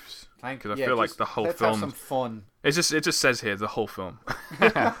goofs because I feel like the whole let's film. have some fun. It just says here the whole film.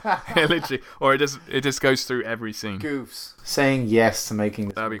 It literally, or it just goes through every scene. Goofs saying yes to making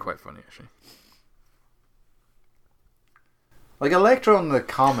this. That'd be quite funny actually. Like Electro in the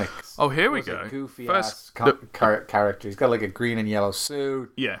comics. Oh, here we was go. A goofy First, ass character. He's got like a green and yellow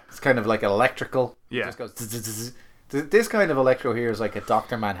suit. Yeah. It's kind of like electrical. Yeah. It just goes. Zzz. This kind of Electro here is like a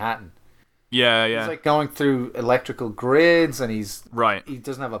Dr. Manhattan. Yeah. He's like going through electrical grids, and he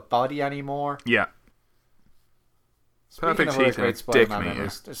doesn't have a body anymore. Yeah. Speaking Perfect of other heat and great a Spider-Man dick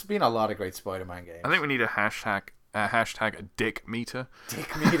movies, there's been a lot of great Spider-Man games. I think we need a hashtag a dick meter.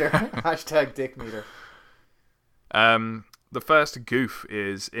 Dick meter. Hashtag dick meter. The first goof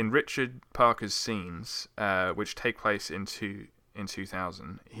is in Richard Parker's scenes, which take place in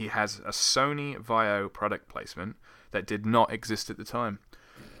 2000. He has a Sony Vaio product placement that did not exist at the time.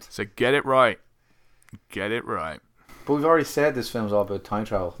 So get it right. Get it right. But we've already said this film's all about time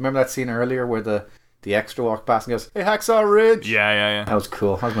travel. Remember that scene earlier where the extra walked past and goes, "Hey, Hacksaw Ridge!" Yeah. That was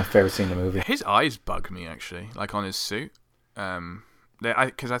cool. That was my favourite scene in the movie. His eyes bug me, actually, like on his suit.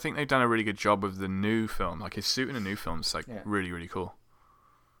 Because I think they've done a really good job with the new film. Like his suit in the new film is really, really cool.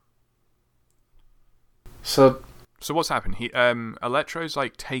 So what's happened? Electro's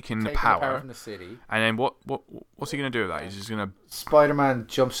like taking the power from the city, and then what's he gonna do with that? He's just gonna. Spider-Man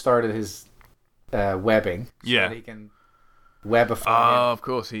jump started his webbing, so that he can webify him. Oh, of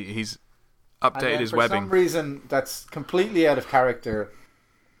course, he's updated his webbing. For some reason, that's completely out of character.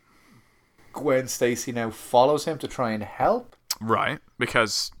 Gwen Stacy now follows him to try and help. Right,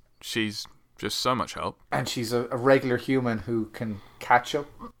 because she's just so much help. And she's a regular human who can catch up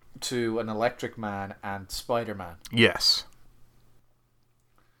to an Electric Man and Spider-Man. Yes.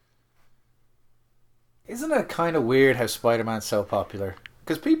 Isn't it kind of weird how Spider-Man's so popular?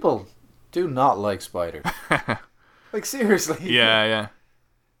 Because people do not like Spider. Like, seriously. Yeah.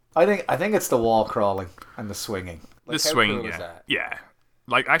 I think it's the wall crawling and the swinging. Like, the swinging, cool is that? Yeah.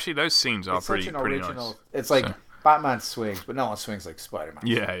 Like, actually, those scenes are pretty nice. It's like Batman swings, but no one swings like Spider-Man.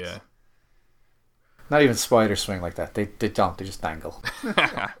 Yeah. Not even spiders swing like that. They don't. They just dangle.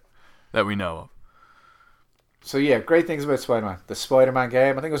 That we know of. So yeah, great things about Spider-Man. The Spider-Man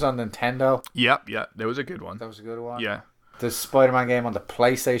game, I think it was on Nintendo. Yep. There was a good one. That was a good one. Yeah. The Spider-Man game on the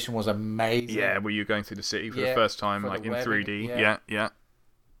PlayStation was amazing. Yeah, were you going through the city for the first time, like in webbing, 3D? Yeah.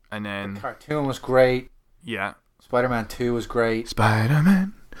 And then the cartoon was great. Yeah. Spider-Man 2 was great.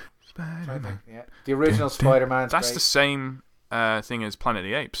 Spider-Man. Yeah. The original Spider-Man's That's great. the same thing as Planet of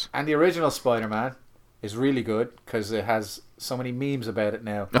the Apes. And the original Spider-Man is really good because it has so many memes about it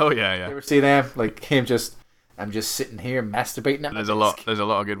now. Oh yeah. You ever see them? Like him I'm just sitting here masturbating at my desk. There's a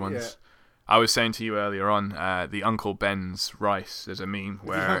lot of good ones. Yeah. I was saying to you earlier on, the Uncle Ben's rice. There's a meme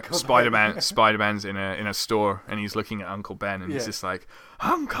where Spider-Man's in a store and he's looking at Uncle Ben and he's just like,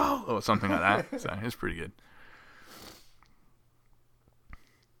 "Uncle," or something like that. So it's pretty good.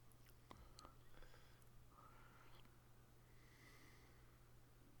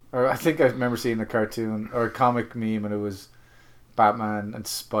 Or I think I remember seeing a cartoon or a comic meme, and it was Batman and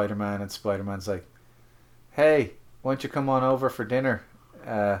Spider-Man, and Spider-Man's like, "Hey, why don't you come on over for dinner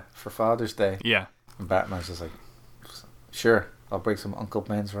for Father's Day?" Yeah. And Batman's just like, "Sure, I'll bring some Uncle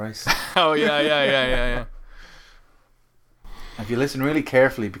Ben's rice." Oh yeah. If you listen really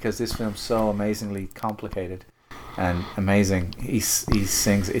carefully, because this film's so amazingly complicated and amazing, he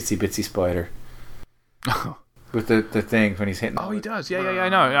sings "Itsy Bitsy Spider" with the thing when he's hitting. Oh, he does. Yeah. I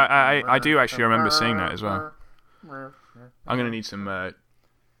know. I do actually remember seeing that as well. I'm gonna need some.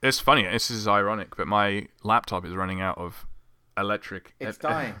 It's funny. This is ironic, but my laptop is running out of electric. It's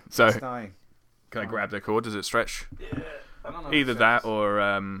dying. So it's dying. can I grab the cord? Does it stretch? Yeah. I don't know. Either that, or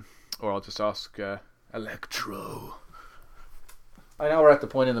I'll just ask Electro. I know we're at the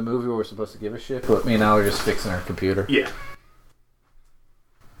point in the movie where we're supposed to give a shit, but me and Al are just fixing our computer. Yeah.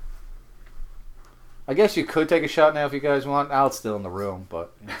 I guess you could take a shot now if you guys want. Al's still in the room,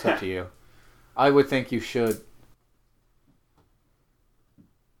 but it's up to you. I would think you should.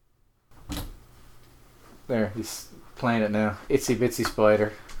 There, he's playing it now. Itsy Bitsy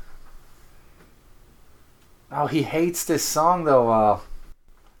Spider. Oh, he hates this song though, Al.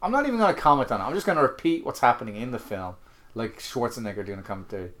 I'm not even going to comment on it. I'm just going to repeat what's happening in the film. Like Schwarzenegger doing a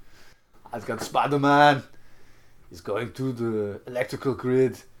commentary. I've got Spider-Man. He's going through the electrical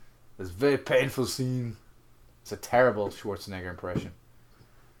grid. It's a very painful scene. It's a terrible Schwarzenegger impression.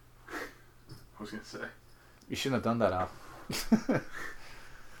 I was going to say. You shouldn't have done that, Al.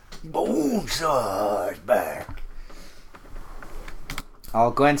 Bonesaws back.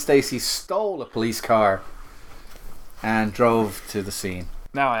 Oh, Gwen Stacy stole a police car and drove to the scene.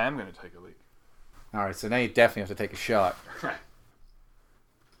 Now I am going to take a leak. Alright, so now you definitely have to take a shot.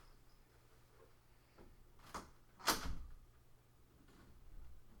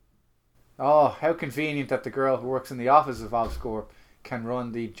 Oh, how convenient that the girl who works in the office of Oscorp can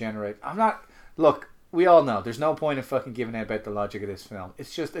run the generator. Look, we all know there's no point in fucking giving out about the logic of this film.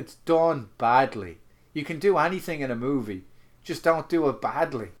 It's just, it's done badly. You can do anything in a movie, just don't do it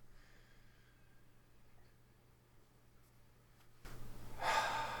badly.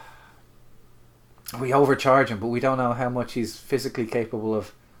 We overcharge him, but we don't know how much he's physically capable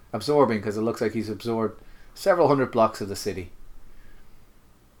of absorbing, because it looks like he's absorbed several hundred blocks of the city.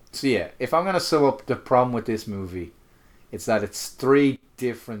 So yeah, if I'm going to sum up the problem with this movie, it's that it's 3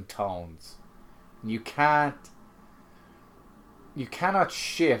 different tones. You cannot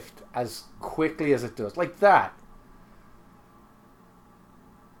shift as quickly as it does. Like that.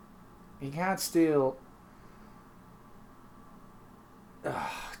 You can't still...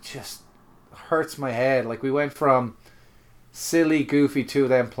 just hurts my head. Like, we went from silly, goofy, 2 of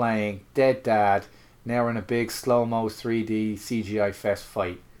them playing, dead dad, now we're in a big slow-mo 3D CGI fest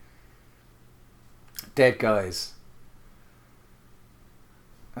fight. Dead guys.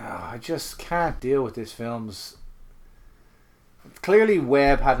 I just can't deal with this film's... Clearly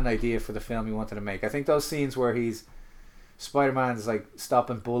Webb had an idea for the film he wanted to make. I think those scenes where Spider-Man's like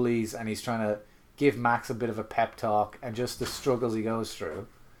stopping bullies and he's trying to give Max a bit of a pep talk and just the struggles he goes through.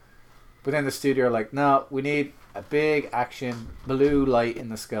 But then the studio are like, no, we need a big action blue light in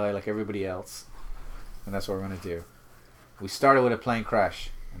the sky like everybody else. And that's what we're going to do. We started with a plane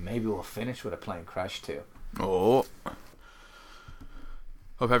crash, and maybe we'll finish with a plane crash too. Oh.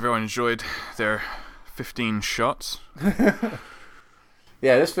 Hope everyone enjoyed their 15 shots.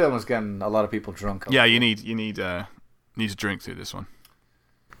 Yeah, this film was getting a lot of people drunk. Yeah, you need to drink through this one.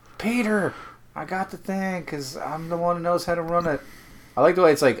 Peter, I got the thing because I'm the one who knows how to run it. I like the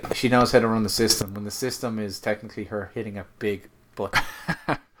way it's like she knows how to run the system when the system is technically her hitting a big button,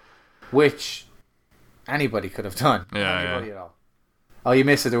 which anybody could have done. Anybody at all. Oh, you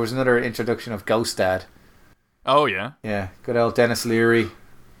missed it. There was another introduction of Ghost Dad. Oh yeah. Yeah, good old Dennis Leary,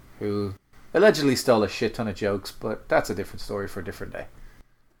 who allegedly stole a shit ton of jokes, but that's a different story for a different day.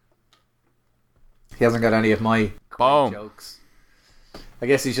 He hasn't got any of my jokes. I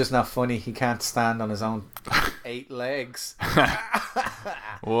guess he's just not funny. He can't stand on his own 8 legs.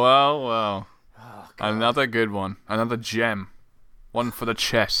 Well. Oh, another good one. Another gem. One for the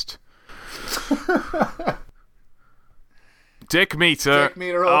chest. Dick meter. Dick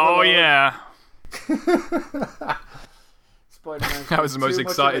meter overload. Oh, yeah. Spider-Man. That was the most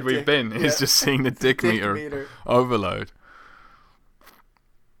excited we've been. Is just seeing the dick meter overload.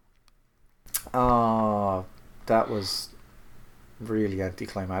 Oh, that was really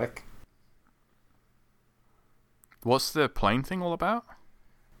anticlimactic. What's the plane thing all about?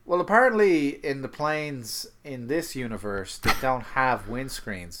 Well, apparently in the planes in this universe, they don't have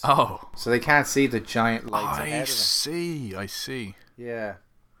windscreens. Oh. So they can't see the giant lights ahead of them. I see. Yeah.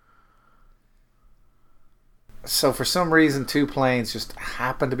 So for some reason, two planes just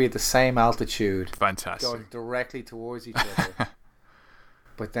happen to be at the same altitude, Fantastic. going directly towards each other.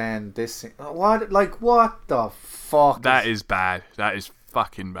 But then this, what the fuck? That is bad. That is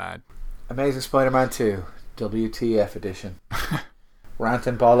fucking bad. Amazing Spider-Man 2, WTF edition. Rant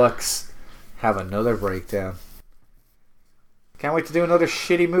and Bollocks have another breakdown. Can't wait to do another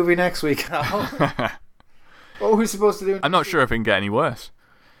shitty movie next week. What were we supposed to do? I'm not sure if it can get any worse.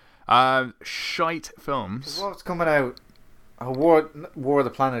 Shite films. What's coming out? War of the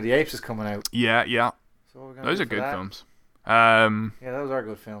Planet of the Apes is coming out. Yeah. So what are we gonna Those do are for good that? films. Yeah, those are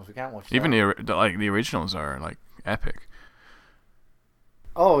good films. We can't watch that. Even the originals are like epic.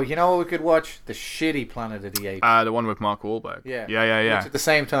 Oh, you know what we could watch? The shitty Planet of the Apes. The one with Mark Wahlberg. Yeah. Yeah. Which at the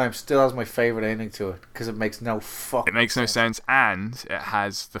same time still has my favourite ending to it because it makes no fucking It makes no sense, and it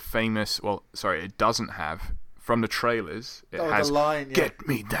has the famous. Well, sorry, it doesn't have from the trailers. It has the line, yeah. "Get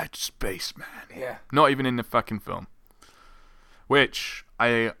me that spaceman." Yeah. Not even in the fucking film. Which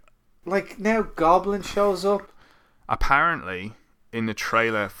Like now Goblin shows up. apparently in the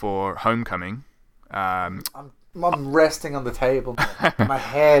trailer for Homecoming. I'm resting on the table. My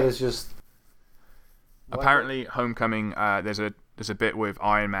head is just. Apparently, Homecoming. There's a bit with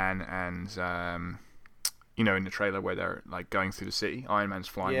Iron Man and in the trailer where they're like going through the city. Iron Man's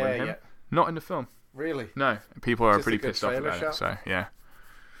flying with him. Yeah. Not in the film. Really? No, people are Just pretty a good pissed off trailer about shot? it. So yeah,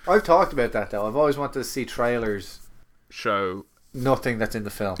 I've talked about that though. I've always wanted to see trailers. show. Nothing that's in the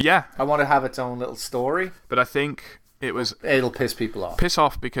film. Yeah, I want to have its own little story. but I think it was It'll piss people off. piss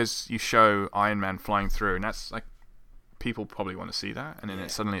off because you show Iron Man flying through, and that's like people probably want to see that, and then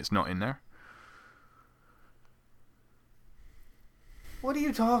suddenly it's not in there. What are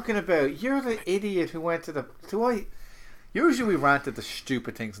you talking about? You're the idiot who went to the. Usually we rant at the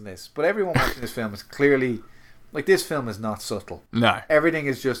stupid things in this, but everyone watching this film is clearly like this film is not subtle. No. Everything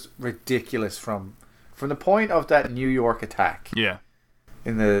is just ridiculous from the point of that New York attack Yeah.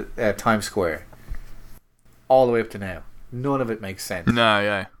 in the Times Square all the way up to now. None of it makes sense. No.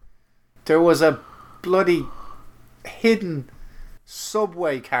 Yeah. There was a bloody hidden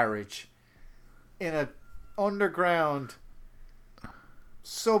subway carriage in an underground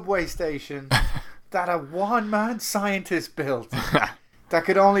subway station that a one-man scientist built that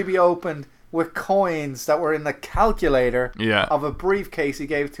could only be opened with coins that were in the calculator Yeah. of a briefcase he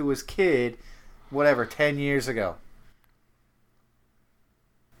gave to his kid 10 years ago.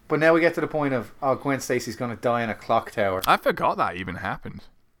 But now we get to the point of Gwen Stacy's going to die in a clock tower. I forgot that even happened.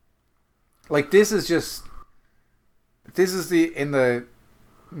 Like this is the in the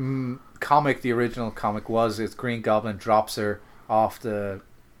comic. The original comic was it's Green Goblin drops her off the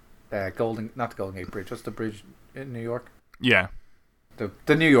not the Golden Gate Bridge. What's the bridge in New York? Yeah.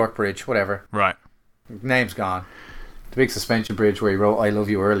 The New York Bridge, whatever. Right. Name's gone. The big suspension bridge where he wrote "I love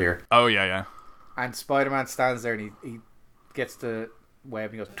you" earlier. Oh yeah. And Spider-Man stands there and he gets the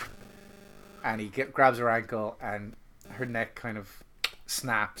web and he goes, and he grabs her ankle and her neck kind of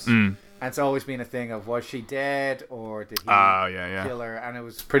snaps. And it's always been a thing of was she dead or did he kill her? And it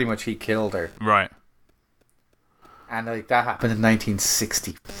was pretty much he killed her. Right. And like that happened in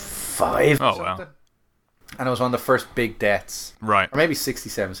 1965 or Oh, something. wow. And it was one of the first big deaths. Right. Or maybe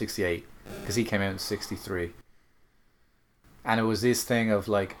 67, 68. Because he came out in 63. And it was this thing of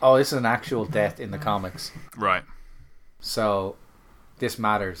like, oh, this is an actual death in the comics. Right. So this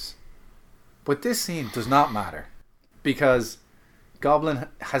matters. But this scene does not matter. Because Goblin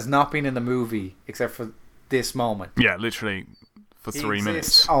has not been in the movie except for this moment. Yeah, literally for 3 He minutes.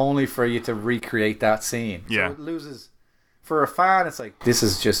 exists only for you to recreate that scene. Yeah. So it loses. For a fan, it's like, this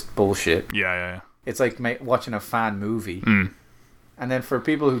is just bullshit. Yeah. It's like watching a fan movie. And then for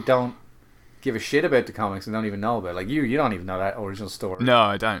people who don't give a shit about the comics and don't even know about it, like you don't even know that original story. No,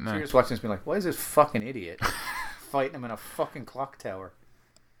 I don't So know. you're just watching this being like, why is this fucking idiot fighting him in a fucking clock tower?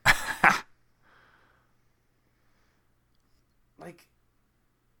 Like,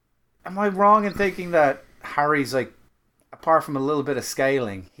 am I wrong in thinking that Harry's like, apart from a little bit of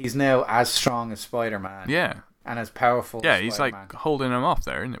scaling, he's now as strong as Spider-Man Yeah. and as powerful Yeah, as he's Spider-Man? like holding him off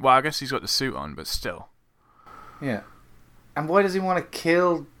there, isn't it? Well, I guess he's got the suit on, but still. Yeah. And why does he want to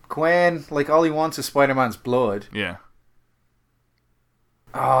kill Gwen? Like, all he wants is Spider-Man's blood. Yeah.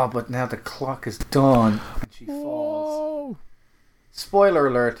 Oh, but now the clock is done and she falls. Spoiler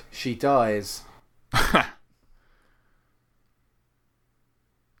alert, she dies.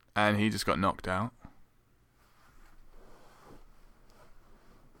 And he just got knocked out.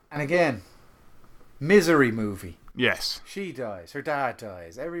 And again, misery movie. Yes. She dies. Her dad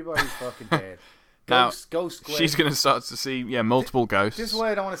dies. Everybody's fucking dead. Now, Ghost Gwen. She's going to start to see, multiple ghosts. This is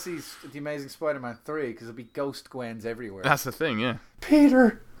why I don't want to see The Amazing Spider-Man 3, because there'll be Ghost Gwens everywhere. That's the thing, yeah.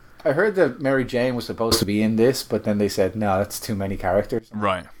 Peter, I heard that Mary Jane was supposed to be in this, but then they said, no, that's too many characters.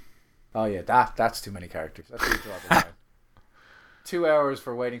 Right. Oh yeah, that's too many characters. That's what you draw the line. 2 hours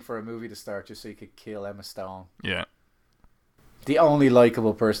for waiting for a movie to start just so you could kill Emma Stone. Yeah. The only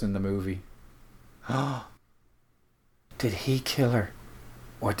likable person in the movie. Did he kill her?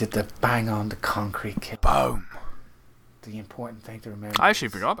 Or did the bang on the concrete kill her? Boom. The important thing to remember. I actually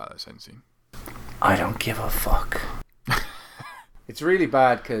forgot about that scene. I don't give a fuck. It's really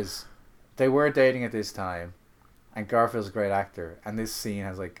bad because they were dating at this time, and Garfield's a great actor, and this scene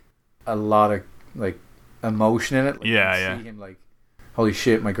has like a lot of like emotion in it. Like, Yeah, you yeah. See him like, holy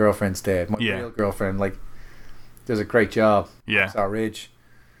shit, my girlfriend's dead. My Yeah. real girlfriend. Like, does a great job. Yeah. Saw Ridge.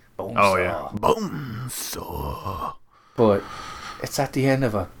 Boom. Oh, yeah. Boom. So. But it's at the end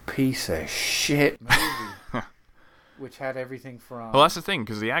of a piece of shit movie, which had everything from Well, that's the thing,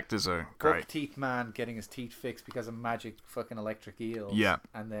 because the actors are Buck great. Teeth Man getting his teeth fixed because of magic fucking electric eels. Yeah.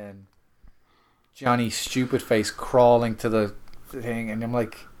 And then Johnny Stupid Face crawling to the thing, and I'm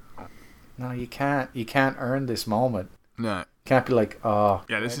like, no, you can't earn this moment. No. You can't be like, oh.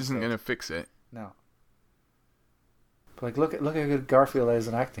 Yeah, this isn't going to fix it. No. But like, look how good Garfield is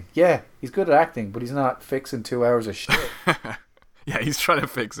in acting. Yeah, he's good at acting, but he's not fixing 2 hours of shit. Yeah, he's trying to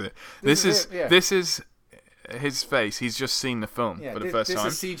fix it. This is it, yeah. This is his face. He's just seen the film Yeah, for the this, first this time.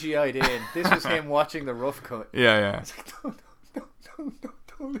 is CGI'd in. This was him watching the rough cut. Yeah, yeah. It's like,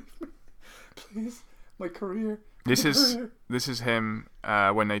 don't leave me, please. My career. This my is career. this is him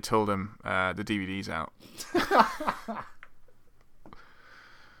when they told him the DVD's out.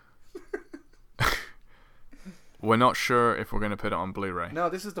 We're not sure if we're going to put it on Blu-ray. No,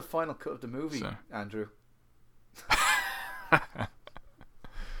 this is the final cut of the movie, So. Andrew.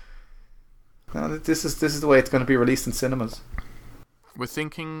 No, this is the way it's going to be released in cinemas. We're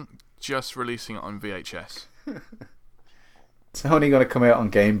thinking just releasing it on VHS. It's only going to come out on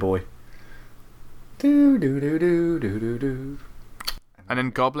Game Boy. Do do do do do do do. And then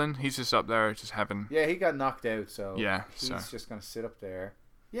Goblin, he's just up there, just having. Yeah, he got knocked out, so Yeah, he's so. just going to sit up there.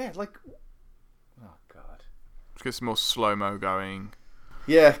 Yeah, like, oh god. Let's get some more slow mo going.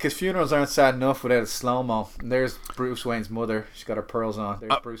 Yeah, because funerals aren't sad enough without a slow mo. And there's Bruce Wayne's mother. She's got her pearls on.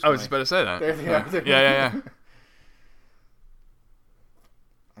 There's Bruce I was Wayne. just about to say that. There they are. Yeah.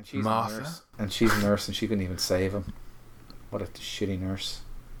 And she's Martha? a nurse. And she's a nurse, and she couldn't even save him. What a shitty nurse.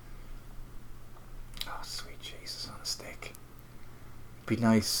 Oh, sweet Jesus on a stick. Be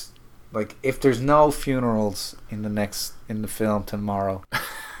nice. Like, if there's no funerals in the film tomorrow,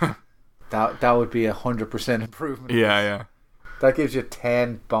 that would be 100% improvement. Yeah. That gives you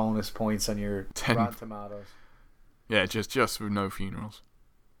 10 bonus points on your 10. Rotten Tomatoes. Yeah, just with no funerals.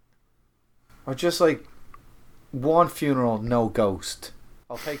 Or just like one funeral, no ghost.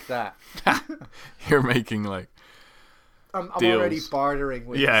 I'll take that. You're making like. I'm Deals. already bartering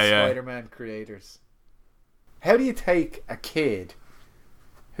with Yeah, the yeah. Spider-Man creators. How do you take a kid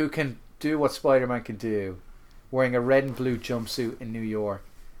who can do what Spider-Man can do, wearing a red and blue jumpsuit in New York,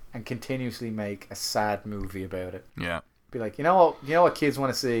 and continuously make a sad movie about it? Yeah. Be like, you know what kids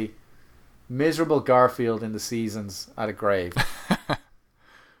want to see? Miserable Garfield in the seasons at a grave.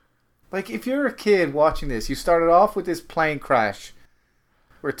 Like, if you're a kid watching this, you started off with this plane crash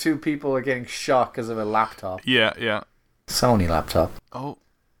where two people are getting shot because of a laptop. Yeah. Sony laptop. Oh.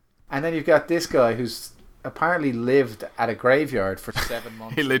 And then you've got this guy who's apparently lived at a graveyard for 7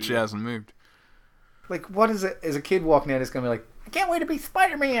 months. He literally hasn't moved. Like, what is it? Is a kid walking out is going to be like, I can't wait to be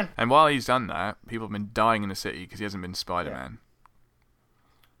Spider-Man. And while he's done that, people have been dying in the city because he hasn't been Spider-Man.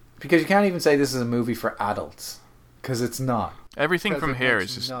 Because you can't even say this is a movie for adults. Because it's not. Everything Because from it here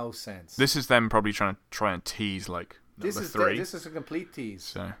makes is just. no sense. This is them probably trying to tease like This number is 3. this is a complete tease.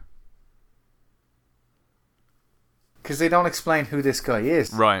 So Because they don't explain who this guy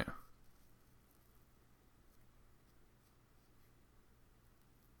is. right.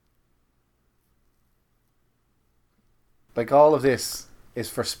 Like, all of this is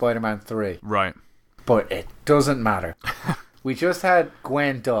for Spider-Man 3. Right. But it doesn't matter. We just had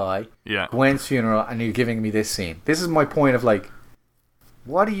Gwen die, Yeah. Gwen's funeral, and you're giving me this scene. This is my point of, like,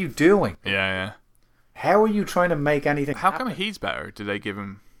 what are you doing? Yeah. How are you trying to make anything How come happen? he's better? Did they give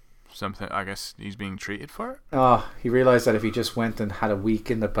him something? I guess he's being treated for it. Oh, he realised that if he just went and had a week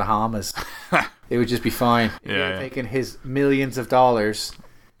in the Bahamas, it would just be fine. If he had Yeah. taken his millions of dollars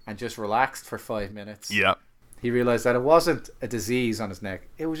and just relaxed for 5 minutes, Yeah. he realised that it wasn't a disease on his neck.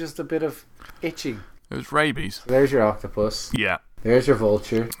 It was just a bit of itching. It was rabies. There's your octopus. Yeah. There's your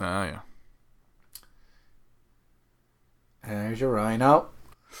vulture. Oh yeah. And there's your rhino.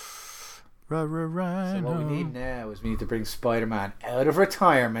 Right. So what we need now is we need to bring Spider-Man out of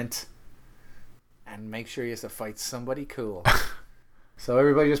retirement and make sure he has to fight somebody cool. So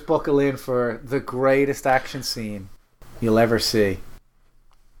everybody just buckle in for the greatest action scene you'll ever see.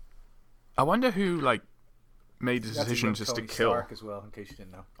 I wonder who like made the You got decision look just to Tony kill. Stark as well, in case you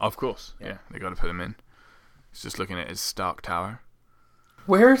didn't know. Of course, Yeah. yeah, they got to put him in. He's just looking at his Stark Tower.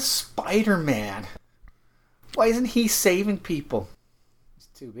 Where's Spider-Man? Why isn't he saving people? He's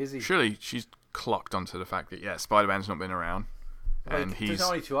too busy. Surely she's clocked onto the fact that Spider-Man's not been around, Like, and he's there's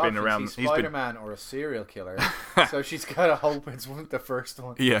only two been options. around. He's He's been Spider-Man or a serial killer. So she's got to hope it's the first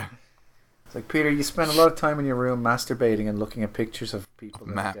one. yeah. It's like, Peter, you spend a lot of time in your room masturbating and looking at pictures of people.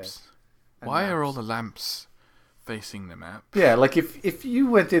 that are dead. Maps. And Why are maps. all the lamps facing the map? Yeah, like if you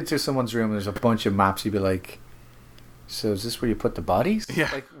went into someone's room and there's a bunch of maps, you'd be like, so is this where you put the bodies? Yeah.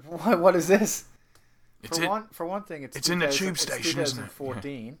 Like, what is this? It's For one thing, it's in the 2000 tube station, it's isn't it?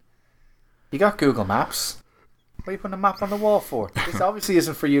 2014. You got Google Maps. What are you putting a map on the wall for? This obviously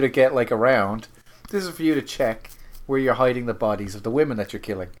isn't for you to get like around. This is for you to check where you're hiding the bodies of the women that you're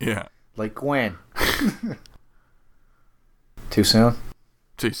killing. Yeah. Like Gwen. Too soon?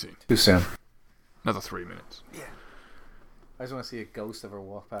 Too soon. Too soon. Another 3 minutes. I just want to see a ghost of her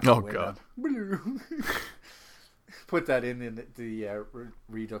walk past Oh, the window. Put that in the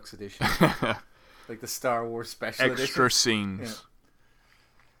Redux edition. Like the Star Wars special Extra edition. scenes. Yeah.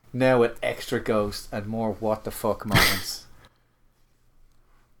 Now with extra ghost and more what the fuck moments.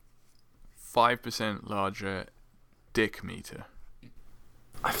 5% larger dick meter.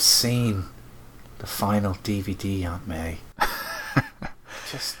 I've seen the final DVD, Aunt May.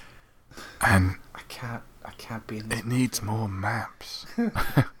 Just And I can't be in this. it needs more maps.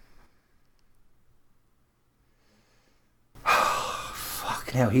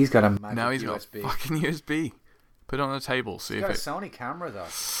 Fuck, now he's got a magic Now he's USB. got fucking USB. Put it on the table, see He's if got a it... Sony camera though.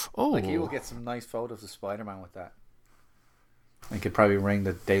 Oh. Like he will get some nice photos of Spider-Man with that. He could probably ring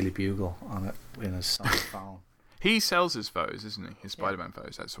the Daily Bugle on it in his Sony phone. He sells his photos, isn't he? His Spider-Man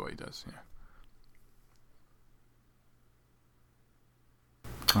photos, that's what he does, yeah.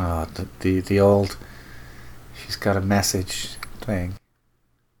 Oh, the old. She's got a message thing.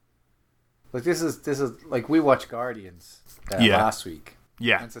 Like this is like we watched Guardians last week.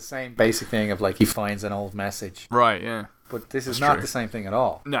 Yeah. And it's the same basic thing of like he finds an old message, Right, yeah. but this is That's not true. the same thing at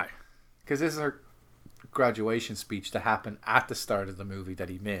all. No. Because this is her graduation speech to happen at the start of the movie that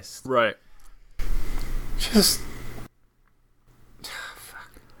he missed. Right. Just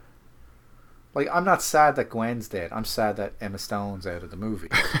fuck. Like I'm not sad that Gwen's dead. I'm sad that Emma Stone's out of the movie.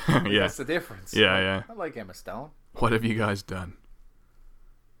 Like, Yeah. that's the difference. Yeah, Like, yeah. I like Emma Stone. What have you guys done?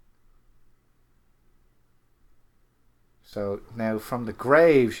 So now from the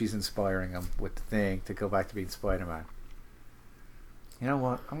grave, she's inspiring him with the thing to go back to being Spider-Man. You know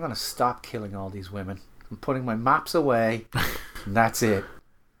what? I'm going to stop killing all these women. I'm putting my maps away, and that's it.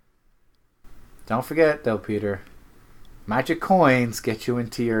 Don't forget, though, Peter. Magic coins get you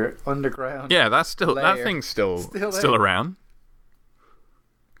into your underground. Yeah, that's still... That layer. thing's still Still there. around.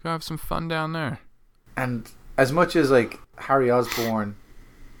 Go have some fun down there. And as much as, like, Harry Osborn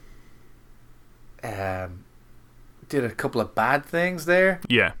did a couple of bad things there,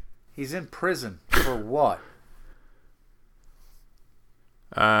 Yeah. he's in prison for what?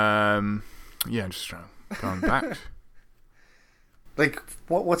 Yeah, I'm just trying going back. Like,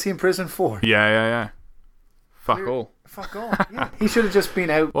 what's he in prison for? Yeah. Fuck all. Fuck off. Yeah. He should have just been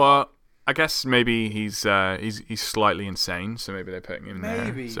out. Well, I guess maybe he's slightly insane, so maybe they're putting him there.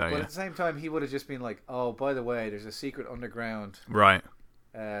 Maybe. So, But yeah. at the same time, he would have just been like, oh, by the way, there's a secret underground Right.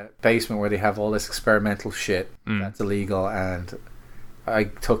 basement where they have all this experimental shit that's illegal, and I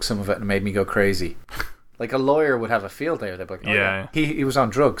took some of it and it made me go crazy. Like a lawyer would have a field day. They'd be like, oh, Yeah. He was on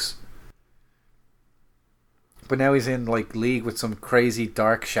drugs. But now he's in like league with some crazy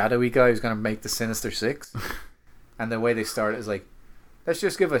dark shadowy guy who's going to make the Sinister Six. And the way they start is like, let's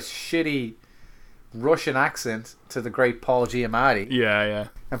just give a shitty Russian accent to the great Paul Giamatti Yeah.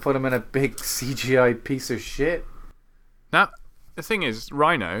 and put him in a big CGI piece of shit. Now, the thing is,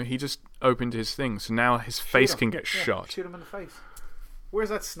 Rhino, he just opened his thing, so now his face Shoot him. can get Yeah, shot. Shoot him in the face. Where's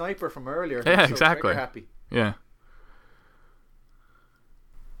that sniper from earlier? Yeah, Who's so exactly. trigger happy. Yeah.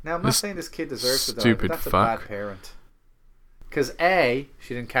 Now, I'm not This saying this kid deserves to die, stupid but that's a fuck. bad parent. Because A,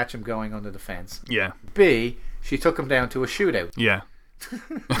 she didn't catch him going under the fence. Yeah. B, she took him down to a shootout. Yeah.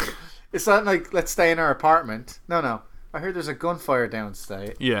 It's not like, let's stay in our apartment. No. I heard there's a gunfire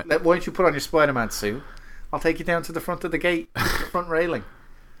downstairs. Yeah. Why don't you put on your Spider-Man suit? I'll take you down to the front of the gate, the front railing.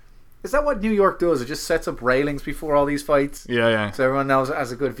 Is that what New York does? It just sets up railings before all these fights? Yeah. So everyone knows it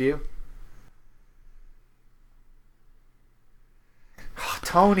has a good view? Oh,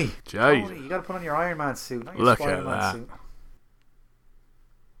 Tony, Jeez. you gotta put on your Iron Man suit, not your Look at Spider-Man that. suit.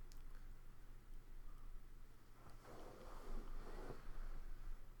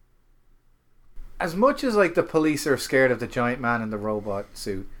 as much as like the police are scared of the giant man in the robot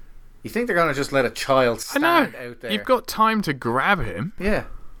suit, you think they're gonna just let a child I stand know. out there? You've got time to grab him. Yeah,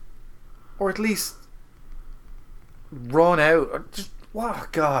 or at least run out. Or just wow,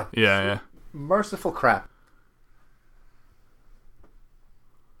 God. Yeah. Merciful crap.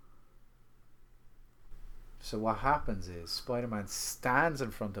 So what happens is Spider-Man stands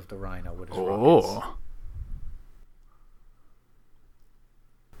in front of the Rhino with his rockets. Oh.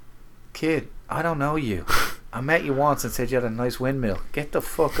 Kid, I don't know you. I met you once and said you had a nice windmill. Get the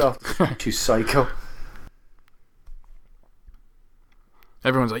fuck off the street, you psycho.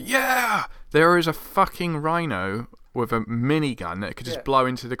 Everyone's like, yeah, there is a fucking rhino with a minigun that could just blow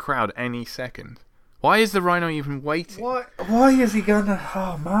into the crowd any second. Why is the rhino even waiting? Why is he gonna...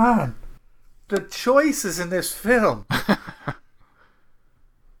 Oh, man. The choices in this film.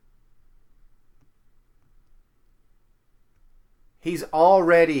 He's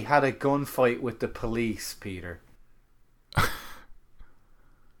already had a gunfight with the police, Peter.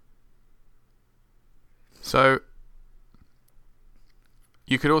 So,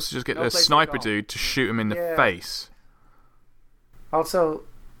 you could also just get No the place to sniper go. dude to shoot him in the Yeah. face. Also,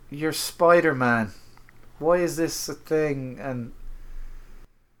 you're Spider-Man. Why is this a thing? And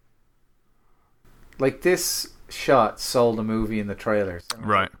like, this shot sold the movie in the trailers.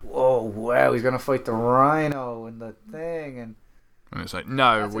 Right. Whoa, wow, he's gonna fight the Rhino and the thing, and And it's like,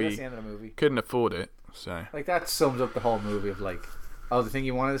 no, that's we the end of the movie. couldn't afford it. So Like, that sums up the whole movie of like, oh, the thing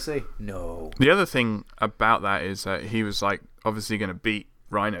you wanted to see? No. the other thing about that is that he was like obviously going to beat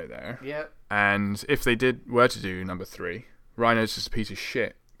Rhino there. Yeah. And if they were to do number 3, Rhino's just a piece of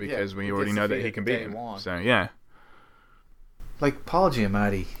shit because we he already gets know that he defeated can beat day him. one. So yeah. Like, Paul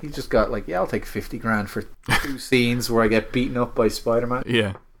Giamatti, he just got like, yeah, I'll take 50 grand for 2 scenes where I get beaten up by Spider-Man.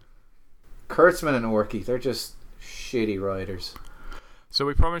 Yeah. Kurtzman and Orky, they're just shitty writers. So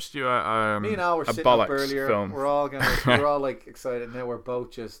we promised you Me and Al were a sitting up bollocks earlier. film. We're all like excited. Now we're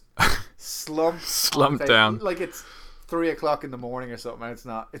both just slumped down. Like it's 3:00 in the morning or something. And it's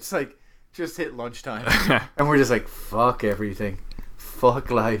not. It's like just hit lunchtime, and we're just like, fuck everything,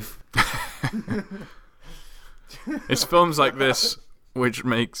 fuck life. It's films like this which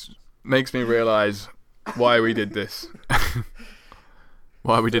makes me realise why we did this.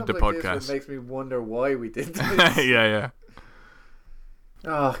 Why we did the Like this podcast. makes me wonder why we did this. yeah.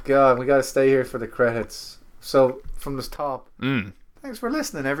 Oh God, we gotta stay here for the credits. So from the top, Mm. thanks for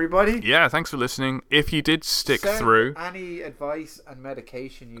listening, everybody. Yeah, thanks for listening. If you did stick Send through, any advice and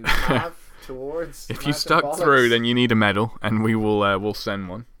medication you have towards. if you Master stuck Bollocks. through, then you need a medal, and we will we'll send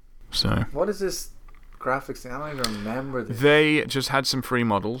one. So What is this graphics thing? I don't even remember this. they just had some free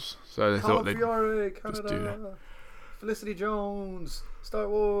models, so they thought they'd Fiore, just do Canada, Felicity Jones, Star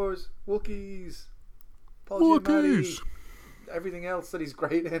Wars, Wookiees, Paul Wookiees. Giamatti, everything else that he's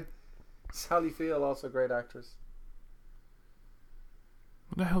great in. Sally Field, also a great actress.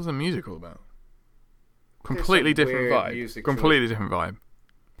 What the hell's the music all about? Completely some different weird vibe. music to Completely different vibe.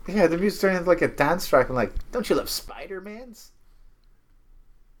 Yeah, the music turned into like a dance track. I'm like, don't you love Spider-Mans?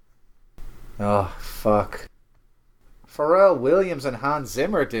 Oh, fuck. Pharrell Williams and Hans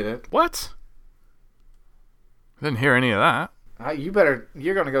Zimmer did it. What? I didn't hear any of that.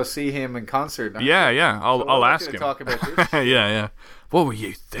 You're going to go see him in concert now. Yeah. I'll So I want ask you to him. talk about this shit. yeah. What were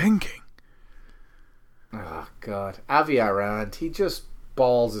you thinking? Oh, God. Avi Arad, he just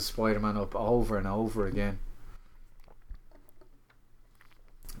balls the Spider-Man up over and over again.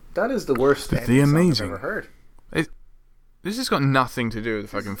 That is the worst The ending song Amazing. I've ever heard. This has got nothing to do with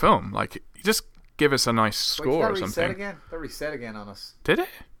the fucking film. Like, just give us a nice Wait, score or did that reset something. again? That reset again on us. Did it?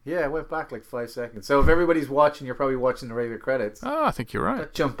 Yeah, it went back like 5 seconds. So if everybody's watching, you're probably watching the regular credits. Oh, I think you're right.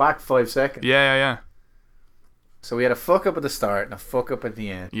 That jumped back 5 seconds. Yeah. So we had a fuck up at the start and a fuck up at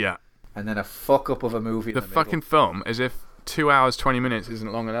the end. Yeah. And then a fuck up of a movie in The the fucking film, as if 2 hours, 20 minutes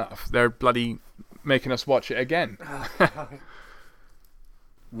isn't long enough. They're bloody making us watch it again. middle.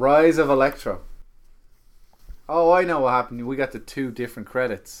 Rise of Electro. Oh, I know what happened. We got the 2 different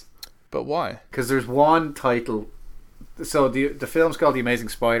credits. But why? Because there's one title. So the film's called The Amazing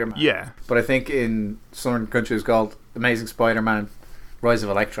Spider-Man. Yeah. But I think in southern countries it's called Amazing Spider-Man Rise of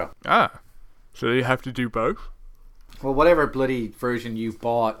Electro. Ah. So you have to do both? Well, whatever bloody version you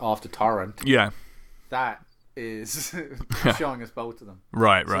bought off the torrent, Yeah. that is showing us both of them.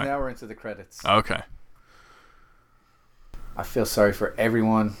 Right. So now we're into the credits. Okay. I feel sorry for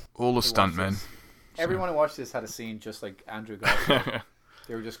everyone. All the who watched stuntmen. this. Everyone who watched this had a scene just like Andrew Garfield.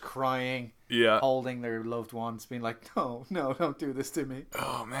 They were just crying, Yeah. holding their loved ones, being like, no, don't do this to me.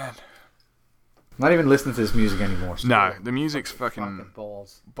 Oh, man. Not even listening to this music anymore. No, the music's Fucking fucking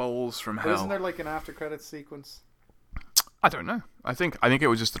balls. bowls from But isn't hell. there like an after credits sequence? I don't know. I think it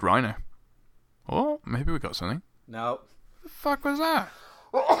was just the Rhino. Oh, maybe we got something. No. The fuck was that?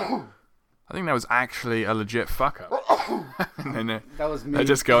 I think that was actually a legit fuck up. And then That was me. they're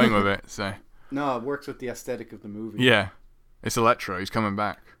just going with it. So No, it works with the aesthetic of the movie. yeah, it's Electro. He's coming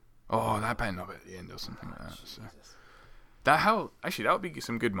back. Oh, that better not be at the end or something like that. So. That would be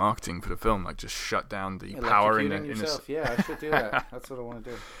some good marketing for the film. Like just shut down the power in Electrocuting the yourself. Yeah, I should do that. That's what I want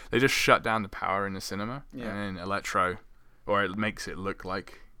to do. They just shut down the power in the cinema, Yeah. and then Electro, or it makes it look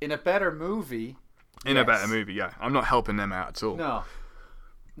like In a better movie. in a yes. better movie. Yeah, I'm not helping them out at all. No.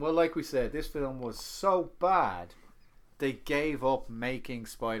 Well, like we said, this film was so bad, they gave up making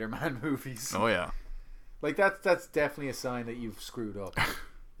Spider-Man movies. Oh yeah, Like that's definitely a sign that you've screwed up.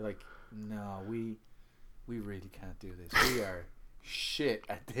 You're like, no, we really can't do this. We are shit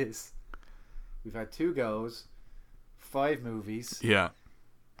at this. We've had 2 goes, 5 movies, yeah.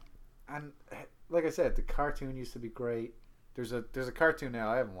 and like I said, the cartoon used to be great. There's a cartoon now.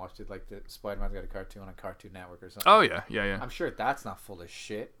 I haven't watched it. Like the Spider-Man's got a cartoon on Cartoon Network or something. Oh yeah, yeah. I'm sure that's not full of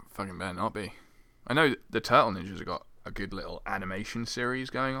shit. Fucking better not be. I know the Turtle Ninjas have got a good little animation series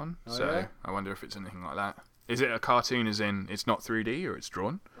going on, Oh, so yeah? I wonder if it's anything like that. Is it a cartoon as in it's not 3D or it's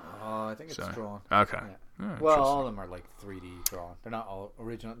drawn? Oh, I think it's So, drawn. Okay. Yeah. Oh, Well, interesting. all of them are like 3D drawn. They're not all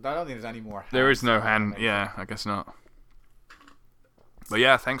original. I don't think there's any more. There is no hand. animation. Yeah, I guess not. But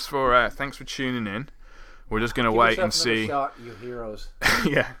yeah, thanks for tuning in. We're just gonna Give wait yourself and see. another shot, you heroes.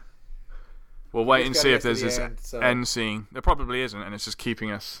 Yeah. We'll wait Just and gotta see get if to there's the this end, so- end scene. There probably isn't, and it's just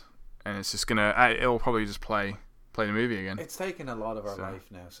keeping us. And it's just gonna. It'll probably just play the movie again. It's taken a lot of our So. life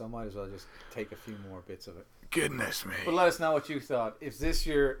now, so I might as well just take a few more bits of it. Goodness me. But let us know what you thought. Is this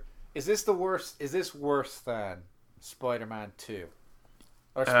the worst? Is this worse than Spider-Man 2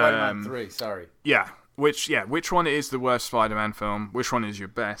 or Spider-Man 3? Sorry. Yeah. Which one is the worst Spider-Man film? Which one is your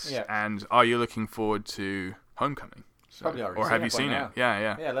best? Yeah. And are you looking forward to Homecoming? So, Probably already or have seen you it by seen now. it?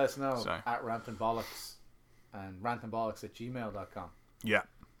 Yeah. Yeah, let us know So. at rantingbollocks and rantingbollocks@gmail.com. Yeah.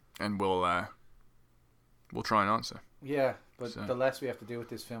 And we'll try and answer. Yeah, but So. the less we have to do with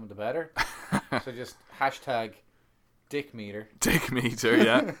this film, the better. So just hashtag Dick Meter. Dick meter,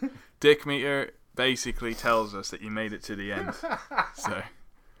 yeah. Dick meter basically tells us that you made it to the end. So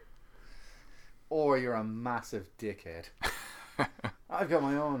Or you're a massive dickhead. I've got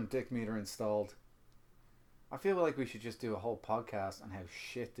my own Dick Meter installed. I feel like we should just do a whole podcast on how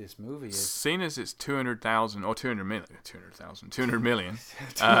shit this movie is. seeing as it's 200,000 or 200 million, 200 million,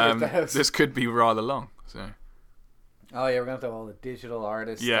 200,000. this could be rather long. So Oh yeah, we're gonna have all the digital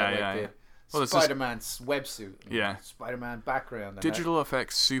artists. Yeah, that, yeah, like, yeah. the Well, it's just- Spider-Man's websuit. and Yeah. Spider-Man background. And digital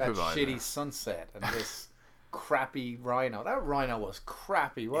effects that supervisor. shitty sunset and this crappy Rhino. That Rhino was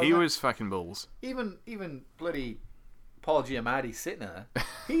crappy. Wasn't He it? was fucking balls. even bloody Paul Giamatti sitting in it.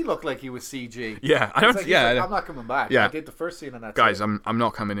 He looked like he was CG. Yeah, I It's don't. like, he's yeah, like, I'm not coming back. Yeah. I did the first scene and that's guys, it. I'm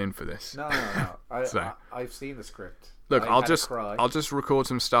not coming in for this. No. So. I've seen the script. Look, I I'll had a just cry. record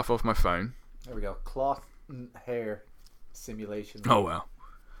some stuff off my phone. There we go. Cloth and hair simulation. Oh well.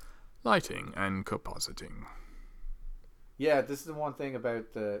 Lighting and compositing. Yeah, this is the one thing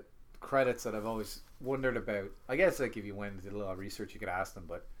about the credits that I've always wondered about. I guess like if you went and did a little research, you could ask them,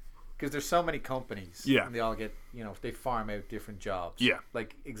 but because there's so many companies, Yeah. and they all get, they farm out different jobs. Yeah.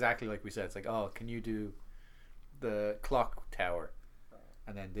 like exactly like we said, it's like, oh, can you do the clock tower,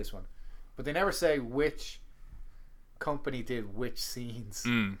 and then this one, but they never say which company did which scenes.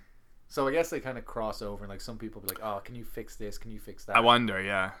 Mm. So I guess they kind of cross over, and like some people be like, oh, can you fix this? Can you fix that? I wonder.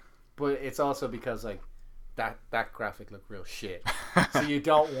 Yeah. But it's also because like that graphic looked real shit. So you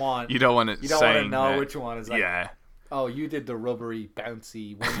don't want You don't want it. you don't want to saying know that- which one is like, Yeah. oh, you did the rubbery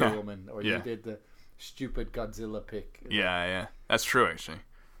bouncy Wonder Woman, or Yeah. you did the stupid Godzilla pick. Yeah. That's true actually.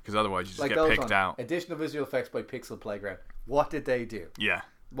 Because otherwise you just Like get those picked ones. out. Additional visual effects by Pixel Playground. What did they do? Yeah.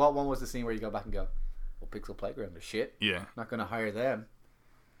 What one was the scene where you go back and go, well, Pixel Playground is shit. Yeah. Not going to hire them.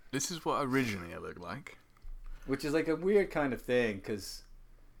 This is what originally it looked like. Which is like a weird kind of thing, because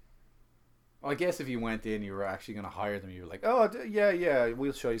I guess if you went in, you were actually going to hire them. You were like, oh, yeah,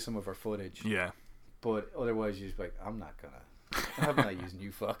 we'll show you some of our footage. Yeah. But otherwise, you're just like, I'm not not using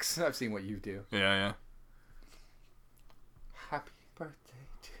you fucks. I've seen what you do. Yeah. Happy birthday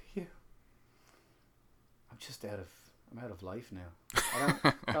to you. I'm out of life now.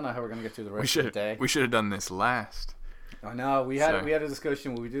 I don't know how we're gonna get through the rest of the day. We should have done this last. I know we had So- a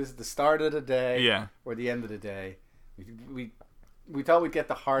discussion. Will we do this at the start of the day, Yeah. or the end of the day? We thought we'd get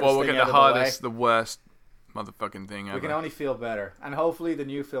the hardest. Well, we'll thing get out the of hardest, way. the worst motherfucking thing ever. We can only feel better, and hopefully the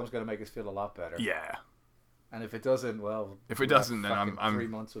new film's gonna make us feel a lot better. Yeah. And if it doesn't, well, If it we'll have doesn't, then fucking I'm 3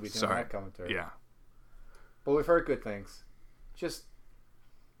 months we'll be doing sorry. that commentary. Yeah. But we've heard good things. Just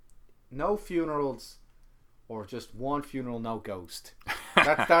no funerals, or just one funeral, no ghost.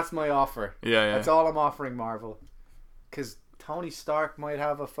 That's my offer. Yeah. That's all I'm offering Marvel. Because Tony Stark might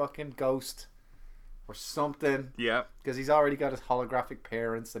have a fucking ghost or something. Yeah. Because he's already got his holographic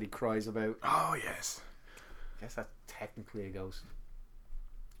parents that he cries about. Oh yes. I guess that's technically a ghost.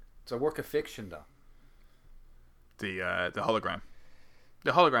 It's a work of fiction, though. The hologram.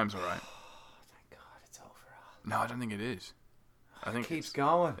 The hologram's alright. Oh, thank God it's over. No, I don't think it is. I think It keeps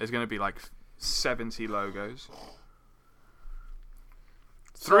going. there's going to be like 70 logos.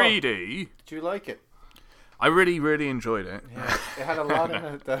 So, 3D. Did you like it? I really, really enjoyed it. Yeah, it had a lot in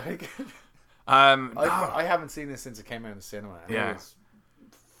it. Like, No, I haven't seen this since it came out in the cinema. And Yeah. It was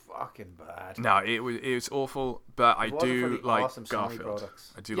fucking bad. no, it was awful, but I It wasn't do for the like awesome Sony Garfield.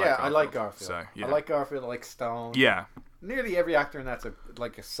 products. I do Yeah, like Garfield. I like Garfield. So, yeah. I like Garfield. I like Stone. Yeah, Nearly every actor in that's a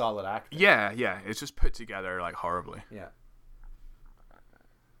solid actor. yeah. It's just put together like horribly. Yeah.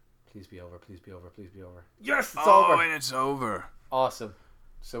 Please be over. Please be over. Please be over. Yes, it's Oh, over. and it's over. Awesome.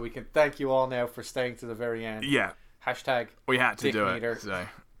 So we can thank you all now for staying to the very end. Yeah, Hashtag we had to Dick do meter. it. So,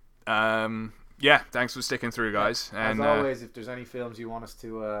 yeah, thanks for sticking through, guys. As And always, if there's any films you want us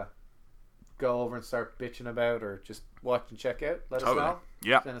to go over and start bitching about or just watch and check out, let totally. us know.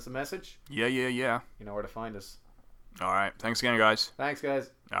 Yeah, Send us a message. yeah. You know where to find us. All right. Thanks again, guys. Thanks,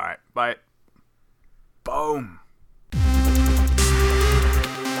 guys. All right. Bye. Boom.